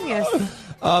 You're a genius.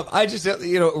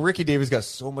 Ricky Davis got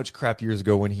so much crap years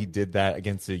ago when he did that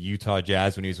against the Utah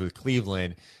Jazz when he was with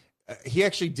Cleveland. He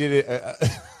actually did it.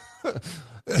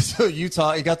 So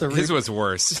Utah, he got the his was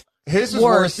worse. His was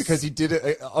worse because he did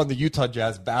it on the Utah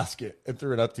Jazz basket and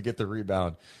threw it up to get the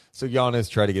rebound. So Giannis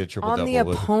tried to get a triple-double on the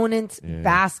opponent's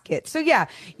basket. So yeah,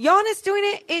 Giannis doing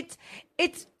it.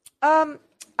 It's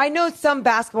I know some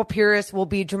basketball purists will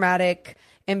be dramatic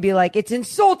and be like, it's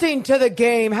insulting to the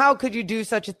game. How could you do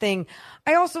such a thing?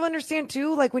 I also understand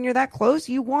too, like when you're that close,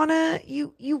 you wanna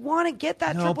get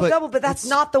that triple-double, but that's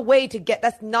not the way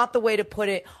to put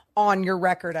it on your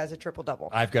record as a triple-double.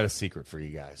 I've got a secret for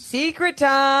you guys. Secret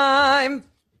time.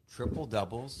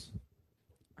 Triple-doubles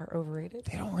are overrated.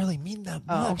 They don't really mean that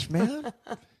much, man.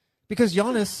 Because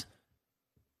Giannis,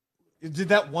 did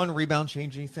that one rebound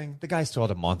change anything? The guy still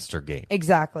had a monster game.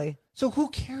 Exactly. So who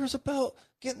cares about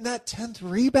getting that 10th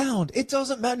rebound? It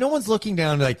doesn't matter. No one's looking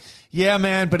down like, yeah,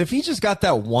 man, but if he just got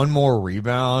that one more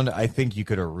rebound, I think you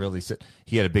could have really said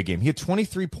he had a big game. He had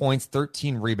 23 points,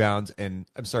 13 rebounds,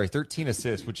 13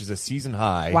 assists, which is a season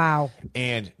high. Wow.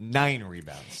 And 9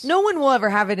 rebounds. No one will ever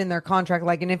have it in their contract.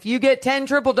 Like, and if you get 10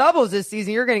 triple-doubles this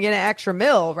season, you're going to get an extra $1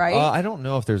 million, right? I don't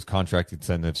know if there's contract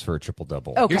incentives for a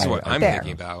triple-double. Okay. Here's what I'm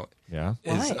thinking about. Yeah.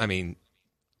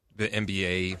 The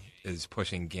NBA is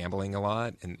pushing gambling a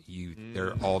lot, and there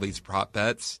are all these prop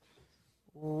bets.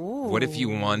 Ooh. What if you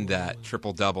won that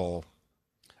triple-double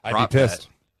I'd prop be pissed.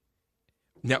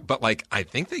 bet? No, but I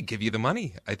think they give you the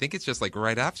money. I think it's just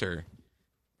right after.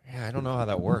 Yeah, I don't know how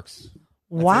that works.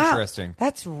 That's wow. Interesting.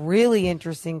 That's really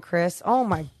interesting, Chris. Oh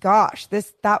my gosh. The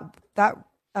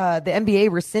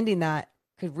NBA rescinding that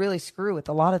could really screw with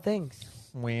a lot of things.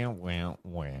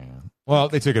 Well,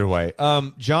 they took it away.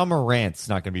 John Morant's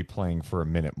not going to be playing for a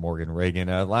minute, Morgan Reagan.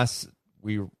 Last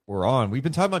we've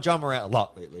been talking about John Morant a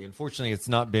lot lately. Unfortunately, it's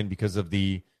not been because of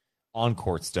the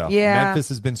on-court stuff. Yeah. Memphis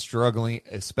has been struggling,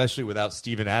 especially without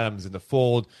Steven Adams in the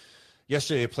fold.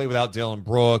 Yesterday, they played without Dylan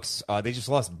Brooks. They just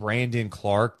lost Brandon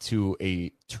Clark to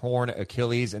a torn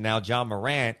Achilles, and now John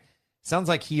Morant sounds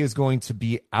like he is going to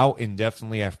be out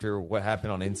indefinitely after what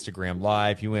happened on Instagram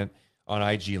Live. He went on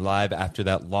IG Live after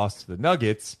that loss to the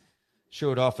Nuggets,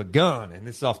 showed off a gun, and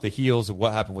this is off the heels of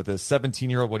what happened with a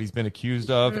 17-year-old, what he's been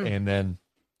accused of, and then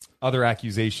other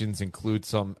accusations include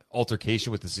some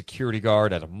altercation with the security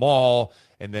guard at a mall,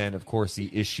 and then, of course,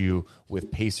 the issue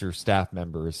with Pacer staff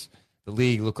members. The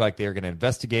league looked like they were going to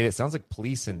investigate it. Sounds like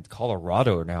police in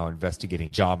Colorado are now investigating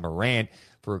John Morant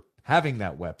for having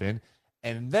that weapon.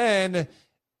 And then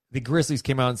the Grizzlies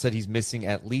came out and said he's missing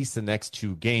at least the next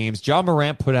 2 games. John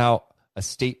Morant put out a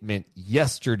statement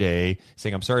yesterday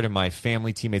saying, I'm sorry to my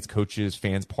family, teammates, coaches,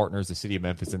 fans, partners, the city of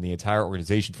Memphis, and the entire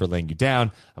organization for laying you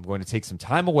down. I'm going to take some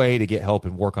time away to get help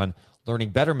and work on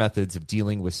learning better methods of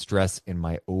dealing with stress in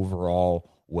my overall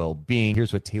well-being.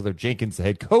 Here's what Taylor Jenkins, the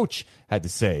head coach, had to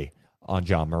say on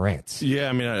John Morant. Yeah,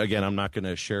 I mean, again, I'm not going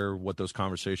to share what those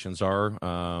conversations are.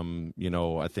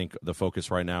 I think the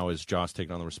focus right now is Josh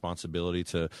taking on the responsibility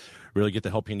to really get the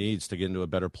help he needs to get into a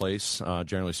better place,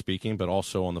 generally speaking, but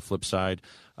also on the flip side,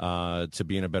 to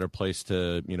be in a better place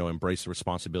to, embrace the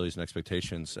responsibilities and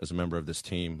expectations as a member of this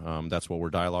team. That's what we're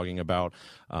dialoguing about.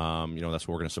 That's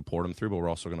what we're going to support him through, but we're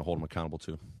also going to hold him accountable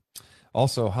too.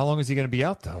 Also, how long is he going to be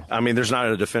out, though? I mean, there's not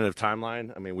a definitive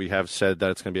timeline. I mean, we have said that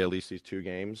it's going to be at least these 2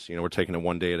 games. We're taking it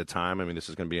one day at a time. I mean, this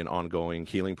is going to be an ongoing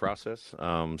healing process.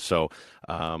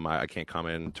 I can't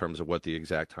comment in terms of what the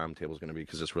exact timetable is going to be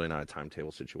because it's really not a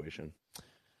timetable situation.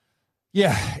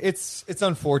 Yeah, it's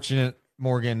unfortunate,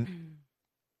 Morgan.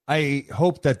 I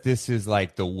hope that this is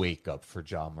like the wake up for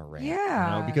John Morant.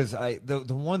 Yeah. Because the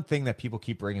one thing that people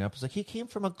keep bringing up is like he came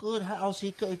from a good house,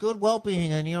 good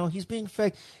well-being, and he's being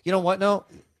fake. You know what? No,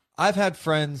 I've had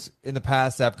friends in the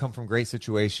past that have come from great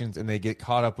situations and they get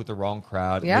caught up with the wrong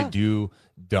crowd. Yeah. And they do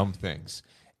dumb things.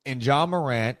 And John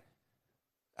Morant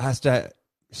has to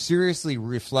seriously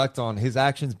reflect on his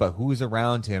actions, but who's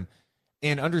around him,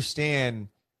 and understand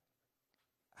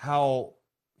how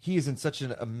he is in such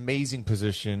an amazing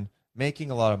position,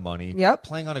 making a lot of money,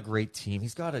 playing on a great team.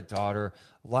 He's got a daughter.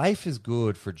 Life is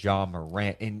good for John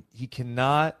Morant, and he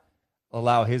cannot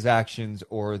allow his actions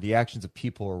or the actions of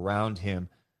people around him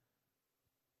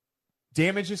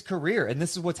damage his career. And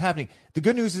this is what's happening. The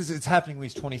good news is it's happening when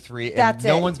he's 23, and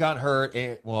no one's gotten hurt.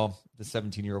 Well, the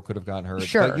 17-year-old could have gotten hurt.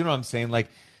 Sure. But you know what I'm saying? Like,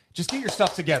 just get your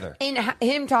stuff together. And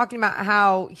him talking about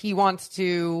how he wants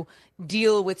to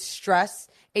deal with stress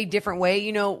a different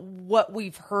way. What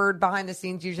we've heard behind the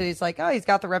scenes usually is like, oh, he's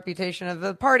got the reputation of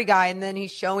the party guy, and then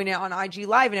he's showing it on IG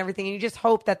Live and everything. And you just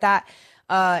hope that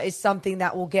is something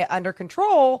that will get under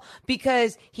control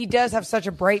because he does have such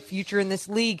a bright future in this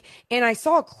league. And I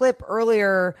saw a clip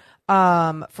earlier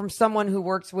from someone who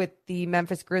works with the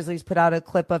Memphis Grizzlies, put out a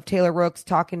clip of Taylor Rooks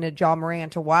talking to John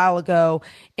Morant a while ago.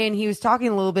 And he was talking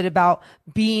a little bit about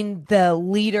being the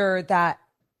leader that,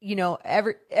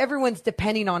 everyone's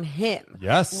depending on him.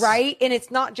 Yes. Right? And it's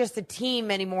not just a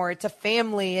team anymore. It's a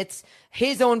family. It's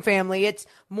his own family. It's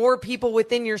more people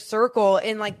within your circle.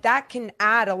 And that can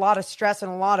add a lot of stress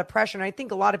and a lot of pressure. And I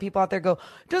think a lot of people out there go,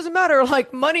 doesn't matter.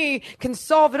 Money can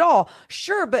solve it all.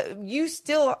 Sure. But you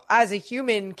still, as a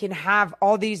human, can have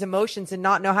all these emotions and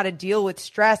not know how to deal with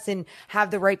stress and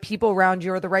have the right people around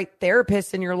you or the right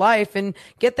therapists in your life and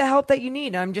get the help that you need.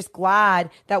 And I'm just glad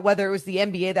that whether it was the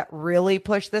NBA that really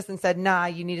pushed this and said, nah,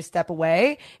 you need to step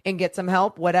away and get some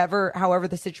help, however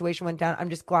the situation went down. I'm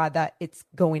just glad that it's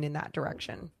going in that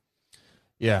direction.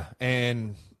 Yeah,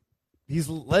 and he's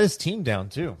let his team down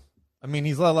too. I mean,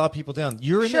 he's let a lot of people down.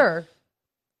 Sure.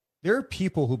 There are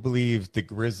people who believe the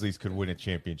Grizzlies could win a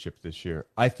championship this year.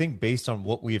 I think based on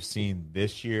what we have seen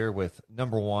this year with,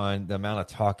 number one, the amount of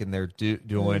talking they're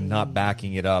doing, not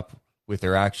backing it up with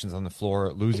their actions on the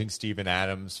floor, losing Steven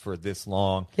Adams for this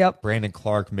long, Brandon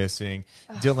Clark missing,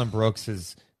 Dylan Brooks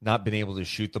has not been able to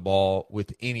shoot the ball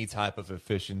with any type of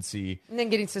efficiency. And then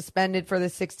getting suspended for the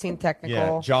 16th technical.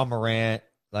 Yeah, John Morant,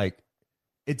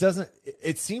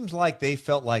 it seems like they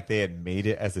felt like they had made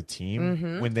it as a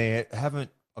team when they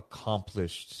haven't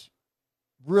accomplished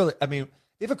really. I mean,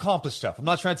 they've accomplished stuff. I'm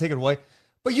not trying to take it away,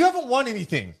 but you haven't won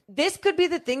anything. This could be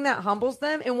the thing that humbles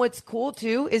them. And what's cool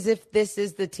too is if this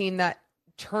is the team that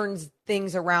turns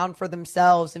things around for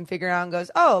themselves and figure out and goes,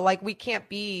 oh, we can't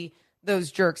be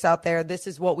those jerks out there. This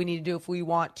is what we need to do if we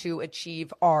want to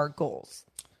achieve our goals.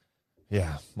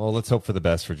 Yeah, well, let's hope for the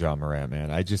best for John Morant,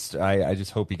 man. I just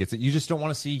hope he gets it. You just don't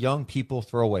want to see young people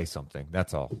throw away something.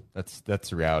 That's all. That's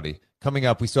the reality. Coming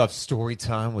up, we still have story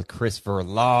time with Chris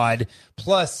Verlaud.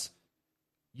 Plus,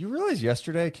 you realize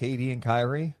yesterday Katie and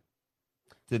Kyrie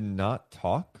did not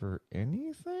talk or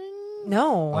anything?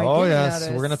 No, I didn't yes,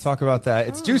 notice. We're going to talk about that.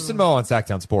 It's Deuce and Mo on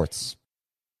Sacktown Sports.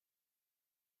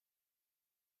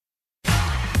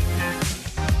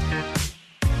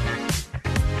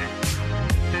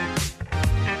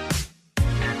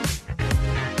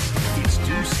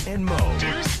 And Mo.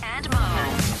 Deuce and Mo.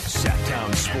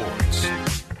 Sacktown Sports.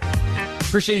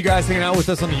 Appreciate you guys hanging out with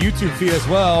us on the YouTube feed as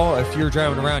well. If you're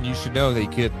driving around, you should know that you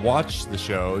could watch the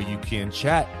show. You can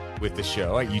chat with the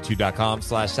show at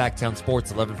youtube.com/Sacktown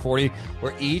Sports 1140,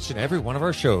 where each and every one of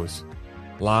our shows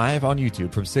live on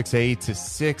YouTube from 6A to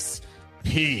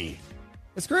 6P.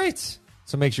 It's great.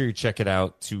 So make sure you check it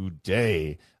out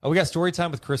today. We got story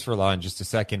time with Chris Verlaud in just a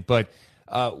second, but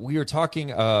we were talking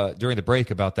during the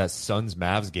break about that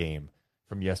Suns-Mavs game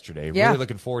from yesterday. Yeah. Really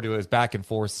looking forward to it. It was back and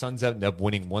forth. Suns ended up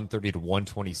winning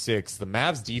 130-126. The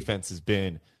Mavs defense has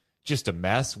been just a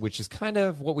mess, which is kind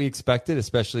of what we expected,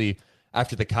 especially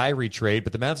after the Kyrie trade,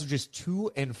 but the Mavs were just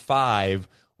 2-5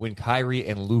 when Kyrie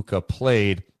and Luka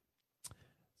played.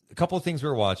 A couple of things we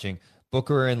were watching.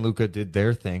 Booker and Luka did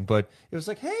their thing, but it was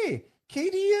like, hey,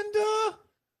 KD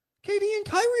and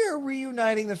Kyrie are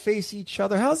reuniting to face each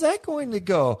other. How's that going to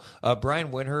go?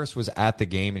 Brian Windhorst was at the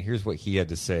game, and here's what he had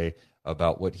to say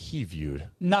about what he viewed.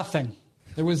 Nothing.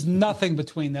 There was nothing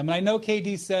between them. And I know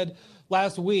KD said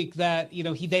last week that,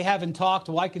 they haven't talked.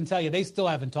 Well, I can tell you they still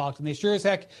haven't talked, and they sure as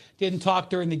heck didn't talk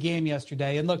during the game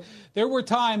yesterday. And look, there were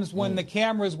times when the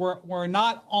cameras were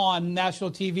not on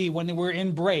national TV, when they were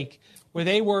in break, where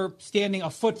they were standing a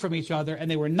foot from each other and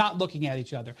they were not looking at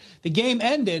each other. The game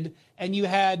ended, and you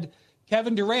had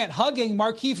Kevin Durant hugging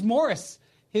Markieff Morris,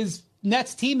 his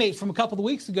Nets teammate from a couple of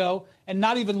weeks ago, and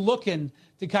not even looking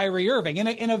to Kyrie Irving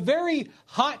in a very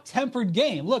hot-tempered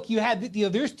game. Look, you had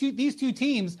these two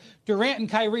teams, Durant and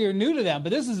Kyrie are new to them, but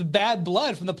this is bad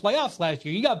blood from the playoffs last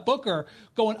year. You got Booker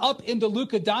going up into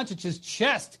Luka Doncic's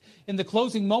chest in the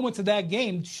closing moments of that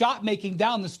game, shot making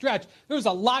down the stretch. There was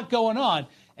a lot going on,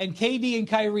 and KD and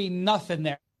Kyrie, nothing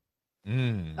there.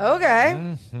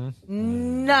 Okay,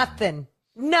 nothing.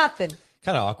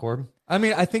 Kind of awkward. I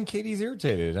mean, I think Katie's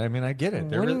irritated. I mean, I get it.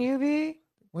 Wouldn't you be?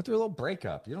 Went through a little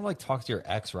breakup. You don't talk to your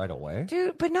ex right away.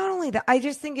 Dude, but not only that, I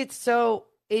just think it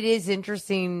is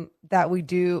interesting that we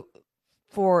do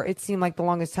for, it seemed like the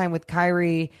longest time with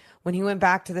Kyrie when he went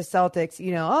back to the Celtics,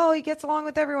 he gets along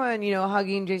with everyone,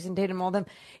 hugging Jason Tatum, all them.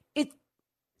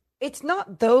 It's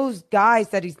not those guys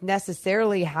that he's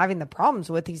necessarily having the problems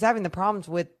with. He's having the problems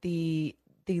with the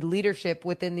leadership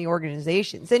within the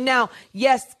organizations. And now,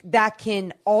 yes, that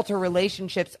can alter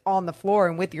relationships on the floor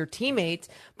and with your teammates,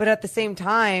 but at the same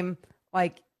time,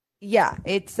 it's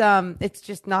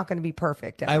just not going to be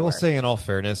perfect everywhere. I will say, in all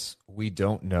fairness, we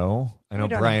don't know. I know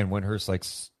Brian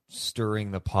Windhorst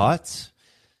stirring the pot.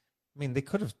 I mean, they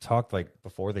could have talked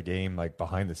before the game,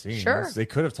 behind the scenes. Sure. They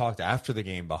could have talked after the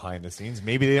game behind the scenes.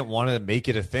 Maybe they didn't want to make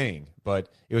it a thing, but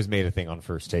it was made a thing on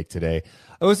First Take today.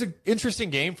 It was an interesting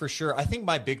game for sure. I think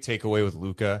my big takeaway with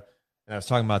Luka, and I was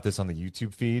talking about this on the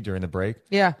YouTube feed during the break.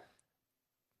 Yeah.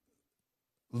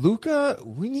 Luka,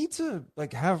 we need to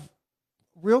have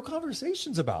real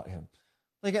conversations about him.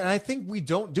 And I think we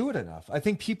don't do it enough. I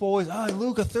think people always,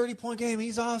 Luka, 30-point game,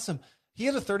 he's awesome. He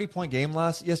had a 30-point game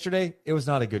yesterday. It was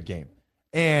not a good game.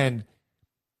 And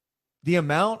the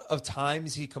amount of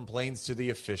times he complains to the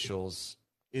officials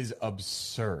is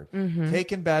absurd.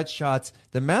 Taking bad shots.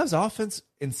 The Mavs offense,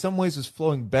 in some ways, was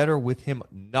flowing better with him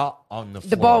not on the floor.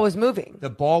 The ball was moving. The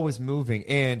ball was moving.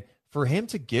 And for him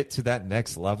to get to that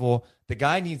next level, the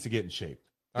guy needs to get in shape.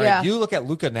 All right, you look at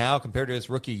Luka now compared to his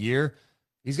rookie year,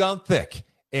 he's gone thick.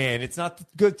 And it's not the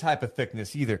good type of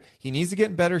thickness either. He needs to get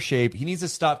in better shape. He needs to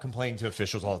stop complaining to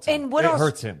officials all the time. And it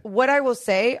hurts him. What I will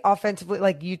say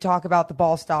offensively, you talk about the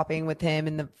ball stopping with him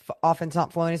and the offense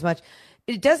not flowing as much,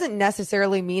 it doesn't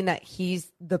necessarily mean that he's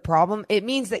the problem. It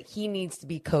means that he needs to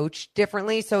be coached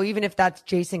differently. So even if that's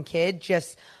Jason Kidd,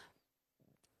 just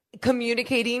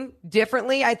communicating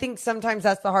differently, I think sometimes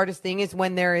that's the hardest thing is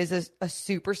when there is a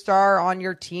superstar on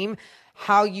your team,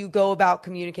 how you go about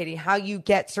communicating, how you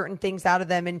get certain things out of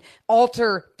them and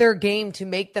alter their game to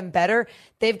make them better.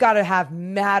 They've got to have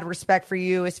mad respect for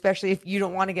you, especially if you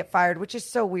don't want to get fired, which is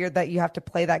so weird that you have to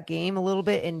play that game a little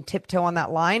bit and tiptoe on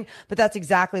that line. But that's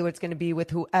exactly what it's going to be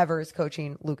with whoever is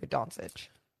coaching Luka Doncic.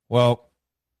 Well,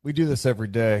 we do this every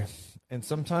day, and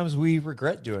sometimes we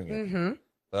regret doing it.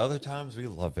 But other times we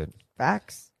love it.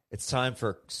 Facts. It's time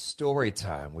for story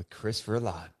time with Chris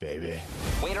Verlot, baby.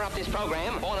 We interrupt this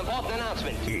program for an important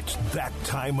announcement. It's that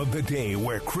time of the day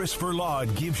where Chris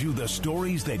Verlot gives you the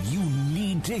stories that you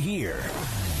need to hear.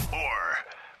 Or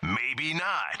maybe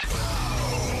not.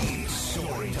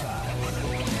 Story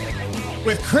time.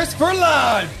 With Chris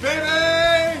Verlot,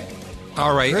 baby!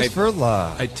 All right. Chris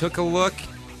Verlot. I took a look,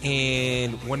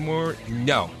 and one more.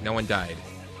 No one died.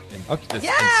 Okay.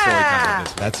 Yeah!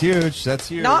 That's huge. That's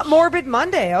huge. Not Morbid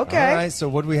Monday. Okay. All right. So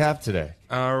what do we have today?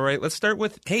 All right. Let's start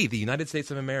with, the United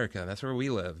States of America. That's where we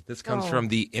live. This comes from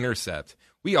The Intercept.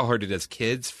 We all heard it as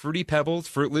kids. Fruity Pebbles,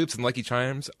 Fruit Loops, and Lucky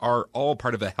Charms are all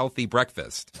part of a healthy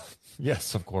breakfast.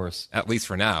 Yes, of course. At least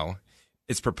for now.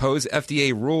 Its proposed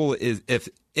FDA rule is,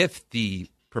 if the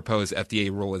proposed FDA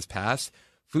rule is passed,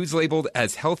 foods labeled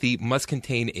as healthy must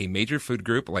contain a major food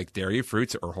group like dairy,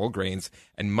 fruits, or whole grains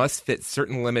and must fit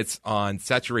certain limits on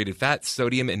saturated fat,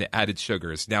 sodium, and added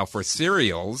sugars. Now, for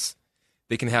cereals,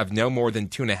 they can have no more than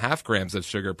 2.5 grams of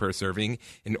sugar per serving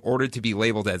in order to be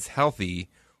labeled as healthy,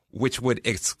 which would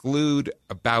exclude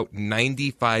about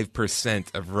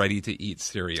 95% of ready-to-eat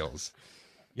cereals.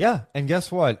 Yeah, and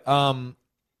guess what? I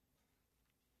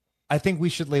think we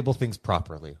should label things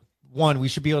properly. one, we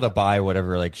should be able to buy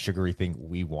whatever like sugary thing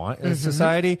we want in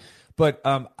society. But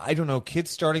I don't know, kids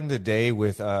starting the day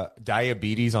with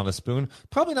diabetes on a spoon,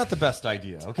 probably not the best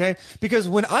idea, okay? Because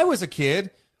when I was a kid,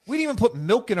 we didn't even put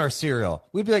milk in our cereal.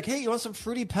 We'd be like, hey, you want some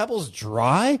Fruity Pebbles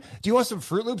dry? Do you want some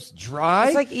Fruit Loops dry?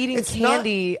 It's like eating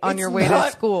candy on your way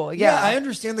to school. Yeah, I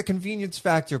understand the convenience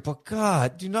factor, but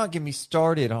God, do not get me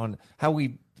started on how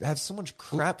we have so much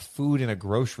crap food in a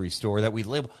grocery store that we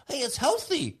label, hey, it's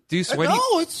healthy. Deuce,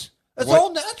 it's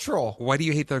all natural. Why do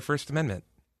you hate the First Amendment?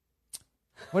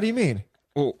 What do you mean?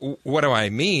 Well, what do I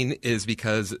mean is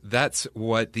because that's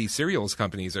what the cereals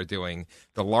companies are doing.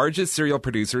 The largest cereal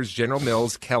producers, General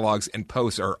Mills, Kellogg's, and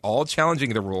Post, are all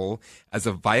challenging the rule as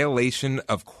a violation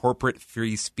of corporate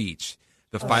free speech.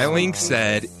 The filing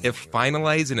said if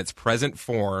finalized in its present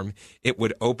form, it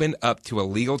would open up to a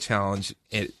legal challenge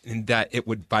in that it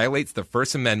would violate the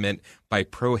First Amendment by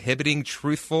prohibiting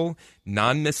truthful,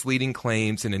 non-misleading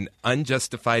claims in an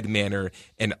unjustified manner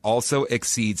and also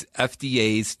exceeds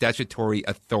FDA's statutory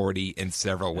authority in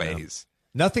several ways.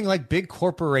 Nothing like big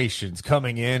corporations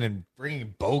coming in and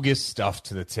bringing bogus stuff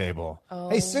to the table.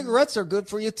 Hey, cigarettes are good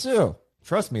for you too.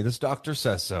 Trust me, this doctor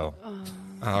says so.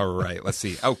 All right, let's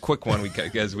see. Oh, quick one,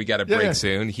 because we got a break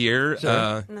soon here.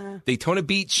 Sure. Daytona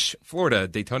Beach, Florida,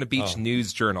 Daytona Beach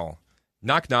News Journal.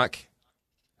 Knock, knock.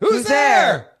 Who's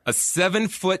there? A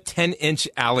 7-foot, 10-inch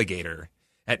alligator.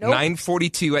 At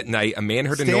 9:42 at night, a man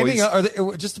heard a noise.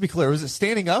 Just to be clear, was it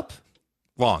standing up?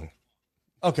 Long.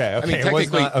 Okay. I mean,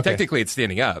 technically it's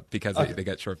standing up because they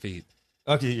got short feet.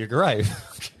 Okay, you're right.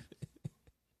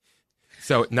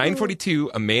 So,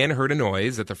 9:42, a man heard a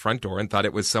noise at the front door and thought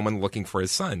it was someone looking for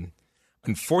his son.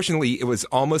 Unfortunately, it was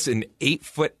almost an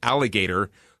 8-foot alligator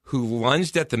who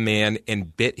lunged at the man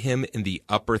and bit him in the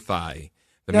upper thigh.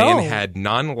 The man had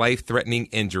non-life-threatening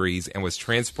injuries and was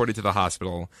transported to the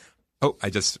hospital. Oh, I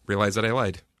just realized that I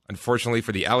lied. Unfortunately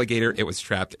for the alligator, it was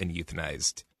trapped and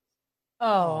euthanized.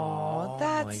 Oh,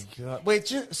 that's... my God.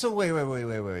 Wait.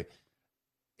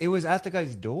 It was at the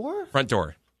guy's door? Front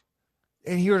door.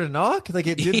 And he heard a knock? Like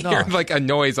it did He knock. heard like a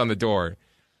noise on the door.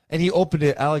 And he opened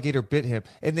it, alligator bit him.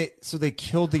 And they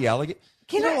killed the alligator.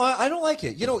 I don't like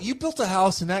it. You built a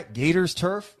house in that gator's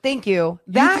turf. Thank you.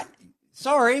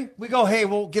 Sorry. We go, hey,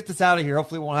 we'll get this out of here.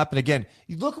 Hopefully it won't happen again.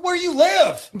 You look where you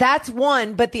live. That's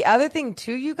one. But the other thing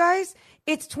too, you guys,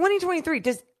 it's 2023.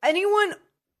 Does anyone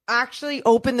actually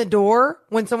open the door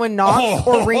when someone knocks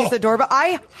or rings the doorbell?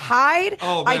 I hide.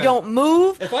 I don't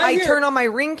move. I turn on my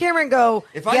Ring camera and go,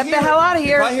 get the hell out of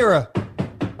here. If I hear a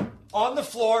on the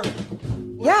floor,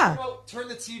 turn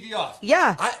the TV off.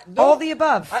 Yeah, all the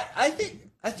above. I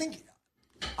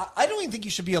don't even think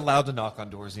you should be allowed to knock on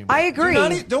doors anymore. I agree.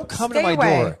 Don't come Stay to my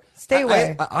away. door. Stay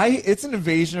away. It's an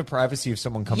invasion of privacy if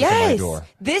someone comes to my door.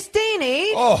 This day and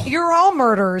age, you're all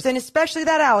murderers, and especially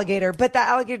that alligator. But that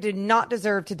alligator did not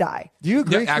deserve to die. Do you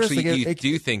agree, Chris? Actually, you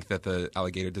do think that the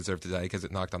alligator deserved to die because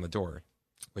it knocked on the door,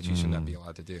 which you should not be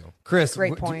allowed to do. Chris,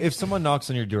 great point. If someone knocks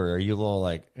on your door, are you a little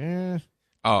like,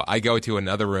 Oh, I go to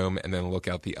another room and then look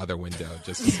out the other window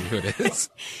just to see who it is.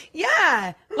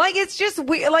 Yeah, like it's just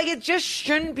like it just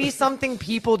shouldn't be something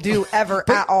people do ever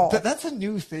at all. That's a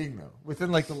new thing though.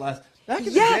 Within like the last back in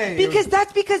the day,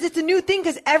 because it's a new thing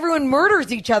because everyone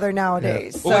murders each other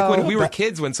nowadays. Yeah. So. Well, like when we were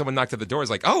kids, when someone knocked at the door,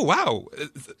 it's like, oh wow,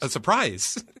 a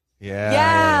surprise.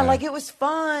 Yeah, like it was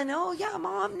fun. Oh yeah,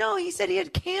 Mom. No, he said he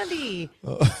had candy.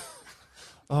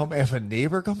 If a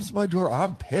neighbor comes to my door,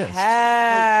 I'm pissed.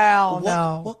 Hell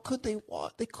no. What could they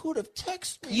want? They could have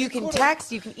texted me. You can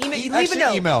text. You can email. You leave a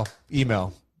note.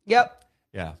 Email. Yep.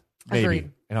 Yeah. Maybe.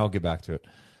 Agreed. And I'll get back to it.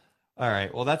 All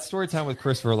right. Well, that's story time with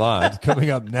Christopher Lod. Coming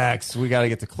up next, we got to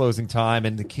get to closing time,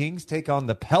 and the Kings take on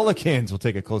the Pelicans. We'll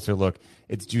take a closer look.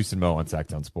 It's Deuce and Mo on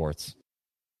Sacktown Sports.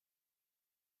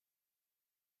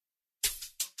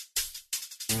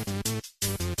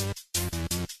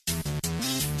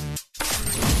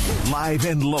 Live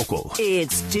and local.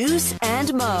 It's Deuce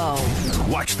and Mo.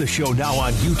 Watch the show now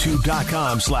on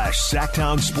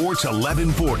YouTube.com/Sacktown Sports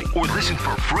 1140 or listen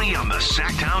for free on the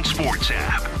Sacktown Sports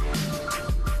app.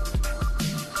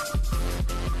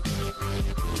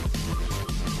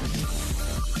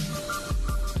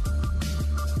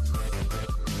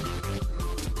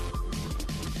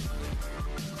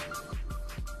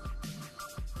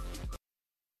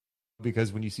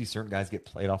 Because when you see certain guys get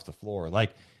played off the floor,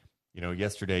 like,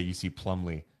 yesterday you see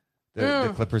Plumlee.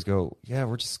 The Clippers go,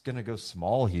 we're just going to go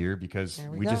small here because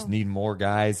we just need more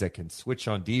guys that can switch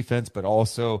on defense, but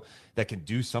also that can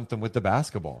do something with the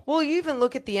basketball. Well, you even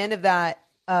look at the end of that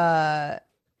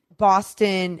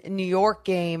Boston-New York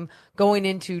game going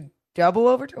into double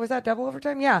overtime. Was that double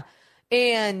overtime? Yeah.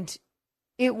 And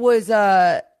it was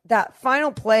that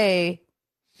final play,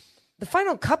 the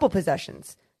final couple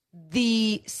possessions,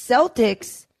 the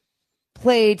Celtics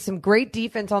played some great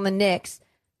defense on the Knicks,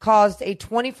 caused a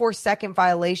 24-second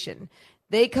violation.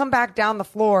 They come back down the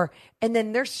floor, and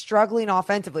then they're struggling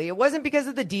offensively. It wasn't because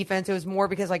of the defense. It was more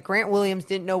because like Grant Williams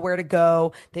didn't know where to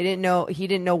go. He didn't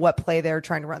know what play they were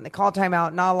trying to run. They called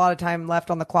timeout, not a lot of time left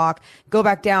on the clock. Go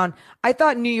back down. I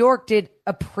thought New York did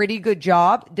a pretty good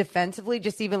job defensively,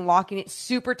 just even locking it.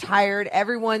 Super tired.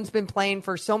 Everyone's been playing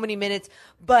for so many minutes,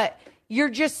 but you're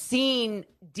just seeing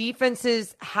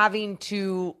defenses having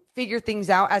to figure things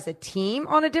out as a team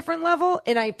on a different level,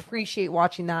 and I appreciate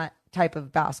watching that type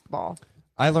of basketball.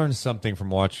 I learned something from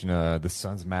watching the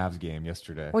Suns-Mavs game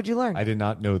yesterday. What'd you learn? I did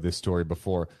not know this story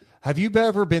before. Have you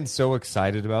ever been so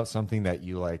excited about something that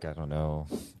you like, I don't know.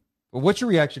 What's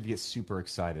your reaction if you get super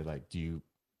excited? Like, do you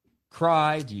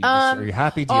cry? Do you are you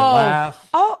happy? Do you laugh?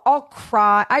 I'll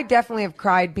cry. I definitely have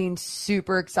cried being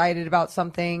super excited about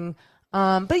something.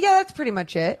 But yeah, that's pretty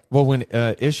much it. Well, when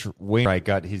Ish Wainwright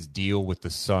got his deal with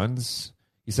the Suns,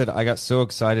 he said, I got so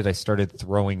excited I started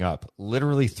throwing up.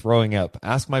 Literally throwing up.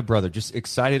 Ask my brother. Just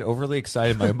excited, overly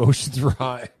excited. My emotions were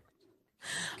high.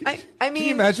 I mean, can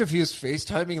you imagine if he was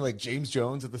FaceTiming like James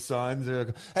Jones at the Suns?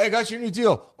 Like, hey, I got your new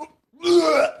deal.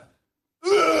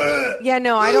 Yeah,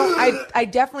 no, I don't. I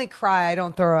definitely cry. I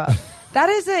don't throw up. That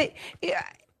is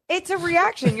it's a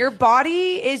reaction. Your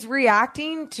body is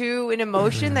reacting to an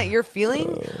emotion that you're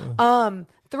feeling.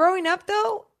 Throwing up,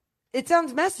 though, it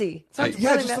sounds messy.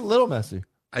 Just a little messy.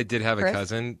 I did have Chris? a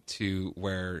cousin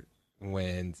where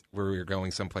we were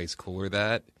going someplace cooler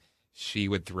that she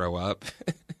would throw up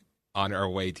on our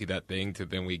way to that thing,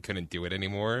 then we couldn't do it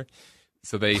anymore.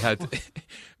 So they had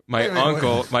my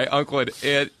uncle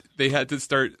they had to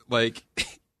start like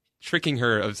tricking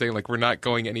her of saying like, we're not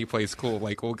going anyplace cool.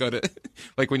 Like we'll go to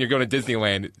like when you're going to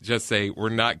Disneyland, just say we're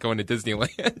not going to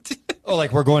Disneyland. Oh,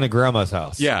 like we're going to grandma's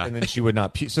house. Yeah. And then she would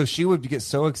not puke. So she would get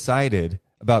so excited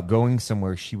about going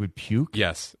somewhere she would puke.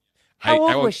 Yes. How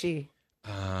old was she?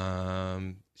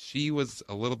 She was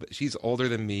a little bit. She's older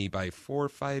than me by 4 or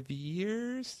 5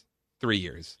 years, 3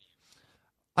 years.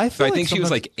 I think she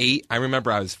was like 8. I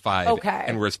remember I was 5. Okay.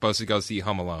 And we were supposed to go see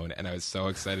Home Alone, and I was so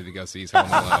excited to go see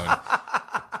Home Alone.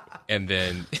 And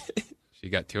then she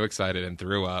got too excited and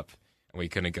threw up, and we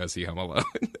couldn't go see Home Alone.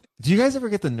 Do you guys ever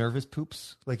get the nervous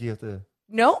poops? Like you have to.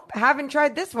 Nope, haven't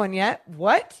tried this one yet.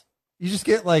 What? You just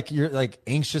get like you're like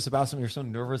anxious about something. You're so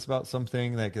nervous about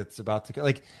something like it's about to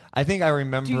like. I think I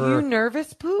remember. Do you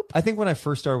nervous poop? I think when I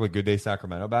first started with Good Day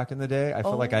Sacramento back in the day, I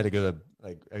felt like I had to go to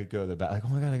the back. Like, oh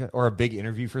my god, or a big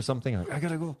interview for something. Like, I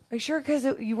gotta go. Are you sure? Because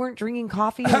you weren't drinking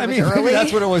coffee. I mean, early? maybe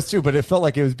that's what it was too. But it felt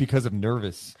like it was because of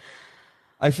nervous.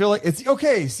 I feel like it's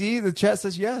okay. See, the chat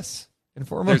says yes. And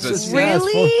foremost,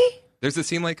 really? There's a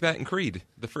scene like that in Creed,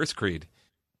 the first Creed.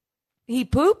 He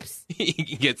poops?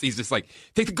 He's just like,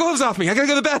 take the gloves off me. I gotta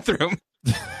go to the bathroom.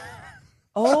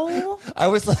 Oh. I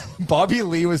was like, Bobby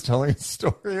Lee was telling a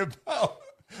story about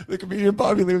the comedian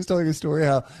Bobby Lee was telling a story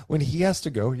how when he has to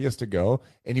go,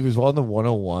 and he was on the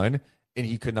 101 and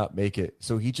he could not make it.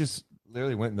 So he just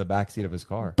literally went in the backseat of his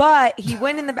car. But he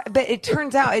went in the but it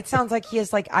turns out it sounds like he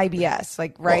has like IBS,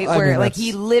 like right, well, where like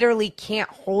he literally can't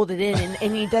hold it in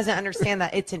and he doesn't understand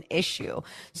that it's an issue.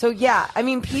 So yeah, I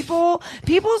mean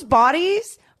people's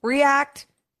bodies react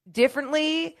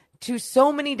differently to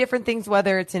so many different things,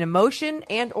 whether it's an emotion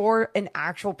and or an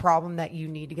actual problem that you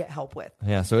need to get help with.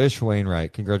 Yeah, so Ish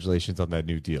Wainwright, congratulations on that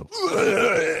new deal.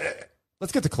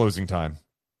 Let's get to closing time.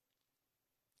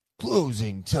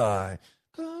 Closing time.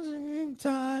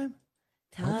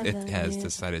 It has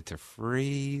decided to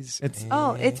freeze. Closing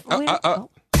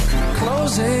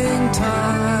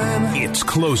time. It's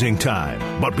closing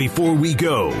time. But before we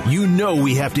go, you know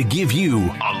we have to give you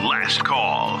a last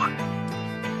call.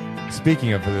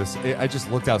 Speaking of this, I just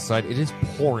looked outside. It is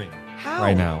pouring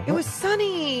right now. It was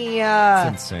sunny. It's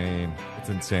insane. It's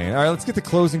insane. All right, let's get to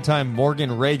closing time.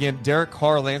 Morgan Reagan. Derek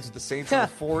Carr lands with the Saints on a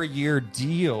 4-year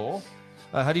deal.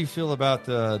 How do you feel about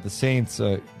the Saints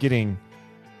getting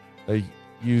a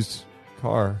used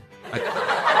car?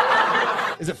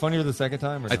 Is it funnier the second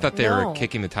time? Or I thought they were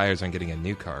kicking the tires on getting a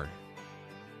new car.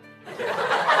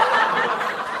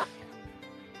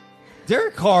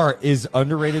 Derek Carr is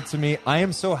underrated to me. I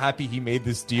am so happy he made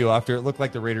this deal after it looked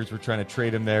like the Raiders were trying to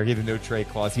trade him there. He had a no-trade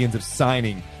clause. He ends up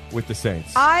signing with the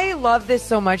Saints. I love this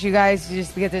so much, you guys,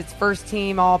 just because it's first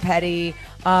team, all petty,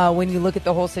 when you look at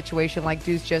the whole situation like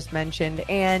Deuce just mentioned.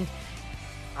 And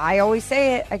I always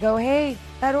say it. I go, hey,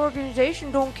 that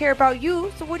organization don't care about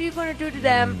you, so what are you going to do to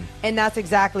them? And that's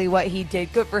exactly what he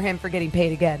did. Good for him for getting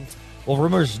paid again. Well,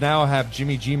 rumors now have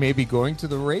Jimmy G maybe going to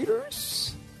the Raiders.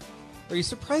 Are you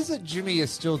surprised that Jimmy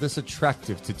is still this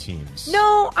attractive to teams?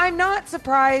 No, I'm not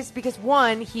surprised because,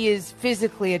 one, he is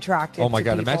physically attractive. Oh, my to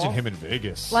God. people. Imagine him in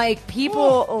Vegas. Like,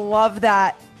 people love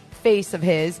that face of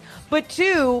his. But,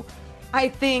 two, I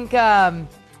think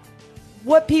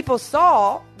what people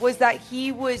saw was that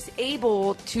he was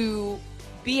able to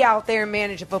be out there and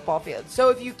manage a football field. So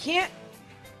if you can't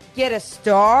get a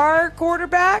star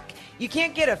quarterback, you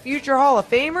can't get a future Hall of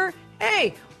Famer,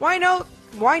 hey, why not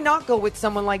go with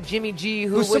someone like Jimmy G,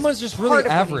 who was someone's just part really of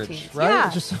average, teams. right?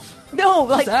 Yeah. Just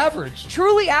average.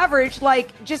 Truly average.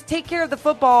 Like, just take care of the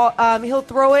football. He'll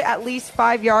throw it at least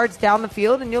 5 yards down the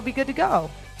field, and you'll be good to go.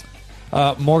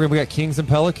 Morgan, we got Kings and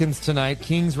Pelicans tonight.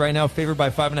 Kings right now favored by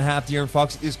 5.5. De'Aaron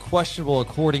Fox is questionable,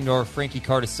 according to our Frankie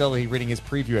Cardicelli, reading his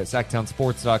preview at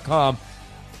SacktownSports.com.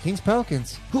 Kings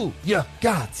Pelicans, who ya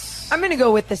got? I'm going to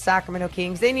go with the Sacramento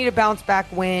Kings. They need a bounce-back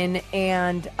win,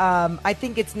 and I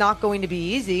think it's not going to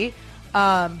be easy.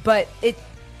 But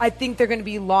I think they're going to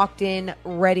be locked in,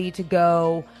 ready to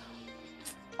go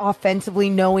offensively,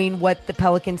 knowing what the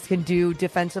Pelicans can do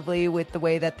defensively with the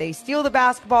way that they steal the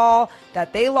basketball,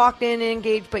 that they locked in and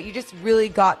engaged. But you just really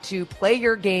got to play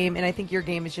your game, and I think your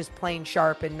game is just playing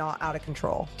sharp and not out of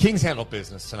control. Kings handle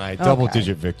business tonight.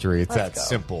 Double-digit victory. It's that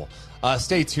simple.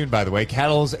 Stay tuned, by the way.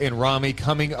 Cattles and Rami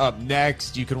coming up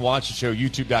next. You can watch the show,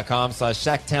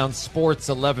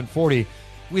 youtube.com/ShacktownSports1140.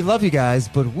 We love you guys,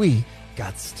 but we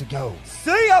gots to go.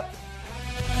 See ya!